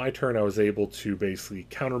 So on my turn, I was able to basically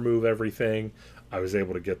counter move everything. I was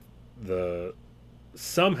able to get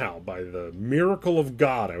somehow, by the miracle of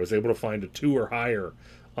God, I was able to find a 2 or higher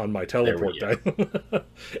on my teleport die.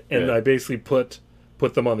 And I basically put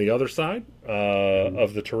them on the other side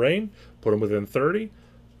of the terrain, put them within 30,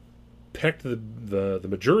 picked the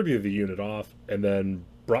majority of the unit off, and then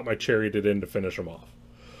brought my charioted in to finish them off.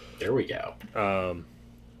 There we go.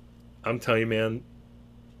 I'm telling you, man,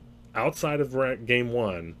 outside of game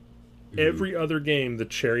 1, every other game the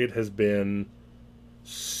chariot has been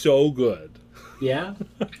so good. Yeah,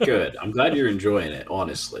 good. I'm glad you're enjoying it,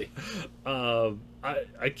 honestly.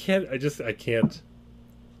 I can't.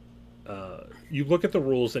 You look at the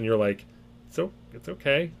rules and you're like, it's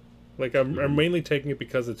okay. Like I'm mainly taking it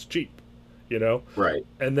because it's cheap, you know. Right.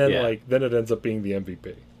 And then then it ends up being the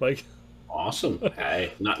MVP. Like, awesome.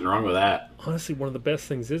 Hey, nothing wrong with that. Honestly, one of the best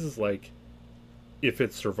things is like, if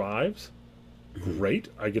it survives, great.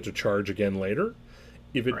 I get to charge again later.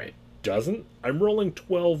 If it doesn't, I'm rolling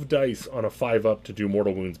 12 dice on a 5-up to do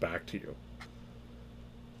mortal wounds back to you.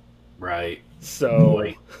 Right. So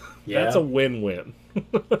that's a win-win.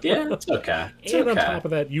 Yeah, it's okay. On top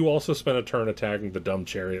of that, you also spent a turn attacking the dumb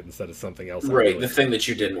chariot instead of something else. Right, the thing that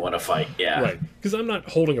you didn't want to fight. Yeah. Right, because I'm not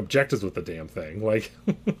holding objectives with the damn thing. Like,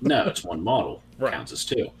 no, it's one model. Right. Counts as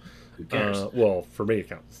 2. Who cares? Well, for me, it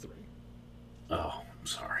counts as 3. Oh, I'm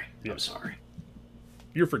sorry. Yeah. I'm sorry.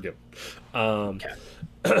 You're forgiven. Okay.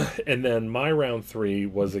 And then my round 3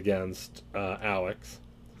 was against Alex,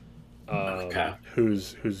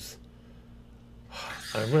 who's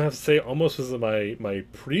I'm gonna have to say almost was my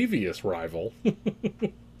previous rival,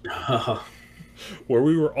 where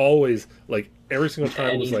we were always like every single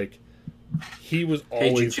time was like he was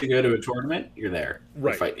always. Hey, you go to a tournament, you're there,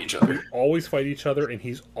 right? Fighting each other. We always fight each other, and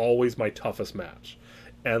he's always my toughest match.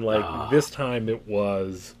 And like this time it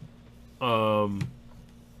was, well,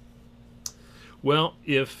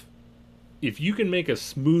 if you can make a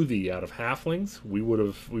smoothie out of halflings, we would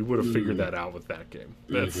have figured that out with that game.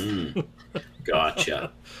 That's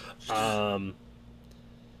gotcha.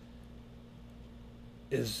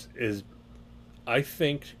 I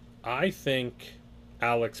think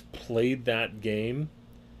Alex played that game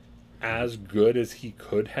as good as he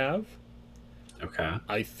could have. Okay.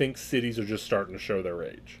 I think cities are just starting to show their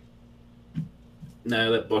age.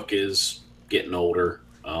 No, that book is getting older.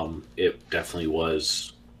 It definitely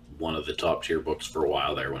was one of the top tier books for a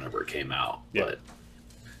while there whenever it came out. Yeah. But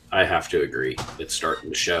I have to agree. It's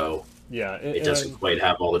starting to show. Yeah. It doesn't quite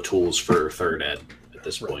have all the tools for third ed at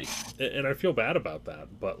this point. And I feel bad about that,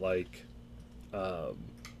 but like go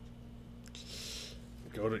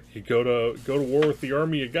to war with the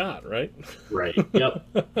army you got, right? Right.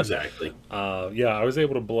 Yep. Exactly. Yeah, I was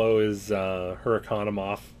able to blow his Huracanum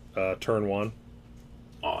off turn 1.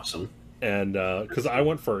 Awesome. And because I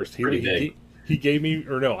went first, he gave me,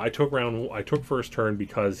 or no, I took first turn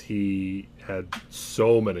because he had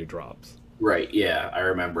so many drops. Right. Yeah, I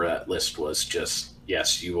remember that list was just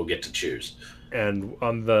yes, you will get to choose. And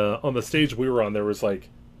on the stage we were on, there was like,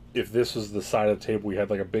 if this was the side of the table, we had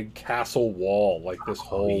like a big castle wall, like this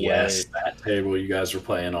whole way. Yes, that table you guys were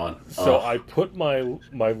playing on. So I put my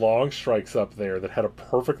long strikes up there that had a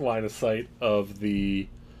perfect line of sight of the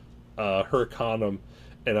Huracanum,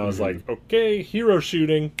 and I was like, okay, hero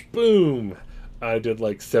shooting, boom. I did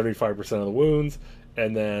like 75% of the wounds,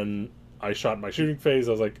 and then I shot my shooting phase.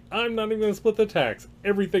 I was like, I'm not even going to split the attacks.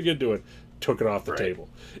 Everything into it. Took it off the table.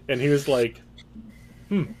 And he was like,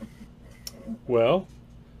 well,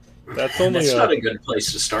 that's not a good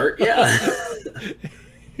place to start. Yeah.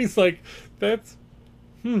 He's like, that's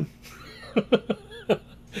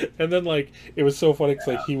And then like it was so funny because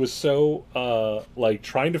like he was so like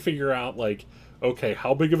trying to figure out like, okay,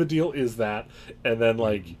 how big of a deal is that? And then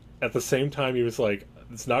like at the same time he was like,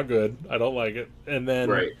 it's not good. I don't like it.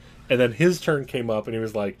 Right. And then his turn came up and he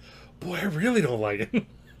was like, boy, I really don't like it.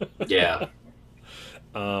 Yeah.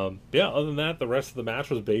 Yeah. Other than that, the rest of the match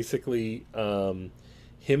was basically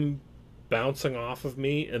him bouncing off of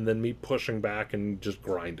me and then me pushing back and just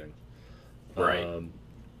grinding. Right.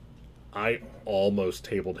 I almost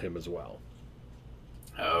tabled him as well.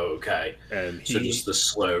 Okay. And So he, just the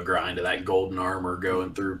slow grind of that golden armor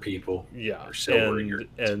going through people, yeah, or silver in your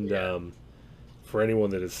yeah. for anyone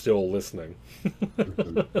that is still listening,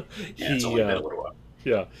 Mhm. Yeah, it's he, only been a little while.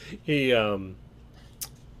 yeah, he,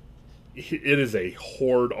 it is a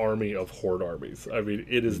horde army of horde armies. I mean,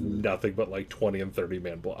 it is Mhm. nothing but like 20 and 30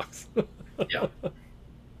 man blocks. Yeah. But yeah,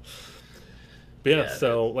 Yeah, it is.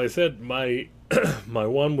 so like I said, my my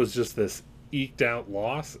one was just this eked out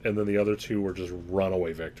loss, and then the other two were just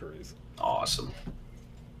runaway victories. Awesome.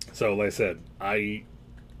 So like I said, I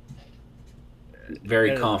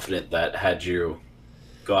Very and confident that had you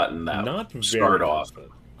gotten that not very start off.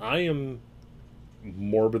 confident. I am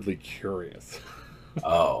morbidly curious.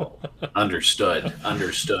 Oh, understood.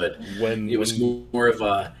 Understood. It was when more of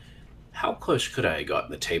a how close could I have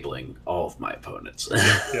gotten the tabling all of my opponents?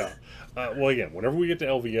 yeah. Well, again, whenever we get to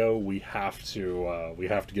LVO, we have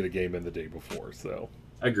to get a game in the day before. So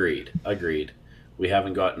Agreed. Agreed. We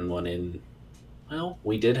haven't gotten one in. Well,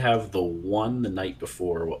 we did have the one the night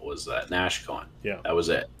before. What was that? NashCon. yeah, That was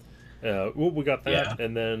it. well, we got that, Yeah.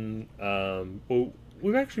 and then well,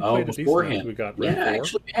 we've actually Oh, played a decent amount. beforehand. We got Yeah, Ren 4.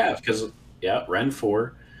 actually we have because yeah, Ren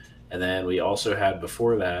 4, and then we also had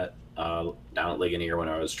before that down at Ligonier when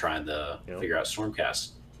I was trying to Yeah, figure out Stormcast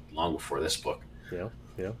long before this book. yeah,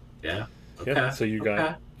 yeah, Yeah. yeah. Okay. So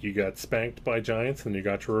Okay. you got spanked by giants, and you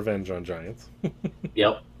got your revenge on giants.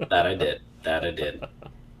 Yep. That I did. That I did.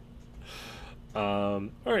 All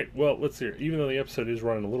right. Well, let's see here. Even though the episode is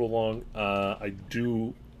running a little long, I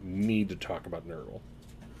do need to talk about Nurgle.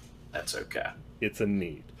 That's okay. It's a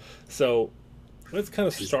need. So let's kind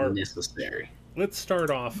of It's start. necessary. Let's start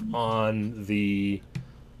off on the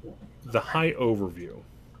high overview.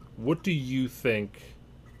 What do you think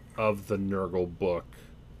of the Nurgle book?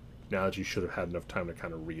 Now that you should have had enough time to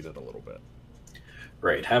kind of read it a little bit.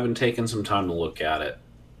 Right. Having taken some time to look at it.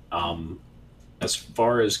 Um, as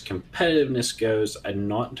far as competitiveness goes, I'm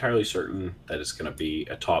not entirely certain that it's going to be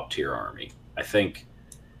a top tier army. I think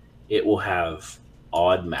it will have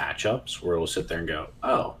odd matchups where it'll sit there and go,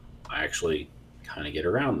 oh, I actually kind of get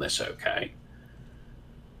around this okay.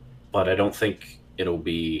 But I don't think it'll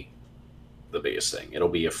be the biggest thing. It'll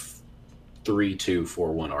be a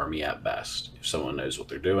 3-2-4-1 army at best if someone knows what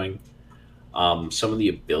they're doing. Some of the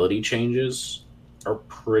ability changes are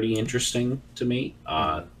pretty interesting to me.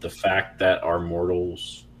 Mm-hmm. The fact that our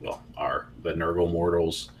mortals, well, the Nurgle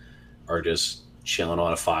mortals, are just chilling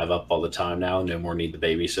on a 5-up all the time now. No more need to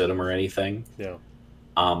babysit them or anything. Yeah.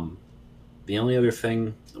 Um, the only other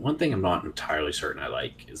thing, the one thing I'm not entirely certain I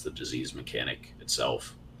like is the disease mechanic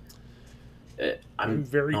itself. I'm I'm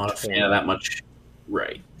very not a fan of torn. that much.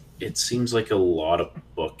 Right. It seems like a lot of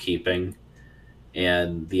bookkeeping,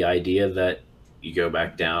 and the idea that you go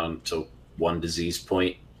back down to one disease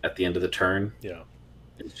point at the end of the turn Yeah.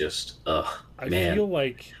 is just, ugh, I man. feel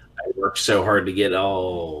like I worked so hard to get,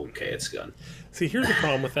 oh, okay, it's gone. see here's the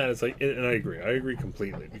problem with that is like and I agree. I agree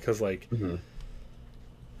completely because like Hmm.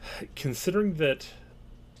 considering that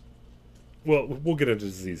well, we'll get into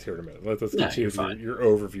disease here in a minute. Let's Yeah, continue you're with fine. your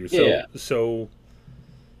overview. Yeah. So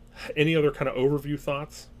any other kind of overview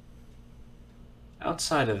thoughts?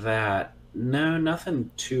 Outside of that, no, nothing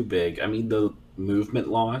too big. I mean, the movement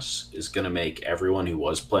loss is going to make everyone who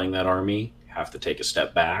was playing that army have to take a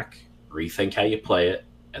step back, rethink how you play it,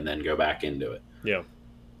 and then go back into it. Yeah.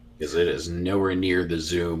 Because it is nowhere near the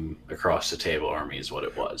zoom across the table army is what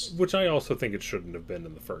it was. Which I also think it shouldn't have been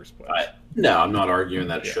in the first place. No, I'm not arguing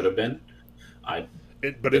that it Yeah. should have been. I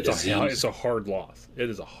But the it's disease, a hard loss.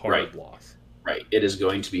 It is a right, hard loss. right. It is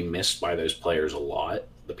going to be missed by those players a lot.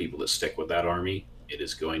 The people that stick with that army, it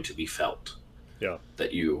is going to be felt Yeah.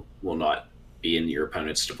 that you will not be in your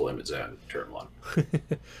opponent's deployment zone turn one.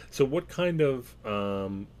 So what kind of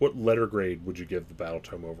what letter grade would you give the battle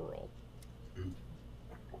tome overall?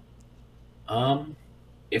 Um,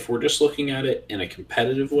 if we're just looking at it in a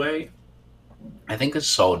competitive way, I think it's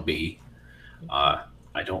solid B.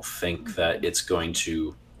 I don't think that it's going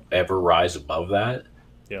to ever rise above that.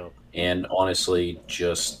 Yeah. And honestly,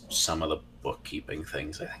 just some of the bookkeeping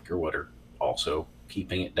things I think are what are also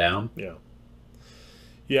keeping it down. Yeah.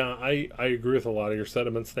 Yeah, I agree with a lot of your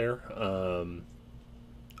sentiments there.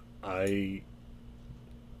 I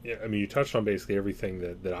yeah, I mean, you touched on basically everything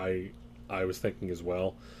that I was thinking as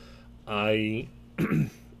well. I,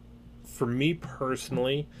 for me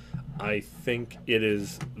personally, I think it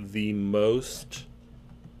is the most.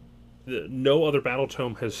 No other battle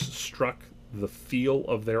tome has struck the feel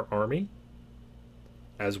of their army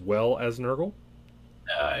as well as Nurgle.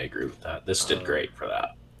 I agree with that. This did Um, great for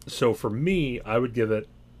that. so for me, I would give it,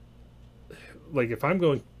 like, if I'm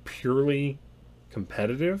going purely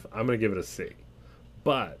competitive, I'm going to give it a C.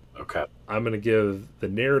 But Okay. I'm going to give the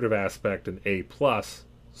narrative aspect an A plus,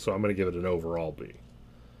 so I'm going to give it an overall B.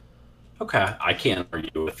 Okay. I can't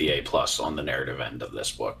argue with the A plus on the narrative end of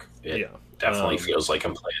this book. It Yeah. definitely feels like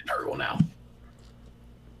I'm playing Nurgle now.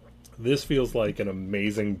 This feels like an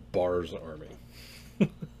amazing Bars army.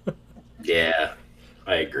 Yeah,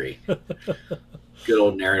 I agree. Good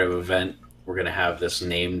old narrative event. We're gonna have this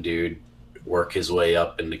name dude work his way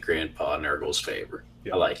up into Grandpa Nurgle's favor.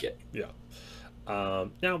 Yeah. I like it. Yeah.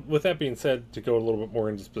 Now, with that being said, to go a little bit more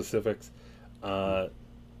into specifics,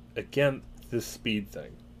 again, this speed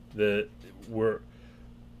thing that we're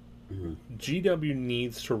GW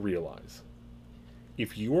needs to realize,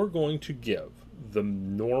 if you are going to give the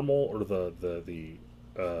normal or the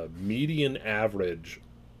median average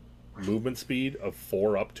movement speed of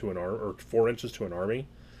 4 up to an arm or 4 inches to an army,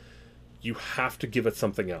 you have to give it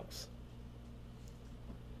something else.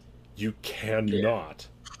 You cannot.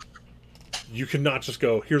 You cannot just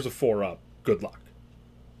go, here's a 4 up. Good luck.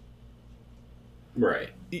 Right.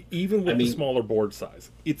 Even with the smaller board size,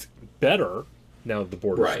 it's better now that the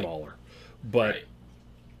board is smaller. But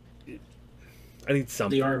I need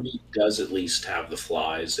something. The army does at least have the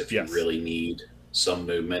flies if you really need some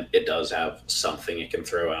movement. It does have something it can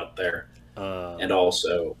throw out there. And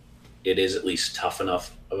also, it is at least tough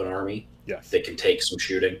enough of an army that can take some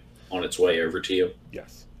shooting on its way over to you.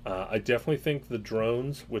 Yes. I definitely think the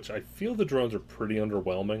drones, which I feel the drones are pretty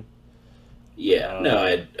underwhelming. Yeah, no,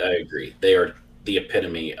 I agree. They are the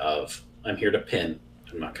epitome of, I'm here to pin,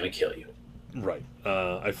 I'm not going to kill you. Right.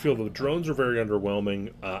 I feel the drones are very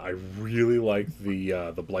underwhelming. I really like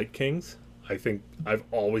the Blight Kings. I think I've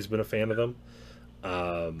always been a fan of them.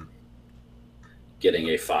 Getting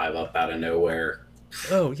a 5 up out of nowhere.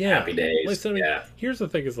 Oh yeah, happy days. Like, I mean, here's the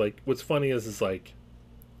thing: is like what's funny is like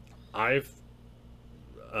I've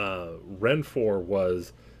Ren 4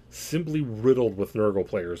 was simply riddled with Nurgle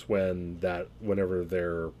players whenever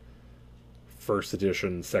their first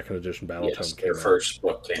edition, second edition Battletome came out. Their first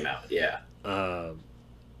book came out. Yeah.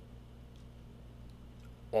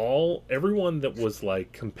 Everyone that was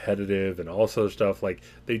like competitive and all sort of stuff, like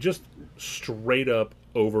they just straight up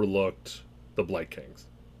overlooked the Blight Kings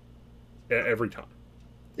every time.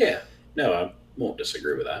 Yeah, no, I won't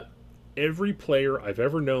disagree with that. Every player I've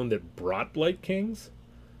ever known that brought Blight Kings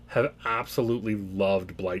have absolutely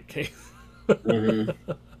loved Blight Kings. I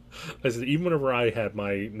said, even whenever I had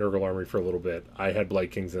my Nurgle army for a little bit, I had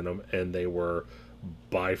Blight Kings in them, and they were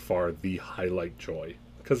by far the highlight joy.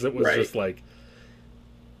 Because it was just like,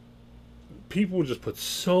 people would just put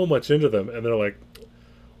so much into them, and they're like,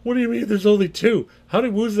 what do you mean there's only 2? How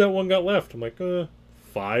many wounds that one got left? I'm like,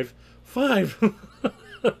 5. 5!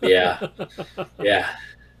 Yeah.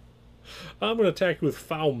 I'm going to attack you with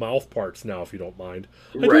foul mouth parts now, if you don't mind.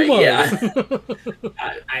 Yeah.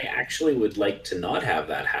 I actually would like to not have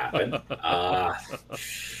that happen.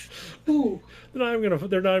 They're not even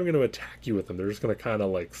going to attack you with them. They're just going to kind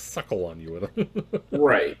of like suckle on you with them.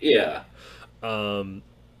 Right, yeah. The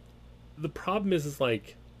problem is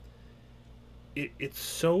like, it's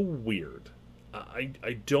so weird.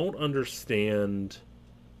 I don't understand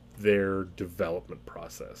their development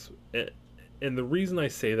process. And the reason I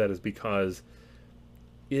say that is because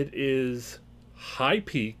it is high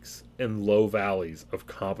peaks and low valleys of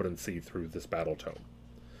competency through this battle tome.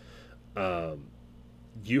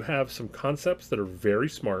 You have some concepts that are very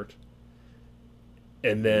smart,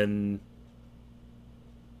 and then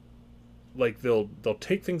like they'll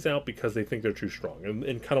take things out because they think they're too strong.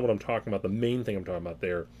 And kind of what I'm talking about, the main thing I'm talking about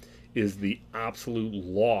there is the absolute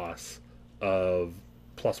loss of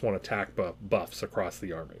 +1 attack buffs across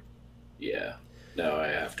the army. Yeah. No, I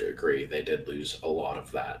have to agree. They did lose a lot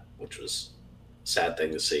of that, which was a sad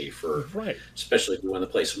thing to see for, especially if you want to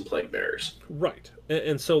play some Plague Bearers. Right.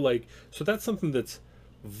 And so that's something that's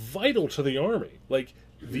vital to the army. Like,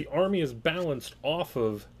 the army is balanced off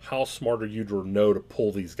of how smart are you to know to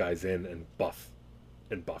pull these guys in and buff.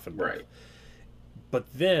 Right.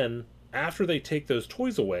 But then, after they take those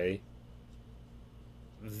toys away,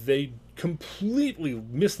 they completely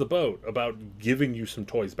miss the boat about giving you some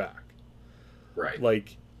toys back. Right.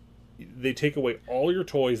 Like, they take away all your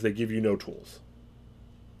toys, they give you no tools.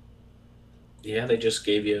 Yeah, they just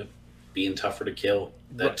gave you being tougher to kill.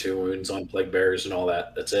 That Right. 2 wounds on plague bearers and all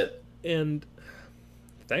that. That's it. And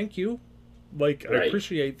thank you. Like, I Right.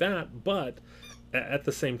 appreciate that, but at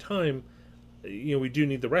the same time, we do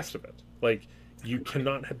need the rest of it. Like, you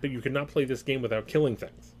cannot play this game without killing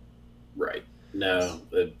things. Right. No,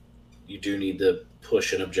 you do need to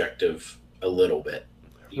push an objective a little bit.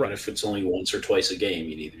 Even Right. if it's only once or twice a game,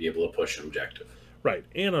 you need to be able to push an objective. Right.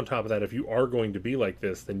 And on top of that, if you are going to be like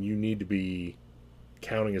this, then you need to be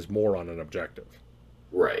counting as more on an objective.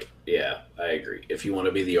 Right. Yeah, I agree. If you want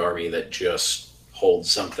to be the army that just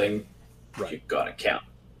holds something, you Right. gotta count.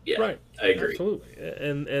 Yeah, Right. I agree. Absolutely.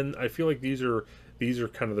 And I feel like these are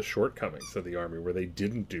kind of the shortcomings of the army where they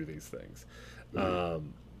didn't do these things. Mhm.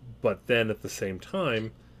 But then at the same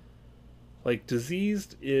time, like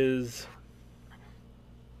diseased is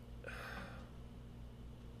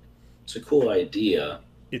It's a cool idea.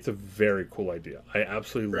 it's a very cool idea. I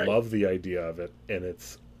absolutely Right. love the idea of it, and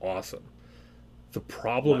it's awesome. The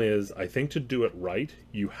problem What? is, I think to do it right,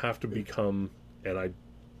 you have to become, and I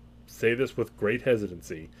say this with great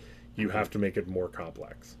hesitancy, you Mhm. have to make it more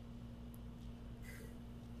complex.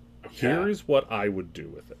 Okay. Here is what I would do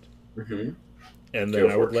with it, Hmm. and then Go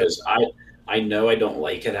I for would it, let. because I know I don't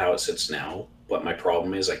like it how it sits now, but my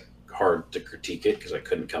problem is like hard to critique it because I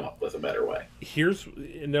couldn't come up with a better way. Here's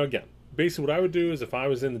now again. Basically, what I would do is if I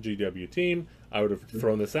was in the GW team, I would have Mhm.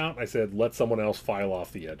 thrown this out. I said, let someone else file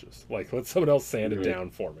off the edges. Like, let someone else sand it Mhm. down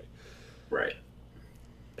for me. Right.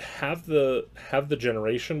 Have the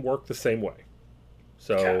generation work the same way.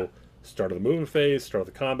 So Okay. start of the movement phase, start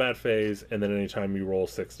of the combat phase, and then anytime you roll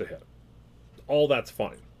 6 to hit. All that's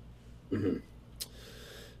fine. Hmm.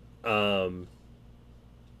 Um,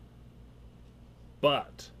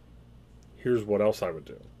 but here's what else I would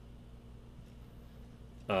do.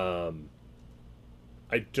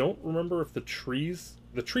 I don't remember if the trees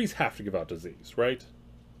have to give out disease, right?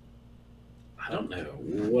 I don't know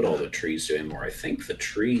what all the trees do anymore. I think the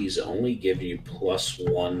trees only give you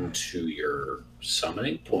 +1 to your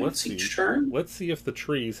summoning Well, let's points see. each turn. Let's see if the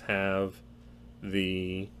trees have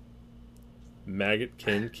the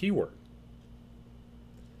Maggotkin keyword.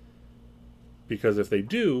 Because if they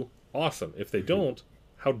do, awesome. If they don't,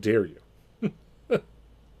 how dare you?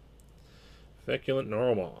 Feculent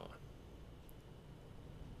Norma.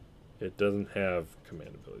 It doesn't have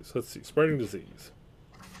command abilities. Let's see. Spreading disease.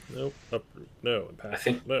 Nope. Uproot. No. I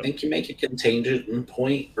Impact. No. think you make a contingent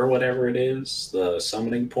point or whatever it is, the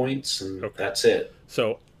summoning points, and Okay. that's it.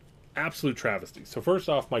 So, absolute travesty. So first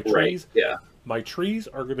off, Right. Yeah. my trees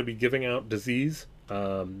are going to be giving out disease.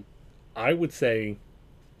 I would say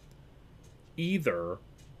either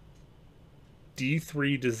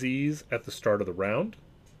D3 disease at the start of the round,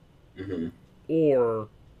 Hmm. or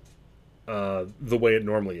the way it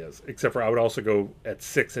normally is. Except for I would also go at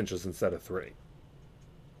 6 inches instead of 3.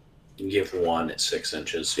 You can give 1 at 6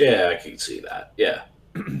 inches. Yeah, I can see that. Yeah.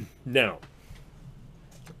 Now,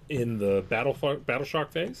 in the battle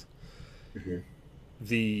shock phase, Hmm.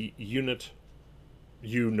 the unit,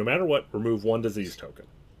 you no matter what remove 1 disease token,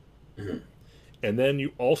 Hmm. and then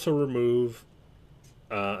you also remove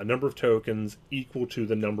a number of tokens equal to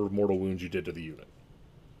the number of mortal wounds you did to the unit.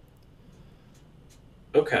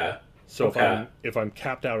 Okay. So Okay. if I'm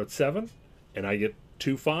capped out at 7 and I get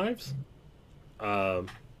 2 5s,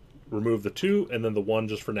 remove the 2 and then the 1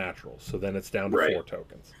 just for natural. So then it's down to Right. 4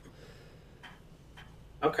 tokens.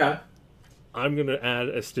 Okay. I'm going to add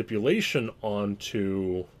a stipulation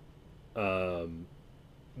onto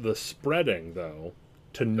the spreading though,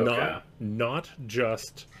 to not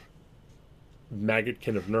just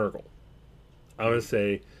Maggotkin of Nurgle. I'm going to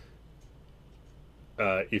say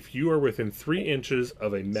if you are within 3 inches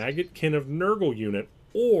of a Maggotkin of Nurgle unit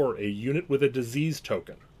or a unit with a disease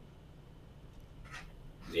token.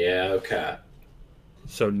 Yeah. Okay.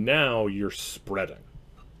 So now you're spreading.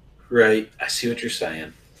 Right. I see what you're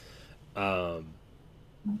saying.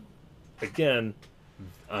 Again,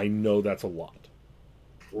 I know that's a lot.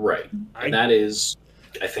 Right. I- And that is,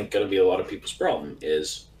 I think, going to be a lot of people's problem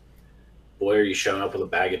is, boy, are you showing up with a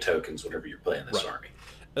bag of tokens whenever you're playing this Right. army.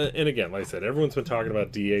 And again, like I said, everyone's been talking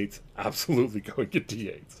about D8s. Absolutely go and get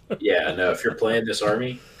D8s. Yeah, no, if you're playing this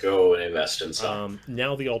army, go and invest in some.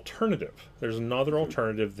 Now the alternative. There's another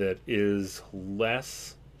alternative that is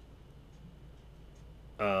less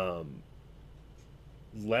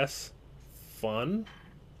less fun,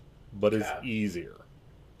 but is Okay. easier.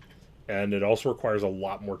 And it also requires a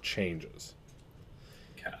lot more changes.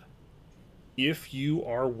 Okay. If you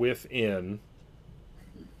are within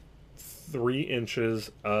 3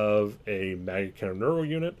 inches of a Maggotkin of Nurgle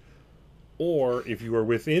unit, or if you are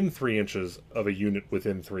within 3 inches of a unit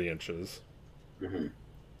within 3 inches, Hmm.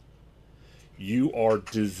 you are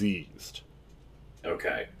diseased.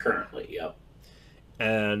 Okay. Currently, yep.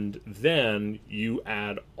 And then you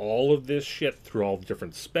add all of this shit through all the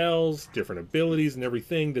different spells, different abilities, and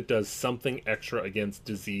everything that does something extra against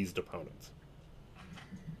diseased opponents.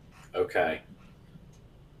 Okay.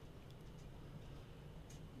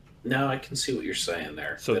 No, I can see what you're saying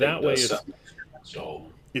there. So That it that way does something extra against all of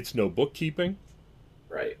them. it's no bookkeeping.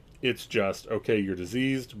 Right. It's just, okay, you're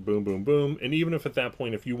diseased, boom, boom, boom. And even if at that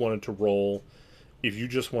point, if you wanted to roll, if you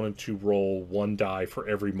just wanted to roll one die for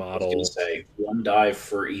every I was model, going to say one die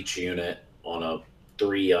for each unit on a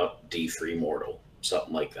 3-up D3 mortal,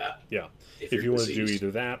 something like that. yeah. If If you're you wanted to do diseased.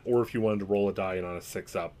 either that, or if you wanted to roll a die in on a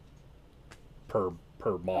 6-up per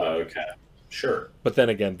model. Okay. Sure. But then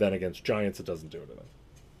again, then against giants, it doesn't do anything.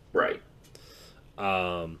 Right.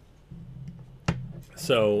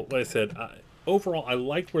 So, like I said, overall, I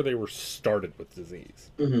liked where they were started with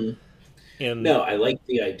disease. Mm-hmm. And No, I like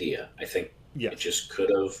the idea. I think it yes, just could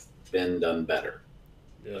have been done better.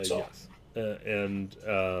 That's all. yes, and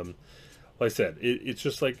like I said, it's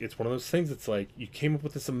just like it's one of those things. It's like you came up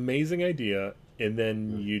with this amazing idea, and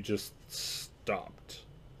then you just stopped.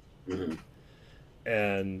 Mm-hmm.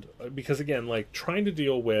 And because again, like trying to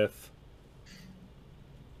deal with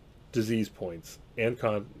disease points and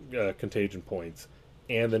contagion points,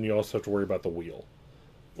 and then you also have to worry about the wheel.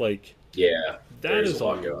 Like Yeah, that there's is a a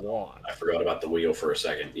lot going on. lot. I forgot about the wheel for a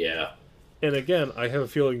second. Yeah. And again, I have a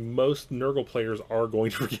feeling most Nurgle players are going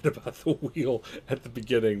to forget about the wheel at the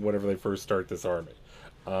beginning whenever they first start this army.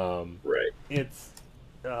 Right. It's,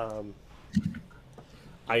 I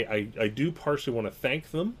do partially want to thank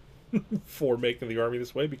them for making the army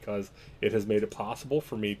this way because it has made it possible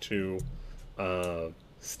for me to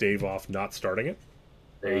stave off not starting it.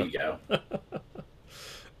 There you go.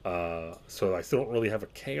 So I still don't really have a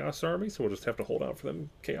chaos army, so we'll just have to hold out for them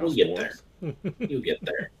chaos We'll get dwarves. You'll get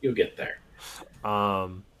there. You'll get there.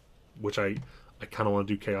 Which I kind of want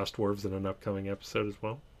to do chaos dwarves in an upcoming episode as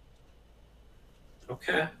well.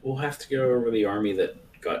 Okay. We'll have to go over the army that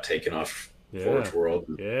got taken off Forge World.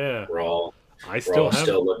 Yeah, We're all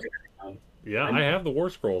still looking around. Yeah, I have the war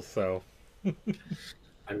scrolls, so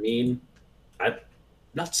I mean, I'm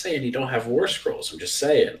not saying you don't have war scrolls. I'm just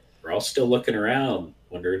saying we're all still looking around,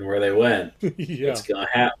 wondering where they went. yeah. What's gonna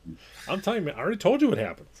happen? I'm telling you, man, I already told you what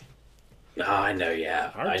happens. Oh, I know. Yeah,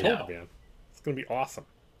 I already I told know. you, man. It's gonna be awesome.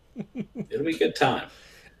 It'll be a good time.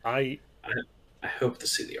 I hope to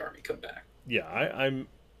see the army come back. Yeah, I'm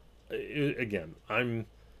again, I'm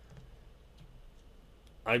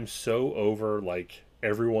so over like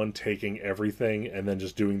everyone taking everything and then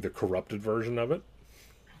just doing the corrupted version of it.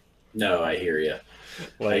 No, I hear you.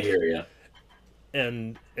 Like, I hear you.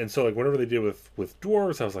 And so like whenever they did with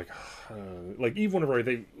dwarves, I was like, like even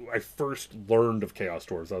whenever I first learned of chaos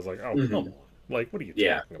dwarves, I was like, oh come on, like what are you talking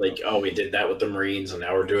about? Like we did that with the Marines, and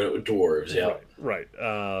now we're doing it with dwarves. Yeah, right.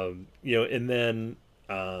 And then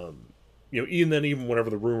even whenever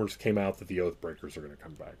the rumors came out that the Oathbreakers are going to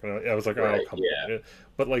come back, I was like, oh come on.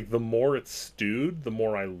 But like the more it's stewed, the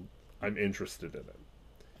more I'm interested in it.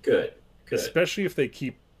 Good. Especially if they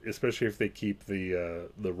keep the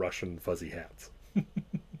Russian fuzzy hats.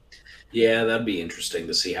 Yeah, that'd be interesting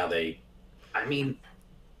to see how they. I mean,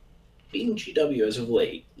 being GW as of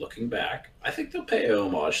late, looking back, I think they'll pay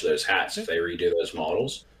homage to those hats if they redo those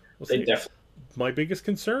models. They definitely. My biggest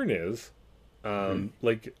concern is,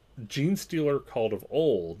 like Gene Stealer Called of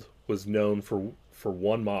Old was known for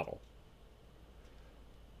one model,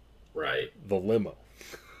 right? The limo.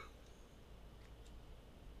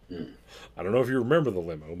 I don't know if you remember the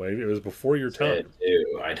limo. Maybe it was before your time.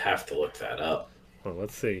 I'd have to look that up. Well,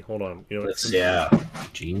 let's see. Hold on.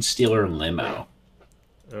 Gene Stealer limo.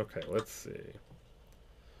 Okay, let's see.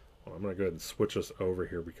 Well, I'm gonna go ahead and switch us over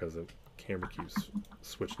here because the camera keeps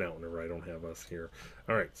switching out whenever I don't have us here.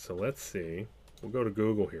 All right, so let's see. We'll go to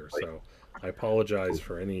Google here. So I apologize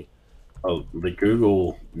for any. Oh, the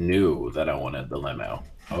Google knew that I wanted the limo.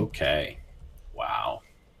 Okay. Wow.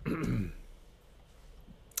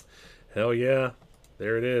 Hell yeah.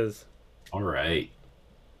 There it is. All right.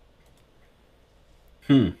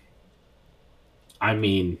 I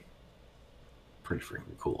mean, pretty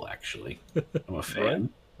freaking cool, actually. I'm a fan.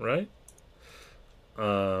 Right?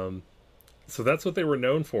 So that's what they were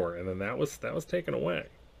known for, and then that was taken away.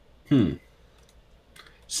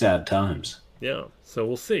 Sad times. Yeah. So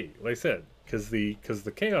we'll see. Like I said, because the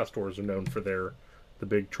Chaos Dwarves are known for the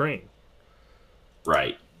big train.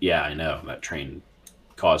 Right. Yeah, I know. That train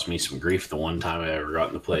caused me some grief the one time I ever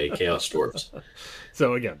got to play Chaos Dwarves.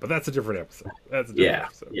 So again, but that's a different episode. That's a different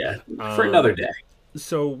episode. Yeah. For another day.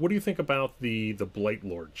 So what do you think about the Blight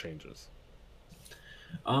Lord changes?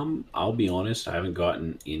 I'll be honest, I haven't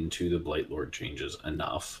gotten into the Blight Lord changes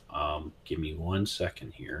enough. Give me 1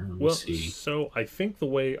 second here. Let me Well, see. so I think the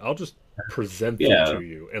way I'll just present them Yeah, to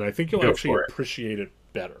you, and I think you'll go actually for it. appreciate it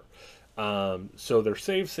better. So their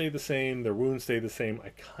saves stay the same, their wounds stay the same. I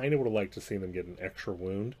kind of would have liked to see them get an extra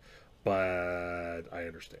wound, but I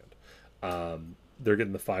understand. They're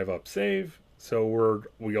getting the 5 up save, so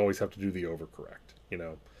we always have to do the overcorrect,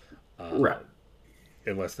 uh, Right.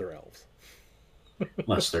 unless they're elves.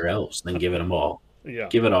 Unless they're elves, then give it them all. Yeah.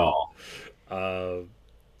 Give it all. Uh,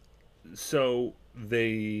 so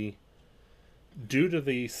they, due to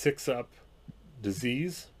the 6 up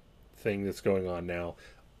disease thing that's going on now,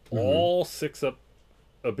 Hmm. all 6 up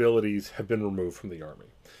abilities have been removed from the army,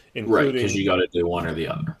 Right, because including you got to do one or the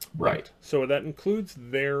other. Right. right. So that includes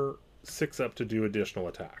their 6 up to do additional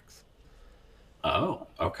attacks. Oh,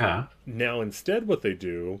 okay. Now, instead, what they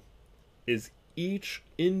do is each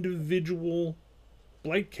individual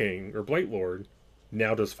Blight King or Blight Lord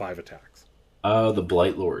now does 5 attacks. The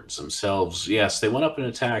Blight Lords themselves, yes, they went up in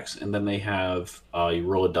attacks, and then they have you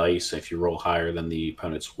roll a dice. If you roll higher than the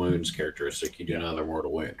opponent's wounds characteristic, you do Yeah, another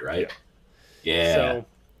mortal wound, right? yeah. Yeah. So,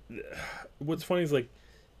 what's funny is like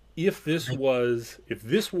They, if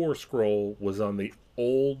this war scroll was on the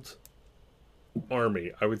old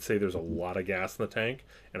army, I would say there's a lot of gas in the tank,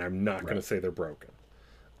 and I'm not going right, to say they're broken,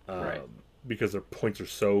 right, because their points are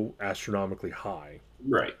so astronomically high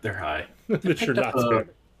right. They're high. They that you're picked up not a spamming.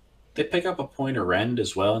 they pick up a point of rend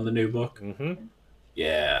as well in the new book. Mm-hmm.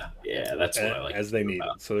 Yeah, yeah, that's what I like As they about.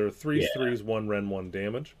 needed. So there are Yeah, threes, one ren, one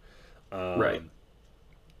damage, right. um,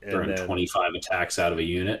 and Throwing then 25 attacks out of a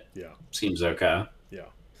unit yeah, seems okay.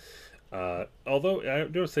 yeah. Although I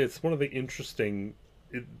do say it's one of the interesting.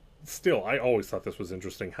 It, still, I always thought this was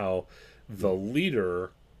interesting how the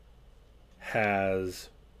leader has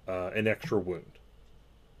an extra wound.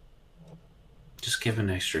 Just give an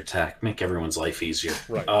extra attack, make everyone's life easier.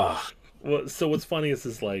 Right. Ah, Well, so what's funny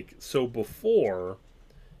is like so before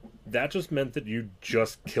that just meant that you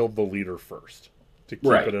just killed the leader first to keep it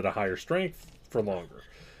right. at a higher strength for longer.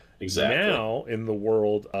 Exactly. Now, in the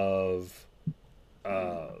world of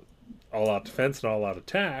uh, all out defense and all out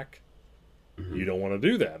attack, Hmm. you don't want to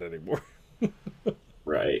do that anymore.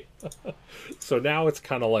 Right. So now it's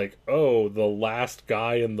kind of like, oh, the last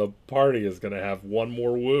guy in the party is going to have one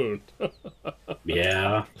more wound.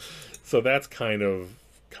 Yeah. So that's kind of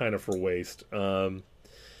for waste.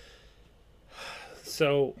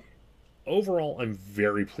 So overall, I'm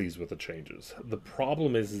very pleased with the changes. The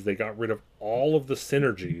problem is they got rid of all of the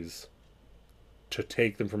synergies to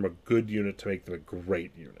take them from a good unit to make them a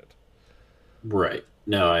great unit. Right.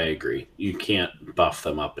 No, I agree. You can't buff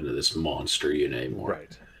them up into this monster unit anymore.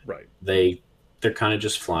 Right, right, They they're kind of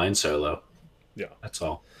just flying solo. yeah. That's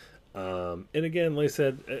all. And again, like I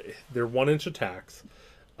said, they're 1 inch attacks.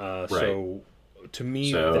 Right. So to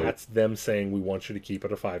me, So, that's them saying we want you to keep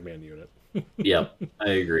it a 5 man unit. yep, I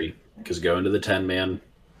agree. Because going to the 10 man,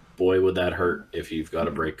 boy, would that hurt if you've got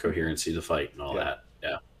to break coherency to fight and all Yeah, that.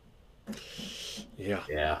 Yeah. yeah,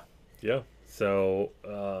 Yeah. yeah. So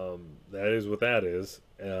that is what that is.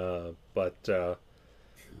 But other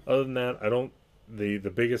than that, I don't. The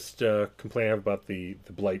biggest complaint I have about the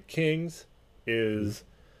Blight Kings is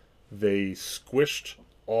they squished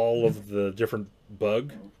all of the different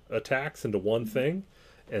bug attacks into one thing,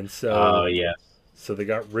 and so Yeah. they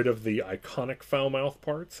got rid of the iconic foul mouth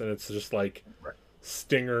parts, and it's just like Right.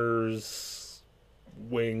 stingers,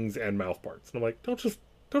 wings, and mouth parts. And I'm like, don't just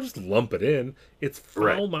lump it in. It's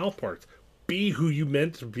Right. foul mouth parts. Be who you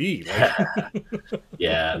meant to be. Like,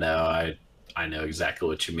 Yeah, no, I know exactly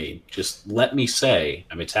what you mean. Just let me say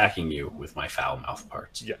I'm attacking you with my foul mouth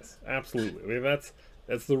parts. yes, absolutely. I mean,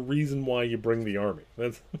 that's the reason why you bring the army.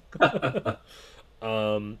 That's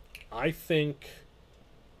I think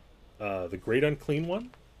the Great Unclean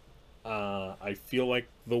One. I feel like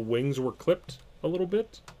the wings were clipped a little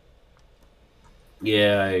bit.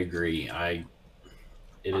 Yeah, I agree. I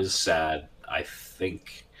It is sad. I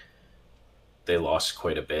think they lost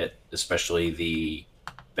quite a bit, especially the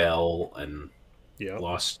bell and Yeah.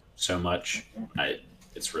 lost so much.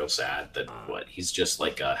 It's real sad that what he's just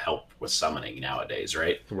like a help with summoning nowadays,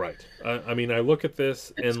 right? Right. I mean, I look at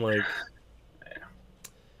this It's and like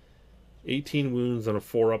 18 wounds on a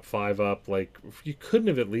 4 up, 5 up. Like, you couldn't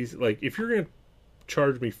have at least, like, if you're going to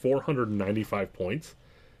charge me 495 points,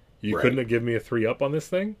 you couldn't right, have given me a 3 up on this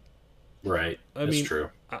thing? right. I That's mean, true.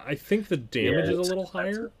 I think the damage Yeah, is a it's little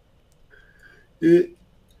expensive. higher. It,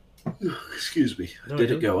 excuse me. No, Did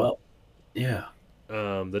you're it go good. up? Yeah.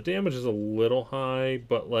 The damage is a little high,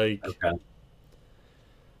 but like, Okay.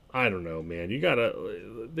 I don't know, man. You gotta.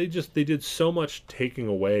 They did so much taking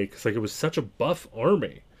away because like it was such a buff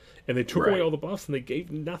army, and they took away Right. all the buffs and they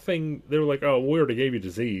gave nothing. They were like, oh, we already gave you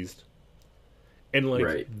diseased, and like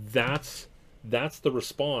Right. that's the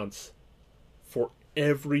response for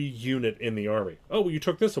every unit in the army. Oh, well, you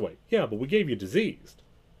took this away. Yeah, but we gave you diseased.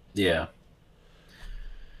 Yeah.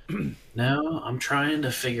 No, I'm trying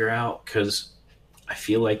to figure out because I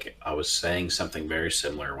feel like I was saying something very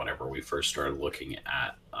similar whenever we first started looking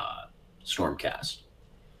at Stormcast.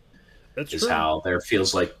 That's Is true. how there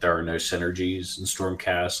feels like there are no synergies in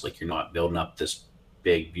Stormcast. Like you're not building up this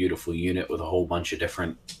big, beautiful unit with a whole bunch of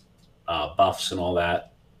different buffs and all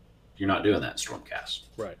that. You're not doing that in Stormcast.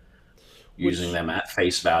 Right. Using Which, them at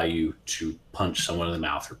face value to punch someone in the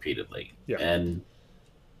mouth repeatedly. yeah, And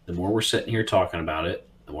the more we're sitting here talking about it,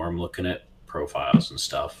 the more I'm looking at profiles and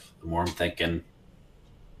stuff, the more I'm thinking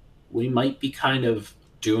we might be kind of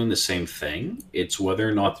doing the same thing. It's whether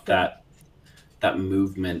or that's not fair. that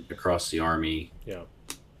movement across the army Yeah,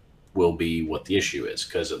 will be what the issue is.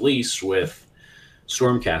 Because at least with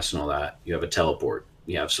Stormcast and all that, you have a teleport.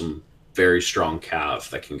 You have some very strong cav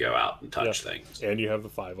that can go out and yeah, touch things. and you have the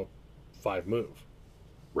five move.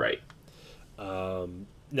 Right.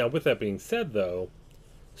 Now, with that being said, though,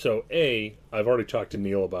 so I've already talked to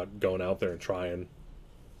Neil about going out there and trying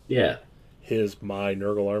Yeah. my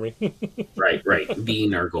Nurgle army. Right. Right.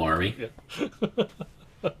 Being Nurgle army.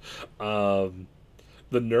 um,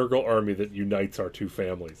 the Nurgle army that unites our two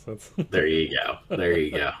families. That's There you go. There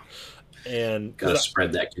you go. and Gotta because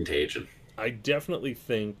spread that contagion. I definitely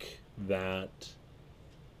think that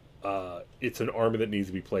it's an army that needs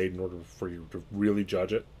to be played in order for you to really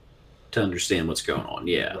judge it. To understand what's going on.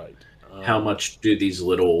 Yeah. Right. How much do these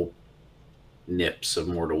little nips of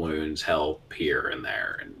mortal wounds help here and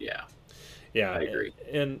there? And yeah, Yeah, I agree.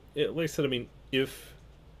 like I said, I mean, if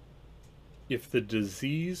the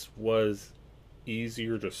disease was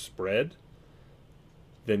easier to spread,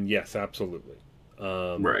 then yes, absolutely.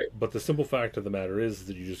 Right. But the simple fact of the matter is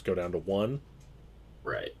that you just go down to one.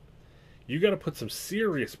 Right. You got to put some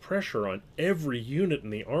serious pressure on every unit in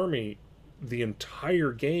the army the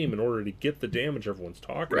entire game in order to get the damage everyone's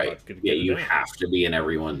talking Right. about. Yeah, Get it you down. have to be in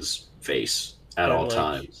everyone's face at And all like,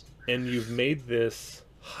 times. and you've made this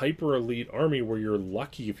hyper elite army where you're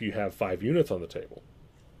lucky if you have 5 units on the table.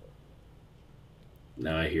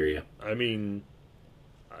 No, I hear you. I mean,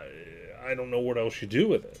 I don't know what else you do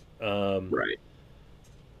with it. Right.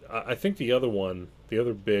 I think the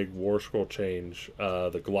other big War Scroll change,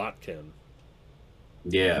 the Glotkin,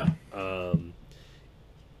 Yeah. um,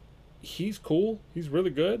 he's cool. He's really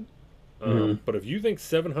good. Hmm. But if you think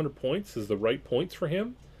 700 points is the right points for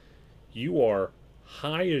him, you are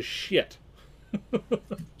high as shit.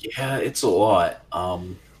 Yeah, it's a lot.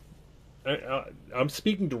 I'm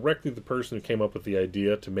speaking directly to the person who came up with the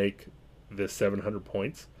idea to make this 700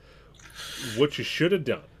 points. What you should have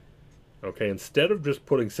done, okay, instead of just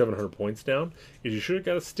putting 700 points down, is you should have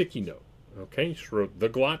got a sticky note. Okay, you should wrote the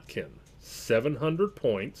Glotkin, 700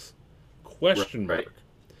 points, question Right. mark.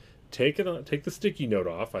 Take the sticky note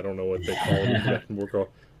off. I don't know what they call it. We'll go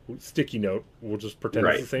sticky note. We'll just pretend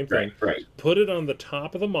it's Right. the same thing. Right. Put it on the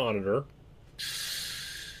top of the monitor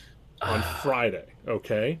on Friday.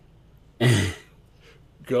 Okay,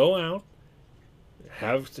 go out,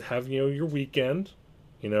 have your weekend.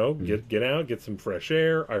 Get out, get some fresh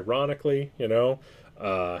air. Ironically,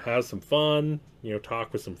 have some fun.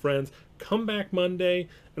 Talk with some friends. Come back Monday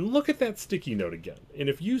and look at that sticky note again. And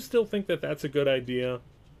if you still think that that's a good idea,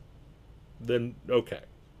 then okay.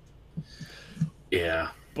 Yeah.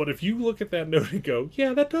 But if you look at that note and go,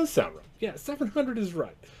 yeah, that does sound right. Yeah, 700 is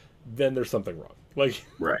right. Then there's something wrong. Like,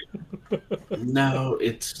 Right. No,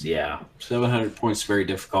 it's 700 points very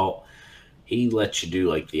difficult. He lets you do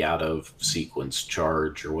like the out of sequence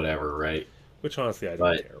charge or whatever, right? which honestly I don't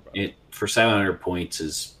But care about. it for 700 points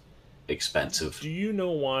is expensive. Do you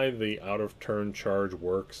know why the out of turn charge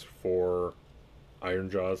works for Iron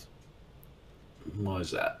Jaws? What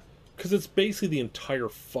is that? Because it's basically the entire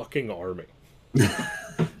fucking army.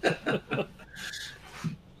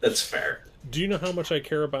 That's fair. Do you know how much I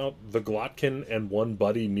care about the Glotkin and one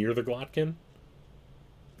buddy near the Glotkin?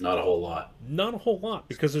 Not a whole lot. Not a whole lot,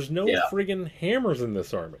 because there's no Yeah. friggin' hammers in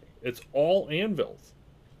this army. It's all anvils.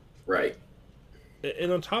 Right.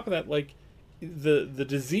 And on top of that, like, the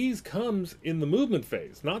disease comes in the movement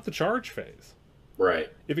phase, not the charge phase. Right.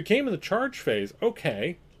 If it came in the charge phase,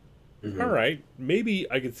 okay, Mhm. all right, maybe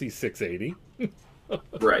I could see 680.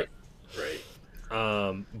 Right.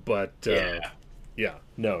 Right. But Yeah. yeah,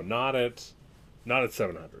 no, not at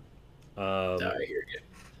 700. No, I hear you.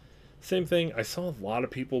 Same thing. I saw a lot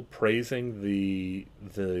of people praising the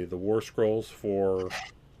War Scrolls for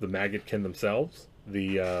the Maggotkin themselves,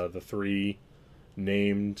 the three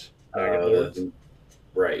named Maggot Lords.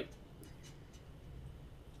 Right.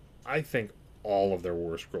 I think all of their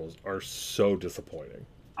War Scrolls are so disappointing.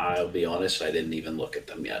 I'll be honest, I didn't even look at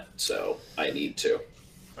them yet, so I need to.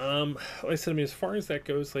 Like I said, I mean, as far as that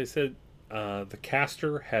goes, like I said, the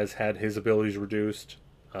caster has had his abilities reduced.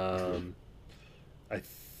 I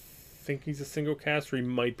think he's a single caster. He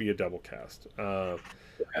might be a double cast. Yeah.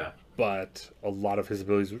 But a lot of his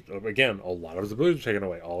abilities, again, a lot of his abilities were taken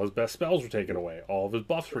away. All his best spells were taken away. All of his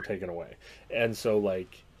buffs were taken away. And so,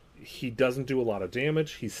 like, he doesn't do a lot of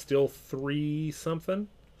damage. He's still 3 something.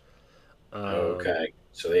 Okay.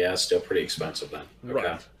 So yeah, still pretty expensive then. Okay.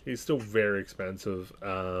 Right. He's still very expensive.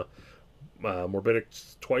 Morbidic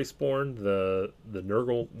Twiceborn, the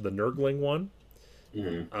Nurgling one.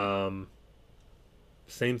 Mm-hmm.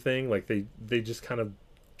 Same thing. Like they just kind of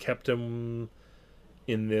kept him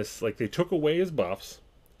in this. Like they took away his buffs,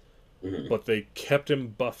 Mm-hmm. but they kept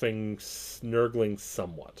him buffing Nurgling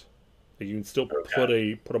somewhat. Like you can still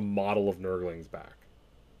Okay. put a model of Nurglings back.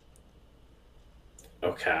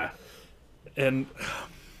 Okay. And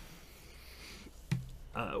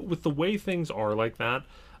with the way things are like that,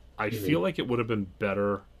 I feel Mm-hmm. like it would have been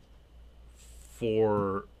better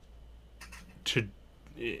for to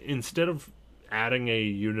instead of adding a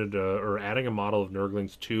unit or adding a model of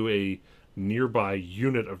Nurglings to a nearby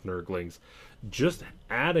unit of Nurglings, just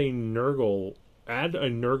add a Nurgling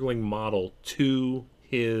model to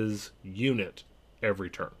his unit every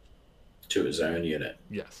turn. To his own unit.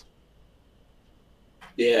 Yes.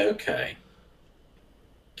 Yeah. Okay.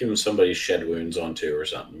 Give him somebody shed wounds onto or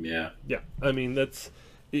something. Yeah. Yeah. I mean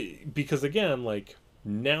because again, like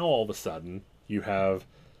now all of a sudden you have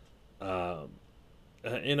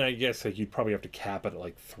and I guess like you'd probably have to cap it at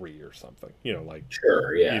like 3 or something. You know, like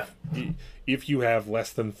Sure. Yeah. if you have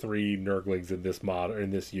less than 3 Nurglings in this mod or in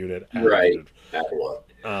this unit, Right. Add what?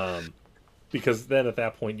 because then at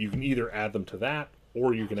that point you can either add them to that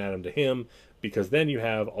or you can add them to him, because then you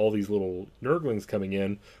have all these little Nurglings coming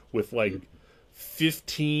in with like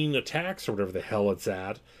 15 attacks or whatever the hell it's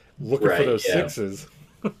at, looking for Right. those Yeah. sixes.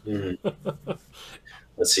 Mm-hmm.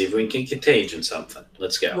 Let's see if we can contagion something.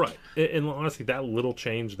 Let's go. Right. And honestly, that little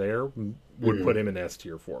change there would Mm-hmm. put him in S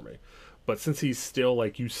tier for me. But since he's still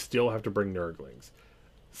like, you still have to bring Nurglings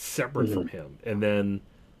separate Mm-hmm. from him, and then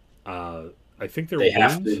I think their They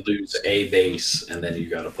have wounds. to lose a base, and then you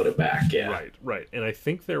got to put it back. Yeah. Right, right, and I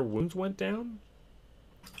think their wounds went down.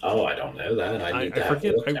 Oh, I don't know that. I need I to have a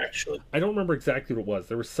forget. look, actually. I don't remember exactly what it was.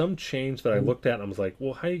 There was some change that I looked at and I was like,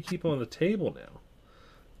 well, how do you keep them on the table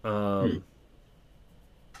now?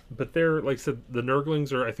 But they're like I said, the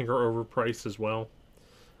Nurglings are I think are overpriced as well,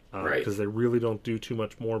 Right. because they really don't do too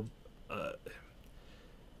much more.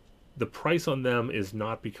 The price on them is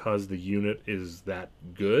not because the unit is that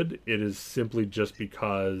good. It is simply just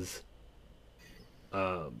because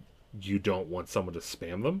you don't want someone to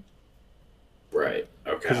spam them. Right.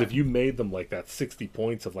 Because Okay. if you made them like that 60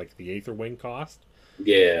 points of like the Aether Wing cost,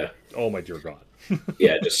 Yeah. oh my dear God.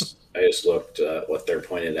 Yeah. I just looked what they're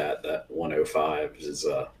pointed at. That 105 is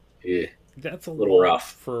yeah, That's a little lot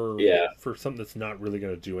rough. for Yeah. something that's not really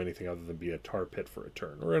going to do anything other than be a tar pit for a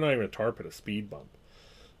turn, or not even a tar pit, a speed bump.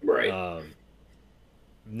 Right.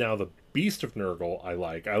 Now the Beast of Nurgle, I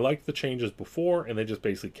like. I liked the changes before, and they just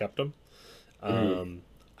basically kept them.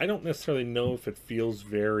 I don't necessarily know if it feels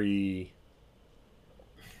very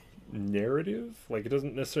narrative. Like it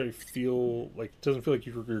doesn't necessarily feel like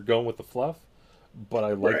you're going with the fluff. But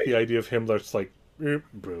I like Right. the idea of him that's like beep,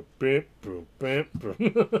 boop, beep, boop, beep,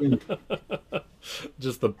 boop.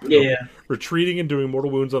 Just the Yeah. retreating and doing mortal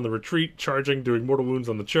wounds on the retreat, charging, doing mortal wounds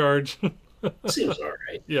on the charge. Seems all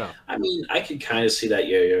right. Yeah, I mean, I could kind of see that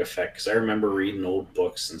yo-yo effect because I remember reading old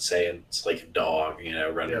books and saying it's like a dog, running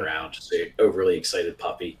Yeah. around, just an overly excited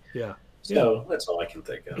puppy. yeah. So that's all I can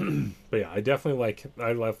think of. But yeah, I definitely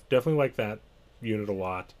like that unit a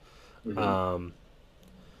lot. Mhm.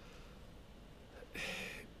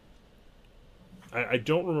 I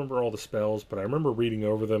don't remember all the spells, but I remember reading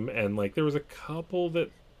over them, and like there was a couple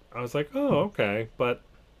that I was like, oh, okay, but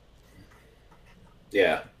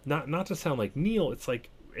Yeah. not to sound like Neil, it's like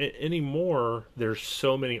anymore. There's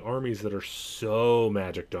so many armies that are so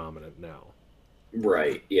magic dominant now.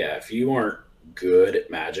 Right. Yeah. If you aren't good at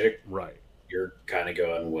magic, Right, you're kind of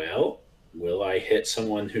going, well, will I hit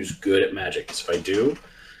someone who's good at magic? 'Cause if I do,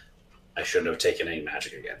 I shouldn't have taken any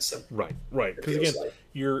magic against them. right, right. It Because feels again,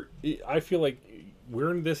 like. I feel like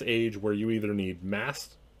we're in this age where you either need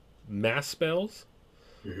mass spells,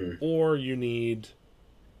 Mhm. or you need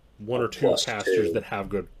one A or two plus casters two. that have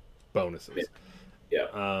good bonuses.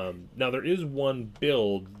 Yeah. Now there is one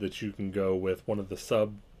build that you can go with, one of the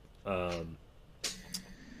um,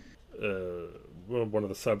 one of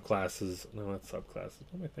the subclasses. No, not subclasses.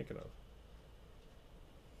 What am I thinking of?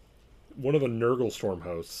 One of the Nurgle storm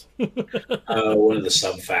hosts. One of the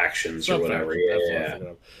sub factions or Sub whatever. faction. That's what I was Yeah. thinking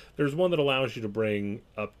of. There's one that allows you to bring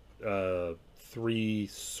up 3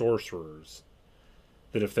 sorcerers.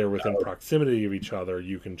 That if they're within proximity of each other,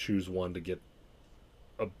 you can choose one to get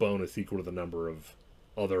a bonus equal to the number of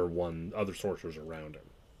other sorcerers around him.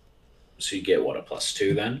 So you get what, a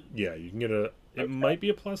 +2 then? Yeah, you can get a. It Okay. might be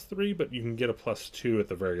a +3, but you can get a +2 at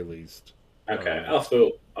the very least. Okay. I'll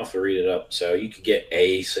have to read it up. So you could get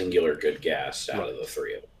a singular good gas out of Right. the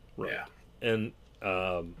three of them. Right. Yeah. And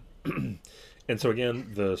and so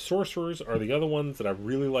again, the sorcerers are the other ones that I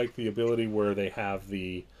really like the ability where they have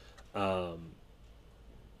the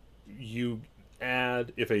you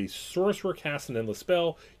add if a sorcerer casts an endless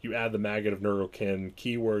spell, you add the Maggot of Nurgle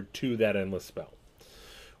keyword to that endless spell,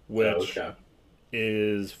 which Okay.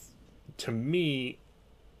 is to me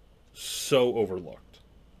so overlooked.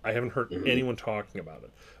 I haven't heard Mhm. anyone talking about it,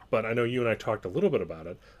 but I know you and I talked a little bit about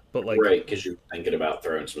it. But like, Right, because you're thinking about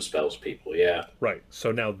throwing some spells, at people. Yeah. right.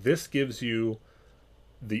 So now this gives you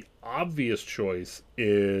the obvious choice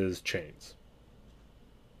is chains.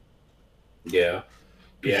 Yeah.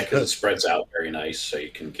 Yeah, because it Because spreads out very nice, so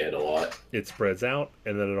you can get a lot. it spreads out,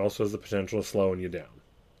 and then it also has the potential of slowing you down.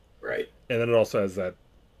 Right. And then it also has that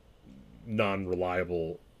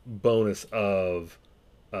non-reliable bonus of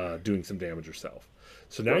doing some damage yourself.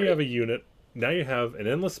 So now you have Right. a unit. Now you have an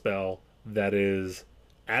endless spell that is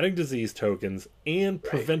adding disease tokens and Right.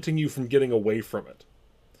 preventing you from getting away from it.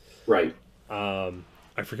 Right.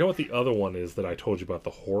 I forget what the other one is that I told you about.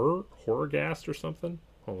 The horror ghast or something.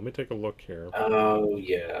 Oh, let me take a look here. Oh,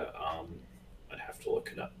 yeah. I'd have to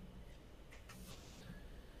look it up.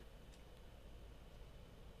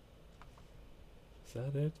 Is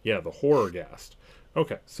that it? Yeah, the horror ghast.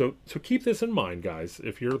 Okay, so keep this in mind, guys.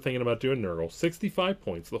 If you're thinking about doing Nurgle, 65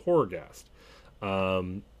 points. The horror ghast.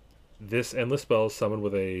 Um, this endless spell is summoned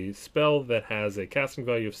with a spell that has a casting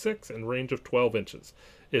value of 6 and range of 12 inches.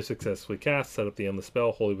 If successfully cast, set up the endless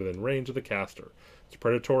spell wholly within range of the caster. It's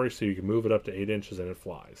predatory, so you can move it up to 8 inches and it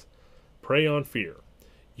flies. Prey on Fear.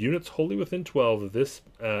 Units wholly within 12 of this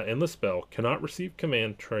endless spell cannot receive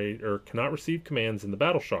cannot receive commands in the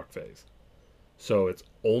battle shock phase. So it's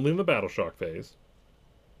only in the battle shock phase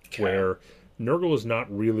Okay. where Nurgle is not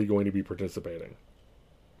really going to be participating,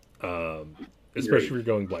 especially if you're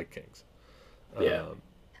going Blight Kings. Yeah.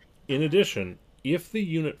 In addition, if the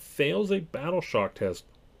unit fails a battle shock test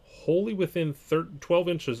wholly within 12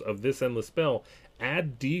 inches of this endless spell,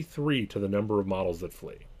 add D3 to the number of models that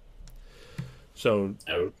flee. So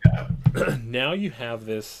Okay. now you have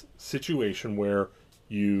this situation where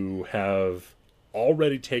you have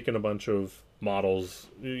already taken a bunch of models,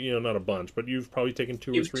 not a bunch, but you've probably taken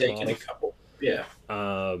 2 or You've 3 taken a models. couple. Yeah.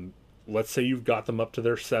 Let's say you've got them up to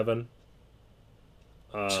their 7.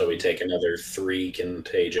 So we take another 3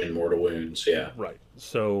 contagion mortal wounds. Yeah. Right.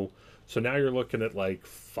 So now you're looking at like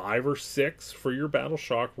 5 or 6 for your battle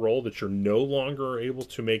shock roll that you're no longer able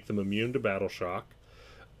to make them immune to battle shock.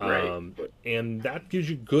 Right. And that gives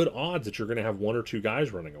you good odds that you're going to have 1 or 2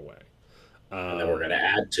 guys running away. And then we're going to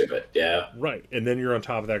add to it. Yeah. Right, and then you're on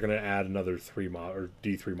top of that going to add another or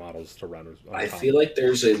D3 models to run. I feel like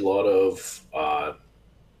there's a lot of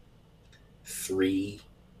 3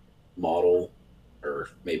 model, or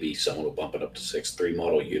maybe someone will bump it up to 6, 3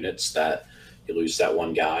 model units that you lose that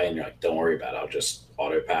one guy and you're like, don't worry about it. I'll just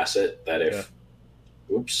auto pass it. That if,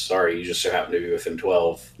 oops, sorry, you just so happen to be within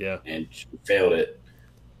 12 Yeah, and you failed it,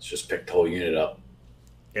 let's just pick the whole unit up.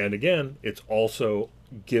 and again, it's also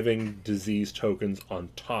giving disease tokens on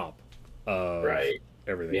top of Right.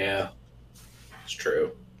 everything. Yeah. It's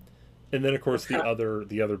true. And then of course Okay.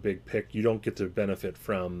 the other big pick, you don't get to benefit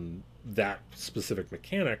from that specific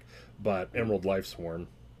mechanic, but Emerald Lifesworn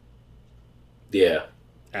Yeah.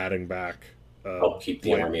 adding back Help keep the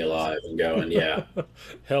Blight- army alive and going. Yeah.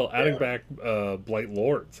 Hell, adding Yeah. back Blight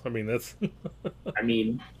Lords. I mean, that's I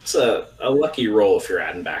mean, it's a lucky roll if you're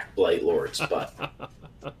adding back Blight Lords, but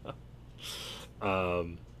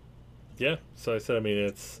yeah. So I said, I mean,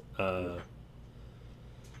 it's the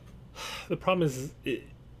problem is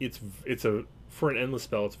it's a for an endless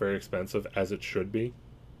spell, it's very expensive, as it should be.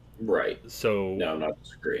 right. So No, I'm not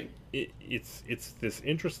disagreeing. it's this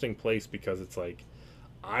interesting place because it's like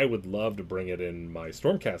I would love to bring it in my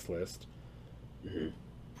Stormcast list, Hmm.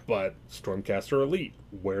 but Stormcaster Elite,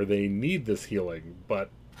 where they need this healing,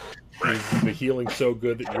 but is the healing so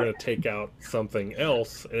good that you're going to take out something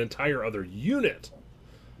else, an entire other unit?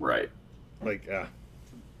 Right. Like,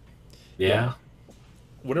 Yeah.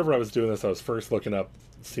 whenever I was doing this, I was first looking up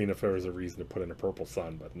seeing if there was a reason to put in a purple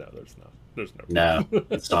sun, but no, there's not. There's No, no.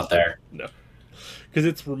 it's not there. No, because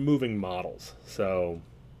it's removing models. So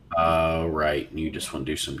Oh, right. You just want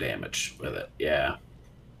to do some damage with it. Yeah.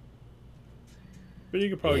 but you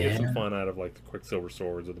could probably get some Yeah. fun out of like the Quicksilver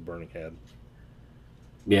Swords or the Burning Head.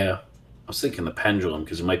 Yeah. I was thinking the pendulum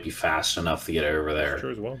because it might be fast enough to get over That's there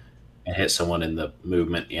true as well. and hit someone in the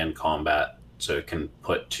movement and combat, so it can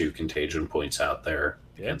put 2 contagion points out there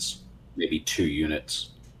Yeah. against maybe 2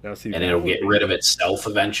 units, Now see, and that it'll would get be- rid of itself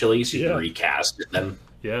eventually, so you Yeah. can recast it. Then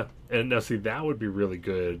Yeah, and now see that would be really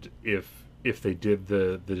good if they did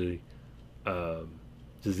the um,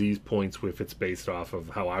 disease points if it's based off of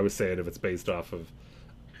how I was saying, if it's based off of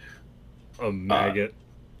a maggot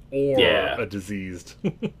or yeah. a diseased.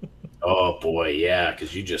 oh boy, yeah,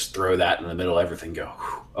 because you just throw that in the middle of everything. Go,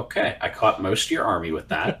 "Whew, okay, I caught most of your army with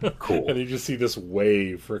that. Cool. And you just see this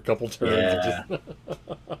wave for a couple turns. Yeah. And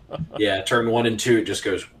just... Yeah, turn 1 and 2, it just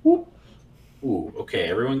goes whoop. Ooh, okay,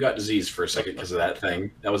 everyone got diseased for a second because of that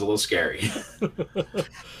thing. That was a little scary.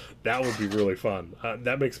 that would be really fun.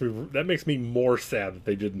 That makes me more sad that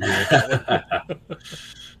they didn't do it that way.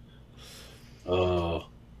 Oh,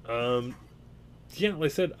 Yeah, like I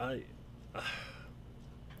said,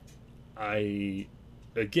 I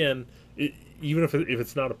again, even if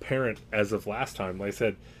it's not apparent as of last time, like I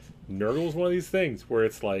said, Nurgle is one of these things where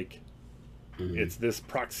it's like it's this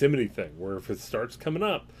proximity thing where if it starts coming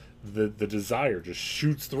up, the desire just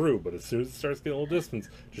shoots through, but as soon as it starts getting a little distance,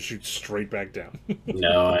 just shoots straight back down.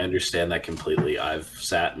 no, I understand that completely. I've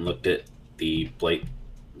sat and looked at the Blade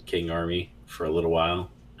King army for a little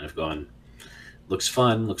while, and I've gone, looks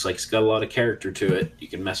fun, looks like it's got a lot of character to it. You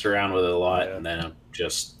can mess around with it a lot, Yeah. and then I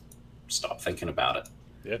just stop thinking about it.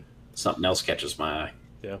 Yeah. Something else catches my eye.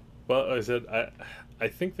 Yeah. Well, like I said, I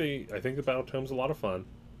think the Battle Tome's a lot of fun.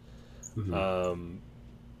 Mhm.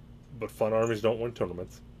 But fun armies don't win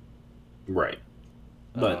tournaments. Right.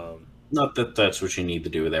 But not that that's what you need to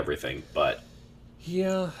do with everything, but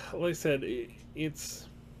yeah, like I said, it's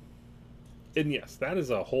and yes, that's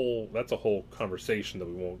a whole conversation that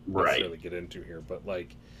we won't Right. necessarily get into here. But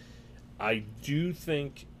like, I do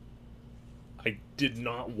think I did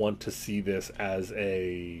not want to see this as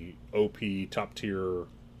a OP top tier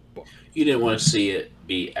book, you didn't want to see it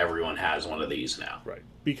be everyone has one of these now. right?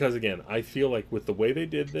 Because again, I feel like with the way they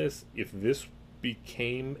did this, if this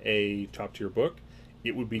became a top tier book,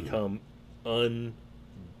 it would become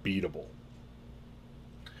unbeatable.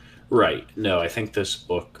 Right. No, I think this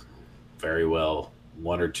book very well,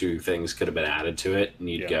 1 or 2 things could have been added to it, and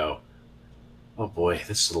you'd Yeah. go, oh boy,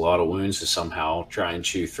 this is a lot of wounds to somehow try and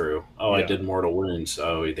chew through. Oh, I Yeah. did mortal wounds.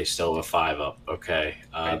 Oh, they still have a 5 up. Okay.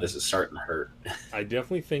 This is starting to hurt. I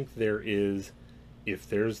definitely think if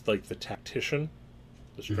there's like the tactician,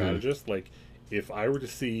 the strategist, like if I were to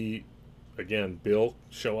see, again, Bill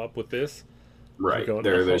show up with this, Right. going,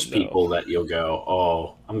 There are "Oh, those no." people that you'll go,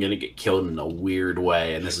 oh, I'm going to get killed in a weird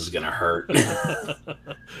way, and this is going to hurt.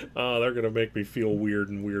 Oh, they're gonna make me feel weird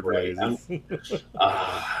in weird Right. ways.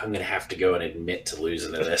 I'm going to have to go and admit to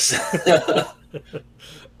losing to this.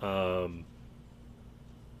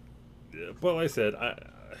 Well, like I said,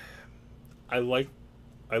 I like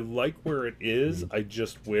where it is. I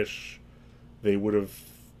just wish they would have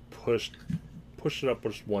pushed it up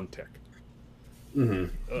just one tick, hmm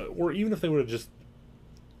or even if they would have just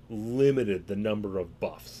limited the number of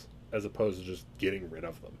buffs as opposed to just getting rid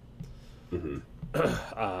of them. hmm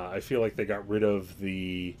I feel like they got rid of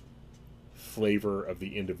the flavor of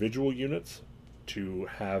the individual units to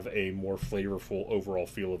have a more flavorful overall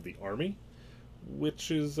feel of the army,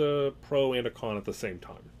 which is a pro and a con at the same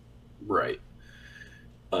time. Right.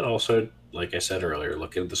 But also, like I said earlier,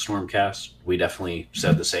 looking at the Stormcast, we definitely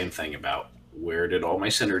said the same thing about where did all my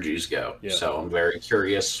synergies go. Yeah. So I'm very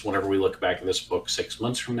curious whenever we look back at this book 6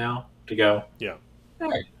 months from now to go, Yeah.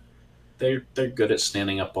 hey, they're good at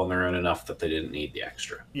standing up on their own enough that they didn't need the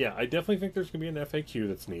extra. Yeah, I definitely think there's going to be an FAQ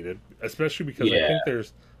that's needed, especially because I Yeah. think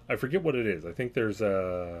I forget what it is. I think there's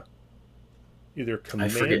a either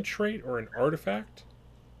command forget. trait or an artifact.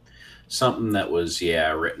 Something that was,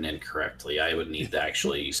 written incorrectly. I would need to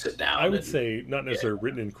actually sit down. I would and- say not necessarily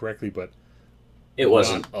written incorrectly, but it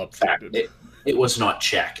wasn't not fact. updated. It was not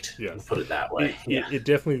checked. Yes. We'll put it that way. It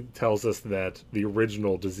definitely tells us that the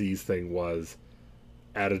original disease thing was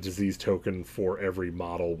add a disease token for every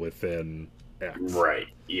model within X. Right.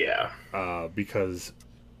 Yeah. Because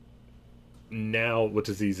now what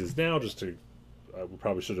disease is now, just to we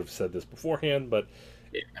probably should have said this beforehand, but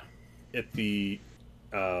Yeah. at the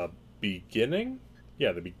beginning, the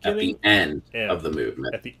At beginning, the end and of the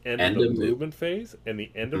movement. at the end end of the of movement phase and the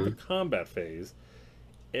end of the Mhm. combat phase,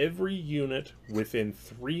 every unit within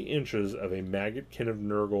 3 inches of a Maggotkin of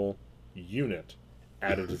Nurgle unit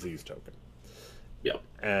add a disease token. Yep.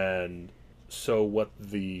 And so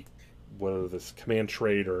whether this command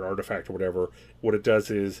trait or artifact or whatever, what it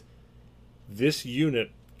does is this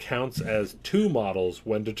unit counts as 2 models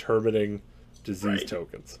when determining disease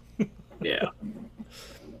tokens. Yeah.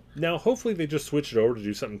 Now, hopefully they just switch it over to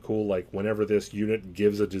do something cool, like whenever this unit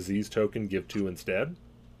gives a disease token, give 2 instead.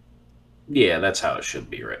 Yeah, that's how it should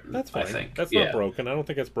be written. That's fine. I think. That's not broken. I don't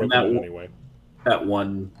think it's broken that in any way. That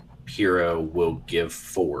one hero will give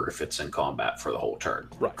 4 if it's in combat for the whole turn.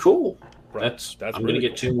 Right. Cool. Right. That's I'm really going to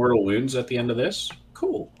get 2 mortal wounds at the end of this.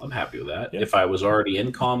 Cool. I'm happy with that. Yeah. If I was already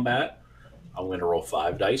in combat, I'm going to roll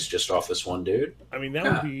 5 dice just off this one dude. I mean,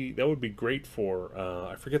 that would be great for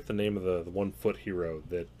I forget the name of the 1-foot hero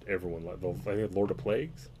that everyone liked. I think Lord of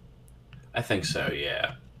Plagues. I think so.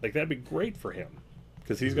 Yeah. Like that'd be great for him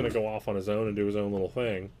because he's going to go off on his own and do his own little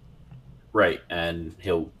thing. Right, and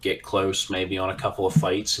he'll get close maybe on a couple of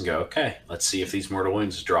fights and go, okay, let's see if these mortal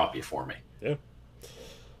wounds drop you for me. Yeah.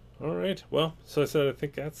 All right. Well, so I said I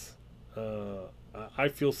think that's. I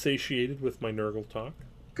feel satiated with my Nurgle talk.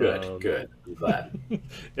 Good. I'm glad.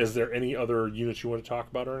 Is there any other units you want to talk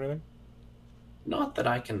about or anything? Not that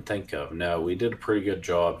I can think of. No, we did a pretty good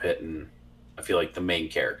job hitting, I feel like, the main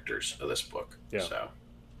characters of this book. Yeah. So.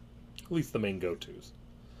 At least the main go-tos.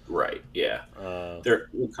 Right, yeah.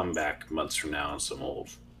 We'll come back months from now and we'll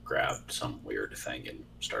grab some weird thing and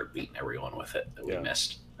start beating everyone with it that we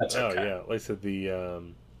missed. That's okay. Oh, yeah. Like I said,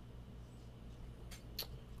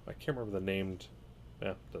 I can't remember the named...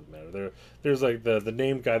 Yeah, doesn't matter. There's like the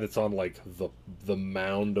named guy that's on like the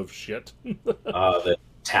mound of shit. The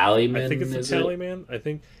Tallyman. I think it's the Tallyman. I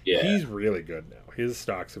think he's really good now. His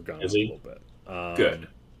stocks have gone up a little bit. Good.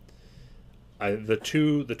 The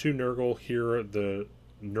two Nurgle hero, the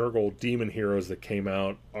Nurgle demon heroes that came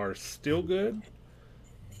out are still good.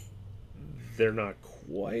 They're not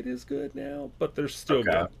quite as good now, but they're still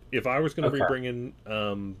good. If I was going to be bringing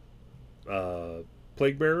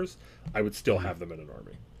Plague Bearers, I would still have them in an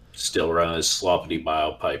army. Still run as Sloppity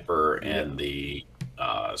Bile Piper and the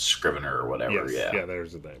Scrivener or whatever. Yes. Yeah,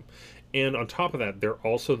 there's the name. And on top of that, they're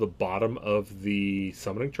also the bottom of the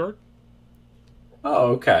summoning chart.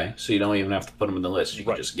 Oh, okay. So you don't even have to put them in the list. You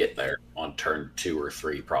can just get there on turn 2 or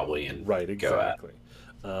 3 probably and go at.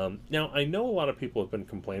 Now, I know a lot of people have been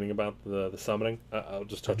complaining about the summoning. I'll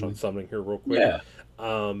just touch on summoning here real quick. Yeah.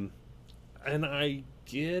 And I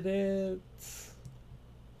get it.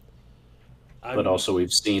 But also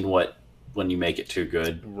we've seen when you make it too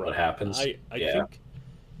good, what happens. I think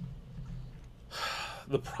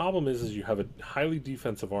the problem is you have a highly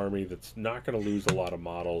defensive army that's not going to lose a lot of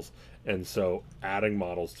models, and so adding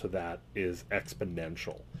models to that is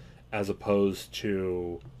exponential, as opposed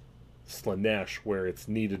to Slaanesh, where it's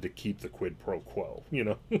needed to keep the quid pro quo,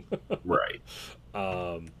 Right.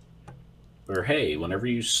 Or hey, whenever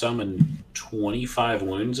you summon 25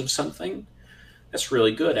 wounds of something, that's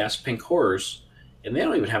really good. Ask Pink Horrors, and they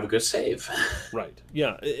don't even have a good save. Right.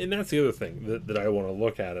 Yeah, and that's the other thing that I want to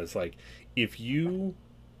look at is like, if you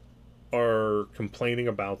are complaining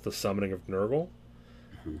about the summoning of Nurgle,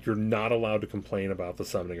 you're not allowed to complain about the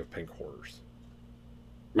summoning of Pink Horrors.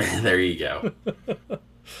 There you go.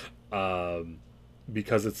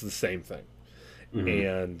 Because it's the same thing.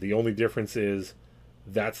 And the only difference is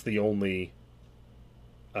that's the only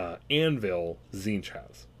anvil Tzeentch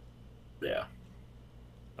has. Yeah.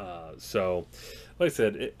 So, like I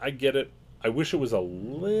said, I get it. I wish it was a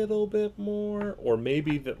little bit more, or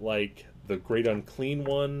maybe that like the Great Unclean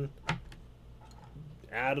One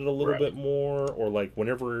added a little bit more, or like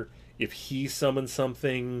whenever if he summons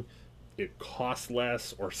something, it costs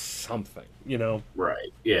less or something,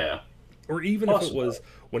 Right. Yeah. Or even if it was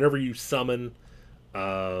whenever you summon,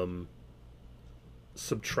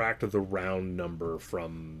 subtract the round number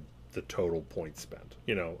from the total points spent.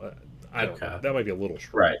 I don't know. That might be a little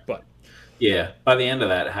strong, right? But yeah, by the end of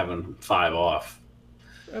that, having 5 off.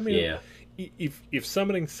 I mean, if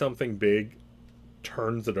summoning something big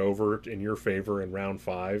turns it over in your favor in round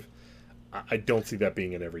 5, I don't see that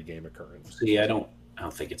being an every game occurrence. See, I don't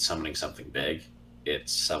think it's summoning something big.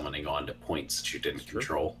 It's summoning onto points that you didn't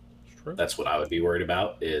control. That's what I would be worried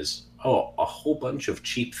about. Is a whole bunch of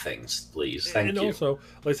cheap things, please. Thank you. And also,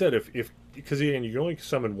 like I said, if because again, you can only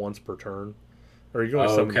summon once per turn, or you can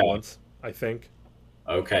only summon once, I think.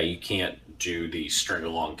 Okay, you can't do the string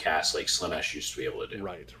along cast like Slaanesh used to be able to do.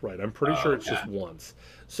 Right. I'm pretty sure it's just once.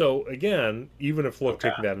 So again, even if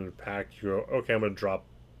taking that into pack, you go, okay, I'm going to drop.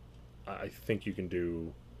 I think you can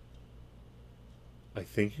do a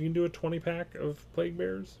 20 pack of Plague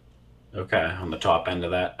Bears. Okay, on the top end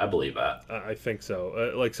of that, I believe that. I think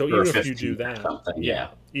so. Like, so Or even if you do 15 or that, something. yeah, Yeah.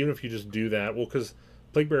 even if you just do that, well, because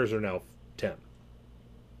plague bearers are now 10.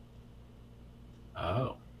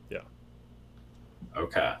 Oh, Yeah,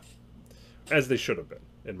 okay. as they should have been,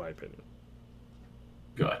 in my opinion.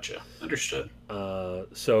 Gotcha. Understood.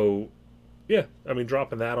 So yeah, I mean,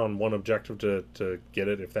 dropping that on one objective to get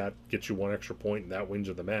it, if that gets you one extra point and that wins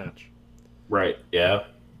you the match. Right. Yeah.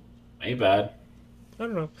 Ain't bad. I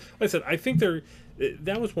don't know. Like I said, I think there.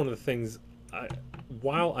 That was one of the things. I,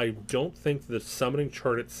 while I don't think the summoning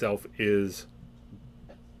chart itself is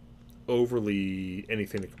overly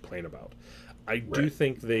anything to complain about, I do Right.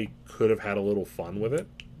 think they could have had a little fun with it,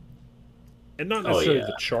 and not Oh necessarily yeah.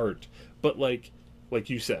 the chart, but like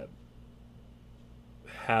you said,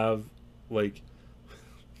 have like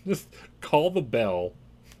just call the bell,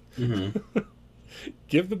 Hmm.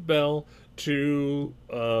 give the bell to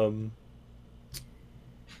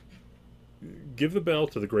give the bell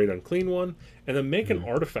to the great unclean one, and then make an Hmm.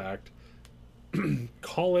 artifact.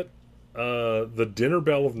 Call it the dinner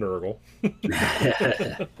bell of Nurgle,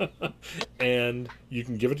 and you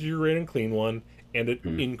can give it to your great unclean one, and it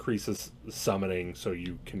increases summoning, so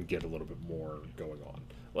you can get a little bit more going on.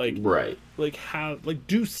 Like, Right. have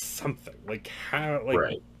do something. Like, have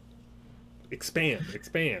Right. expand.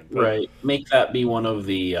 Like, Right. Make that be one of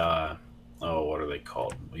the oh, what are they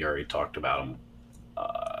called? We already talked about them.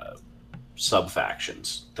 Sub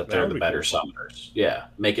factions that that they're would the be better cool. summoners. Yeah.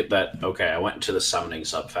 Make it that okay. I went into the summoning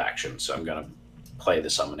sub faction, so I'm gonna play the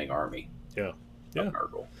summoning army Yeah, of yeah,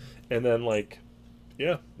 Nurgle. and then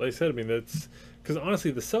yeah, like I said, I mean that's because honestly,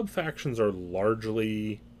 the sub factions are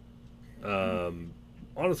largely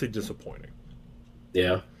honestly disappointing.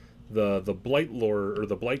 Yeah. The Blight Lord or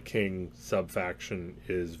the Blight King sub faction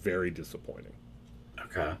is very disappointing.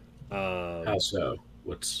 Okay. How Um, so?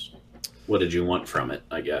 What did you want from it?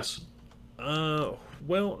 I guess. uh,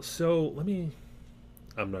 well, so let me.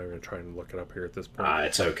 I'm not even gonna try and look it up here at this point.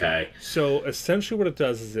 It's okay. So essentially, what it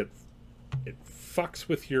does is it fucks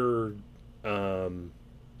with your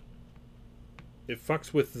it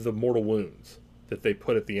fucks with the mortal wounds that they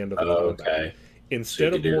put at the end of the combat. Okay. So you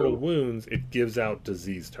Instead could of mortal do. wounds, it gives out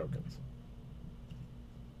disease tokens.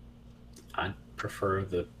 I prefer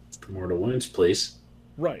the mortal wounds, please.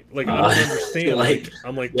 Right. Like I don't understand. Like,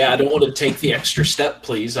 I'm like, yeah, I don't want to take the extra step,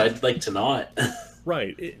 please. I'd like to not.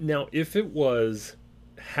 right. Now, if it was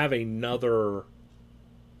have another,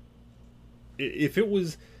 if it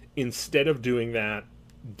was instead of doing that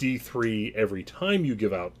D3 every time you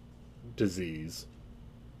give out disease,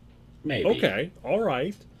 Maybe. okay, all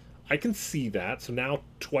right, I can see that. So now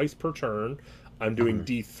twice per turn, I'm doing Mhm.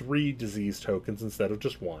 D3 disease tokens instead of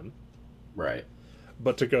just one. Right.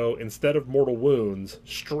 But to go instead of mortal wounds,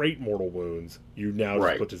 straight mortal wounds, you now just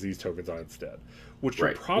Right. put disease tokens on instead, which you're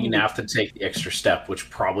Right. You probably now have to take the extra step, which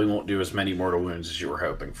probably won't do as many mortal wounds as you were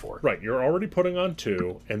hoping for. right. You're already putting on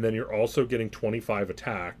two, and then you're also getting 25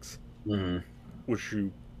 attacks, Hmm. which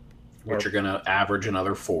you are Which are going to average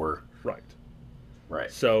another 4. right. Right.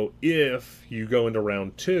 So if you go into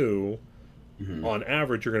round two, Hmm. on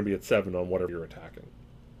average, you're going to be at 7 on whatever you're attacking.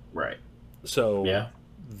 Right. So Yeah.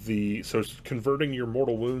 so converting your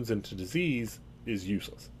mortal wounds into disease is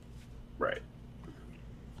useless. Right.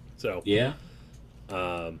 So Yeah.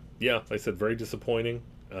 yeah, like I said, very disappointing.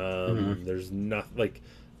 Hmm. There's not like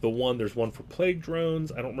there's one for plague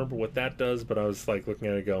drones. I don't remember what that does, but I was like looking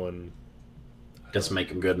at it going, Doesn't make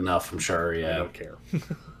them good enough, I'm sure. I Yeah. don't care.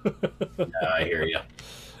 I hear you.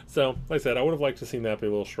 So, like I said, I would have liked to see that be a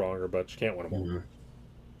little stronger, but you can't win them all. Hmm.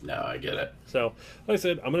 No, I get it. So, like I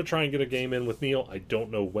said, I'm going to try and get a game in with Neil. I don't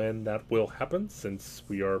know when that will happen since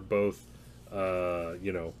we are both,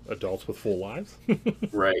 adults with full lives,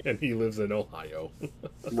 Right. and he lives in Ohio,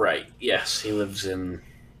 Right. Yes, he lives in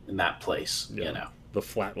that place. yeah, You know. the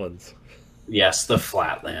Flatlands. Yes, the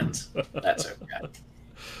flatlands. That's okay.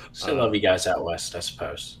 Still love you guys out west, I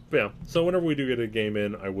suppose. Yeah. So whenever we do get a game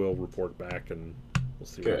in, I will report back and we'll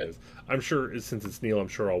see what it Good. is. I'm sure since it's Neil, I'm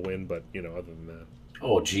sure I'll win. But other than that,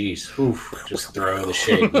 Oh, geez. Oof. Just throw the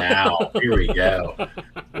shade now. Here we go.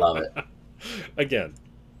 Love it. again,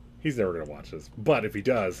 he's never gonna watch this. But if he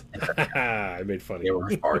does, I made fun of Yeah, you.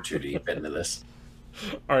 we're far too deep into this.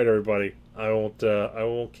 All right, everybody. I won't. I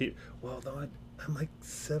won't keep. Well, though I'm like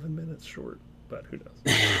 7 minutes short, but who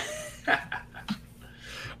knows?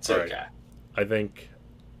 It's All right. okay. I think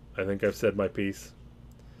I've said my piece.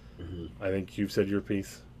 Hmm. I think you've said your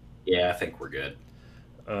piece. Yeah, I think we're good.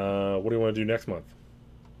 What do you want to do next month?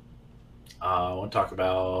 I want to talk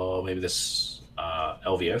about maybe this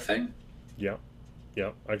LVO thing. Yeah, yeah.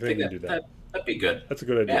 I I think we think can do that. that'd be good. That's a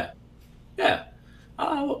good idea. Yeah. Yeah.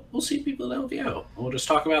 We'll see people at LVO. We'll just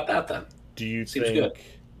talk about that then. Do you Seems good.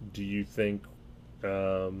 think? Do you think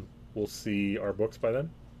we'll see our books by then?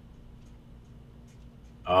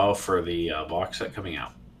 Oh, for the box set coming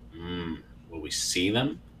out. Will we see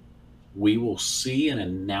them? We will see an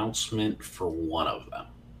announcement for one of them.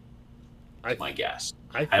 I Is my guess.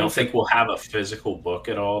 I I don't think think that we'll have a physical book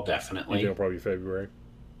at all. you think Definitely. it'll probably be February.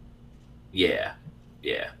 Yeah.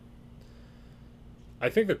 Yeah. I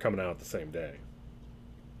think they're coming out the same day.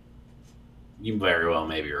 You very well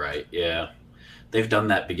may be right. Yeah. They've done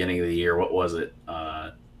that beginning of the year. What was it?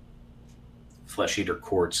 Flesh Eater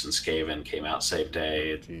Quartz and Skaven came out same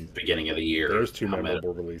day at Jeez, beginning of the year. there's two How many-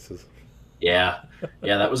 memorable releases. Yeah.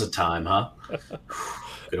 Yeah, that was a time, huh?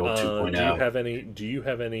 Good old Do you 2.0. have any? Do you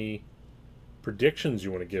have any predictions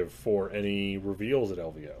you want to give for any reveals at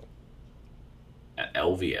LVO? At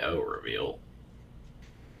LVO reveal.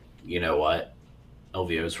 You know what?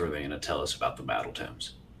 LVO is where they're going to tell us about the battle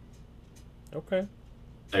tomes. Okay.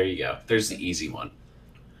 There you go. There's the easy one.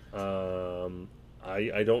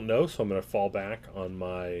 I don't know, so I'm going to fall back on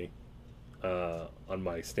my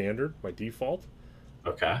standard, my default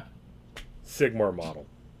Okay. Sigmar model.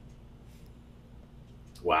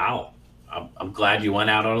 Wow. I'm glad you went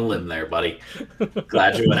out on a limb there, buddy.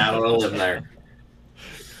 Glad you went out on a limb there.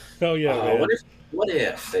 Oh yeah, man. What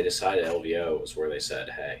if they decided LVO was where they said,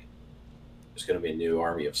 hey, there's going to be a new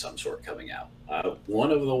army of some sort coming out?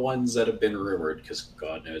 One of the ones that have been rumored, because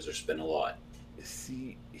God knows there's been a lot.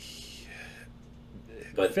 See,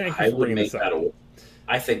 But thank you I for would bringing make this up. that a.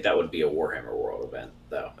 I think that would be a Warhammer World event,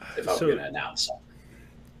 though, if I was So- going to announce something.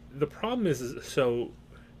 The problem is so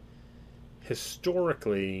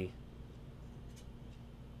historically,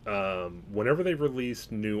 whenever they've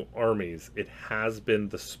released new armies, it has been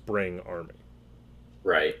the spring army.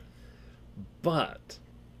 Right. But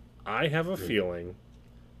I have a feeling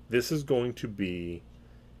this is going to be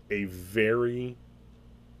a very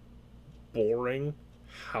boring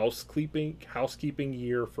housekeeping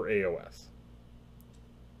year for AOS.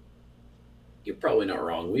 You're probably not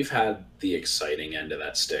wrong. We've had the exciting end of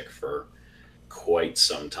that stick for quite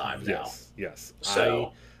some time now. Yes, yes.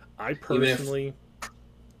 So, I even if- personally.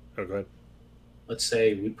 Oh, go ahead. let's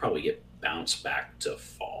say we'd probably get bounced back to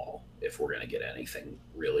fall if we're going to get anything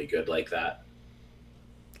really good like that.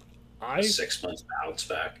 I 6 months bounce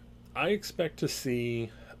back. I expect to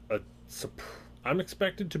see I'm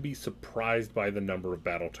expected to be surprised by the number of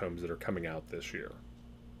battle tomes that are coming out this year.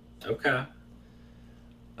 Okay.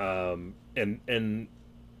 And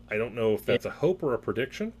I don't know if that's a hope or a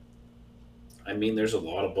prediction. I mean, there's a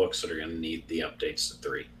lot of books that are going to need the updates to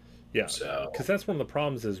 3. Yeah, So, because that's one of the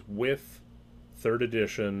problems is with third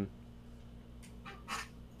edition.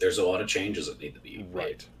 there's a lot of changes that need to be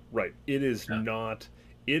made. Right. It is Yeah. not.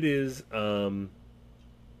 It is.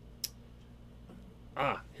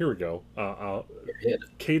 Here we go. I'll Your head.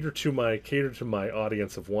 cater to my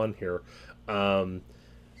audience of one here.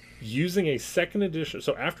 Using a second edition.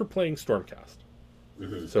 So after playing Stormcast,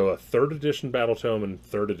 Mhm. so a third edition battle tome and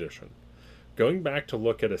third edition, going back to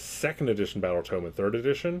look at a second edition battle tome and third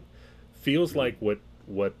edition feels like what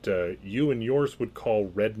you and yours would call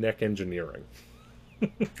redneck engineering.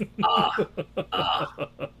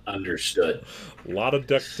 Understood. A lot of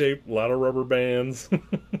duct tape, a lot of rubber bands.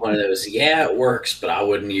 One of those, yeah, it works, but I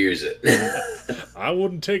wouldn't use it. I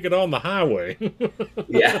wouldn't take it on the highway.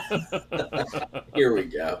 Yeah. Here we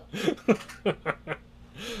go.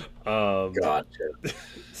 Gotcha.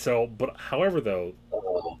 So, but however, though,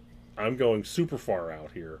 Oh, I'm going super far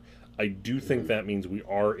out here. I do think that means we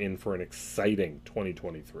are in for an exciting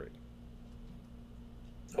 2023.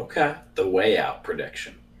 okay. The way out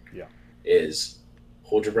prediction Yeah. is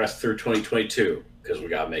hold your breath through 2022 because we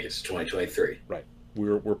got to make it to 2023. Right.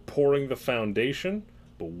 We're pouring the foundation,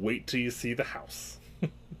 but wait till you see the house.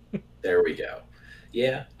 There we go.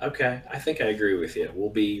 Yeah, okay. I think I agree with you. We'll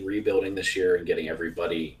be rebuilding this year and getting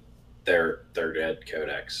everybody their third ed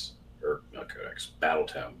codex, or not codex, battle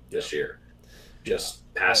tome this year.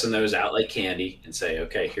 Just passing those out like candy and say,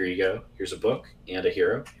 okay, here you go. Here's a book and a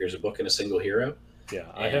hero. Here's a book and a single hero. Yeah,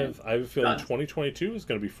 I And have a feeling done. 2022 is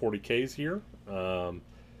going to be 40Ks here, and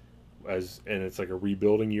it's like a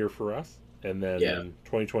rebuilding year for us. And then Yeah.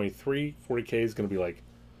 2023 40K is going to be like,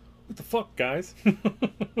 what the fuck, guys?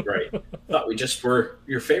 Right. Thought we just were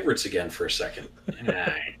your favorites again for a second.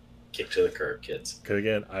 Ah, kick to the curb, kids. Because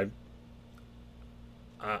again,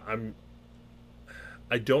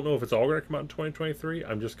 I don't know if it's all going to come out in 2023.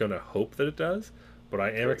 I'm just going to hope that it does. But I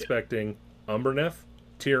am Very good. expecting Umberneth,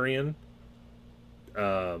 Tyrion,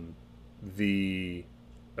 the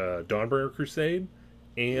Dawnbringer Crusade,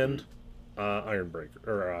 and Ironbreaker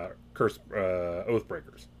or Curse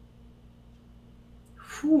Oathbreakers.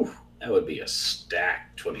 Whew, that would be a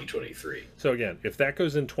stacked 2023. So again, if that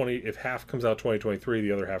goes in 20, if half comes out 2023,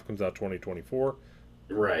 the other half comes out 2024,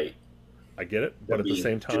 Right. I get it. But That'd at the be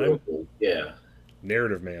same time, doable. Yeah.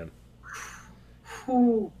 narrative man.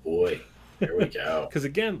 Whew, boy. There we go. Because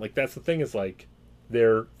again, like that's the thing is like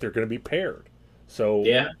they're going to be paired. So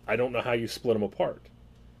Yeah. I don't know how you split them apart.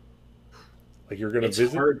 Like you're going to It's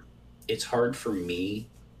visit. hard. It's hard for me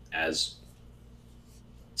as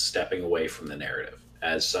stepping away from the narrative,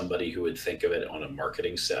 as somebody who would think of it on a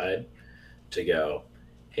marketing side, to go,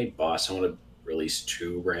 hey, boss, I want to release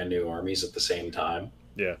two brand new armies at the same time.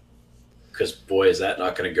 Yeah. Because, boy, is that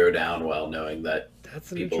not going to go down well knowing that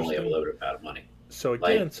That's an people only have a interesting. little bit of money. So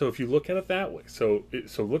Like, again, so if you look at it that way, so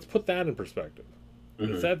let's put that in perspective.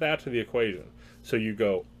 Let's mhm, add that to the equation. So you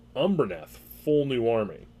go Umbreneth, full new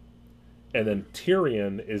army, and then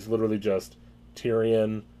Tyrion is literally just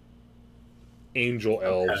Tyrion, angel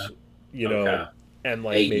okay, elves, okay. and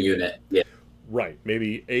like A maybe unit. Yeah. right,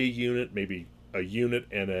 maybe a unit, maybe a unit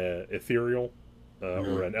and a ethereal, or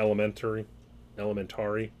Mhm, an elementary,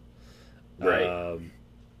 right. um,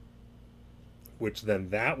 which then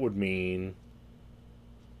that would mean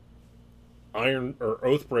Iron or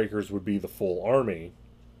Oathbreakers would be the full army,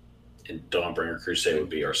 And Dawnbringer Crusade would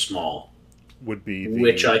be our small, would be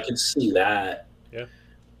which the I can see that yeah.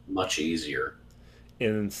 much easier.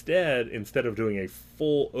 And instead of doing a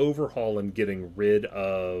full overhaul and getting rid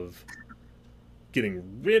of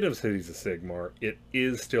Cities of Sigmar, it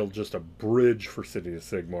is still just a bridge for Cities of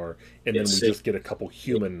Sigmar, and then we It's just get a couple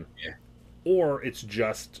human, yeah, or it's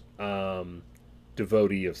just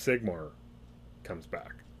devotee of Sigmar comes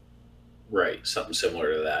back. right. Something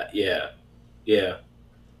similar to that. Yeah, yeah.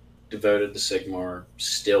 Devoted to Sigmar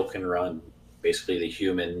still can run basically the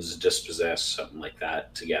humans dispossess something like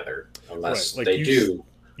that together, Right, unless like they do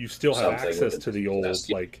you still have something with access the to the old dispossessed.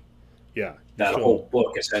 like yeah, you That still whole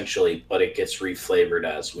book essentially, but it gets reflavored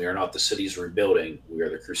as we are not the cities rebuilding, we are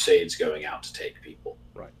the crusades going out to take people.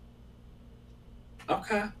 right.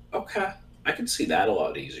 Okay, okay. I can see that a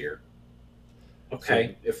lot easier. So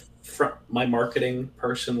Okay, if my marketing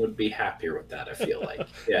person would be happier with that, I feel like.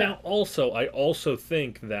 Yeah, now also I also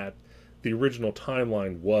think that the original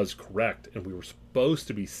timeline was correct and we were supposed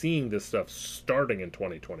to be seeing this stuff starting in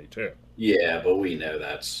 2022. yeah, but we know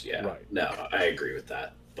that's, yeah. Right. No, I agree with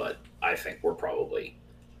that, but I think we're probably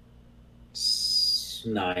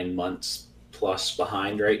 9 months plus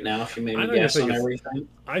behind right now, if you made I me don't even guess think on it's everything.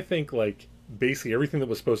 I think like basically everything that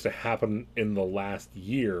was supposed to happen in the last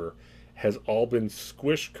year has all been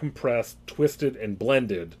squished, compressed, twisted, and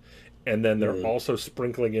blended, and then they're Mm, also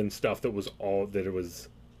sprinkling in stuff that was all that it was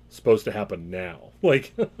supposed to happen now.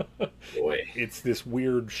 Like boy. it's this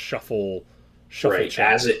weird shuffle Right.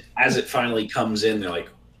 chat. As it finally comes in, they're like,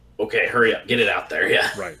 okay, hurry up, get it out there. Yeah.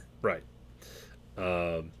 Right, right.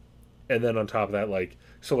 Um, and then on top of that, like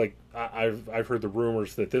so, like I've heard the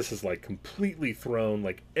rumors that this is like completely thrown.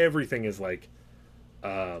 Like everything is like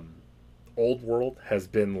um, old world has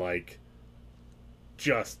been like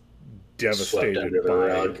just Swept under devastated the by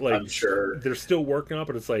rug, like I'm sure. they're still working on it,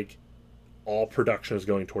 but it's like all production is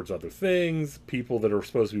going towards other things. People that are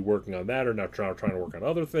supposed to be working on that are now trying to work on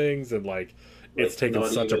other things, and like it's Like taken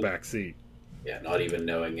not such a even back seat. yeah, not even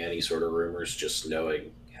knowing any sort of rumors, just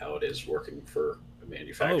knowing how it is working for a Oh,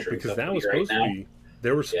 manufacturing because that company was right supposed to now. be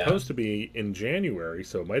they were Yeah. supposed to be in January,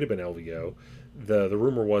 so it might have been LVO. The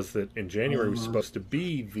rumor was that in January was Uh, supposed to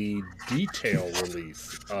be the detail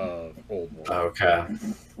release of Old World. okay.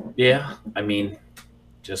 Yeah. I mean,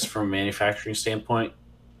 just from a manufacturing standpoint,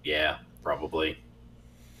 yeah, probably.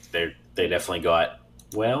 They definitely got,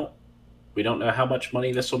 well, we don't know how much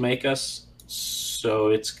money this will make us, so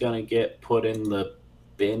it's gonna get put in the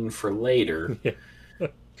bin for later Yeah,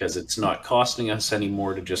 because it's not costing us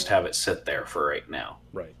anymore to just have it sit there for right now.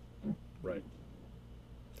 right, right.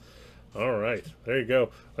 All right, there you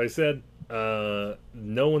go. Like I said,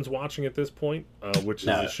 no one's watching at this point, which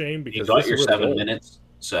is a No, shame you because got this is your where the seven gold. minutes,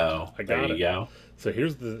 so I there got you it. go. So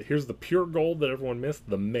here's the pure gold that everyone missed,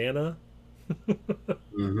 the mana.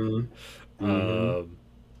 Mm-hmm. Mm-hmm. Um,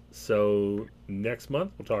 so next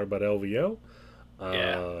month we'll talk about LVO.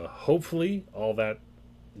 Yeah. Hopefully all that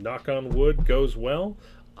knock on wood goes well.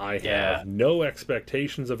 I Yeah. have no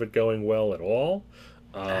expectations of it going well at all.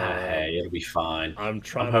 Hey, it'll be fine. I'm I'm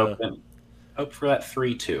trying to. hoping. Hope for that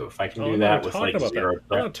 3-2. If I can Oh, do I'm not even that with talking like about that. zero I'm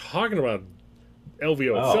prep. not talking about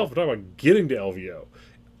LVO itself. Oh, I'm talking about getting to LVO.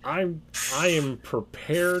 I am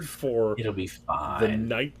prepared for it'll be the fine.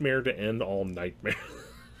 nightmare to end all nightmares.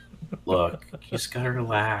 Look, you just gotta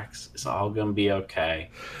relax. It's all gonna be okay.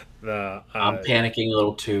 uh, I'm I, panicking a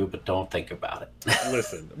little too, but don't think about it.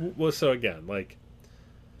 listen. Well, so again, like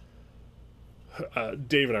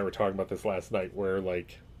Dave and I were talking about this last night, where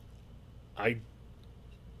like I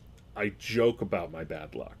I joke about my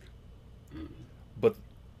bad luck, Mm. but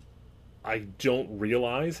I don't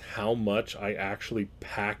realize how much I actually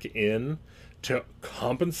pack in to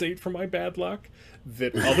compensate for my bad luck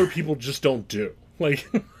that other people just don't do. Like,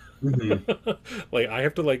 Mhm. like I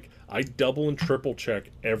have to like I double and triple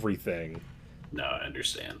check everything, No, I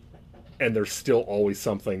understand. and there's still always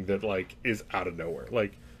something that like is out of nowhere.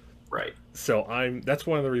 Like, Right. so that's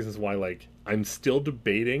one of the reasons why like I'm still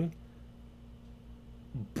debating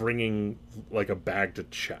bringing like a bag to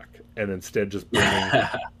check, and instead just bringing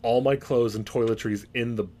all my clothes and toiletries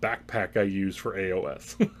in the backpack I use for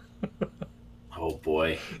AOS. Oh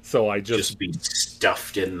boy. So I just Just be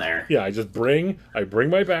stuffed in there. yeah, I bring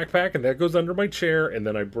my backpack, and that goes under my chair, and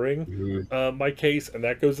then I bring Mhm. my case, and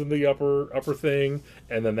that goes in the upper thing,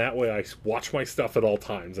 and then that way I watch my stuff at all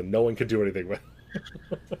times, and no one can do anything with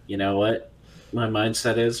it. You know what? My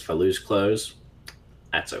mindset is if I lose clothes,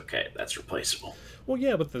 that's okay. That's replaceable. Well,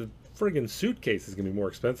 yeah, but the friggin' suitcase is gonna be more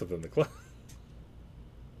expensive than the clothes.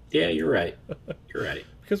 Yeah, you're right. You're right.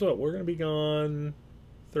 Because what, we're gonna be gone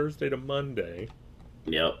Thursday to Monday.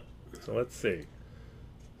 Yep. So let's see.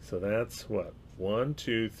 So that's what? 1,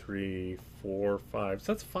 2, 3, 4, 5.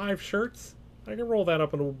 So that's 5 shirts. I can roll that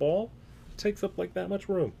up into a ball. It takes up like that much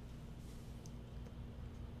room.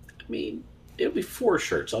 I mean, it'll be 4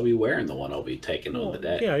 shirts. I'll be wearing the one I'll be taking on the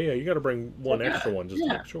day. Yeah, yeah. You got to bring one Yeah, extra one just to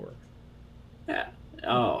yeah. make sure. Yeah.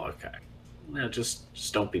 Oh, okay. No,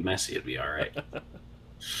 just don't be messy. It'll be all right.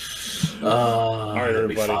 All right, It'll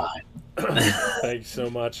be everybody. fine. Thanks so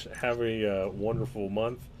much. Have a wonderful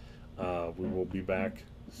month. We will be back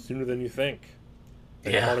sooner than you think.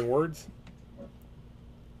 Any Yeah. parting words?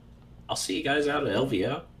 I'll see you guys out at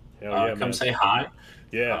LVO. Hell yeah, Come man. say hi.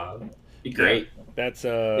 Yeah, Be great. that's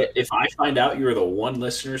If I find out you are the one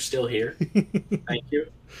listener still here, thank you.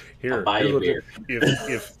 here. I'll buy here's you a what beer.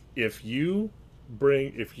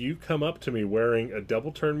 if you come up to me wearing a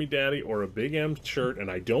Double Turn Me Daddy or a Big M shirt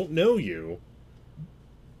and I don't know you,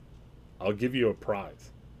 I'll give you a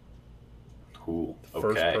prize. Cool.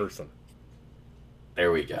 First Okay. person.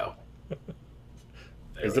 There we go.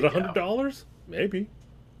 There Is we it go. $100? Maybe.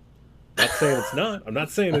 Not saying it's not. I'm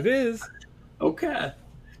not saying it is. Okay.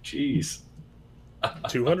 Jeez.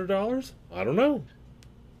 $200? I don't know.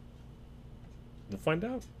 We'll find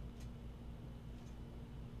out.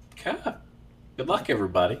 Okay. Good luck,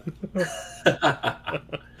 everybody.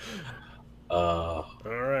 All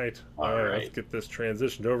right. All right. Let's right. get this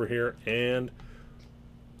transitioned over here, and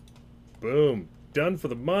boom, done for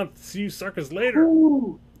the month. See you suckers later.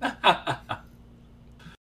 Woo.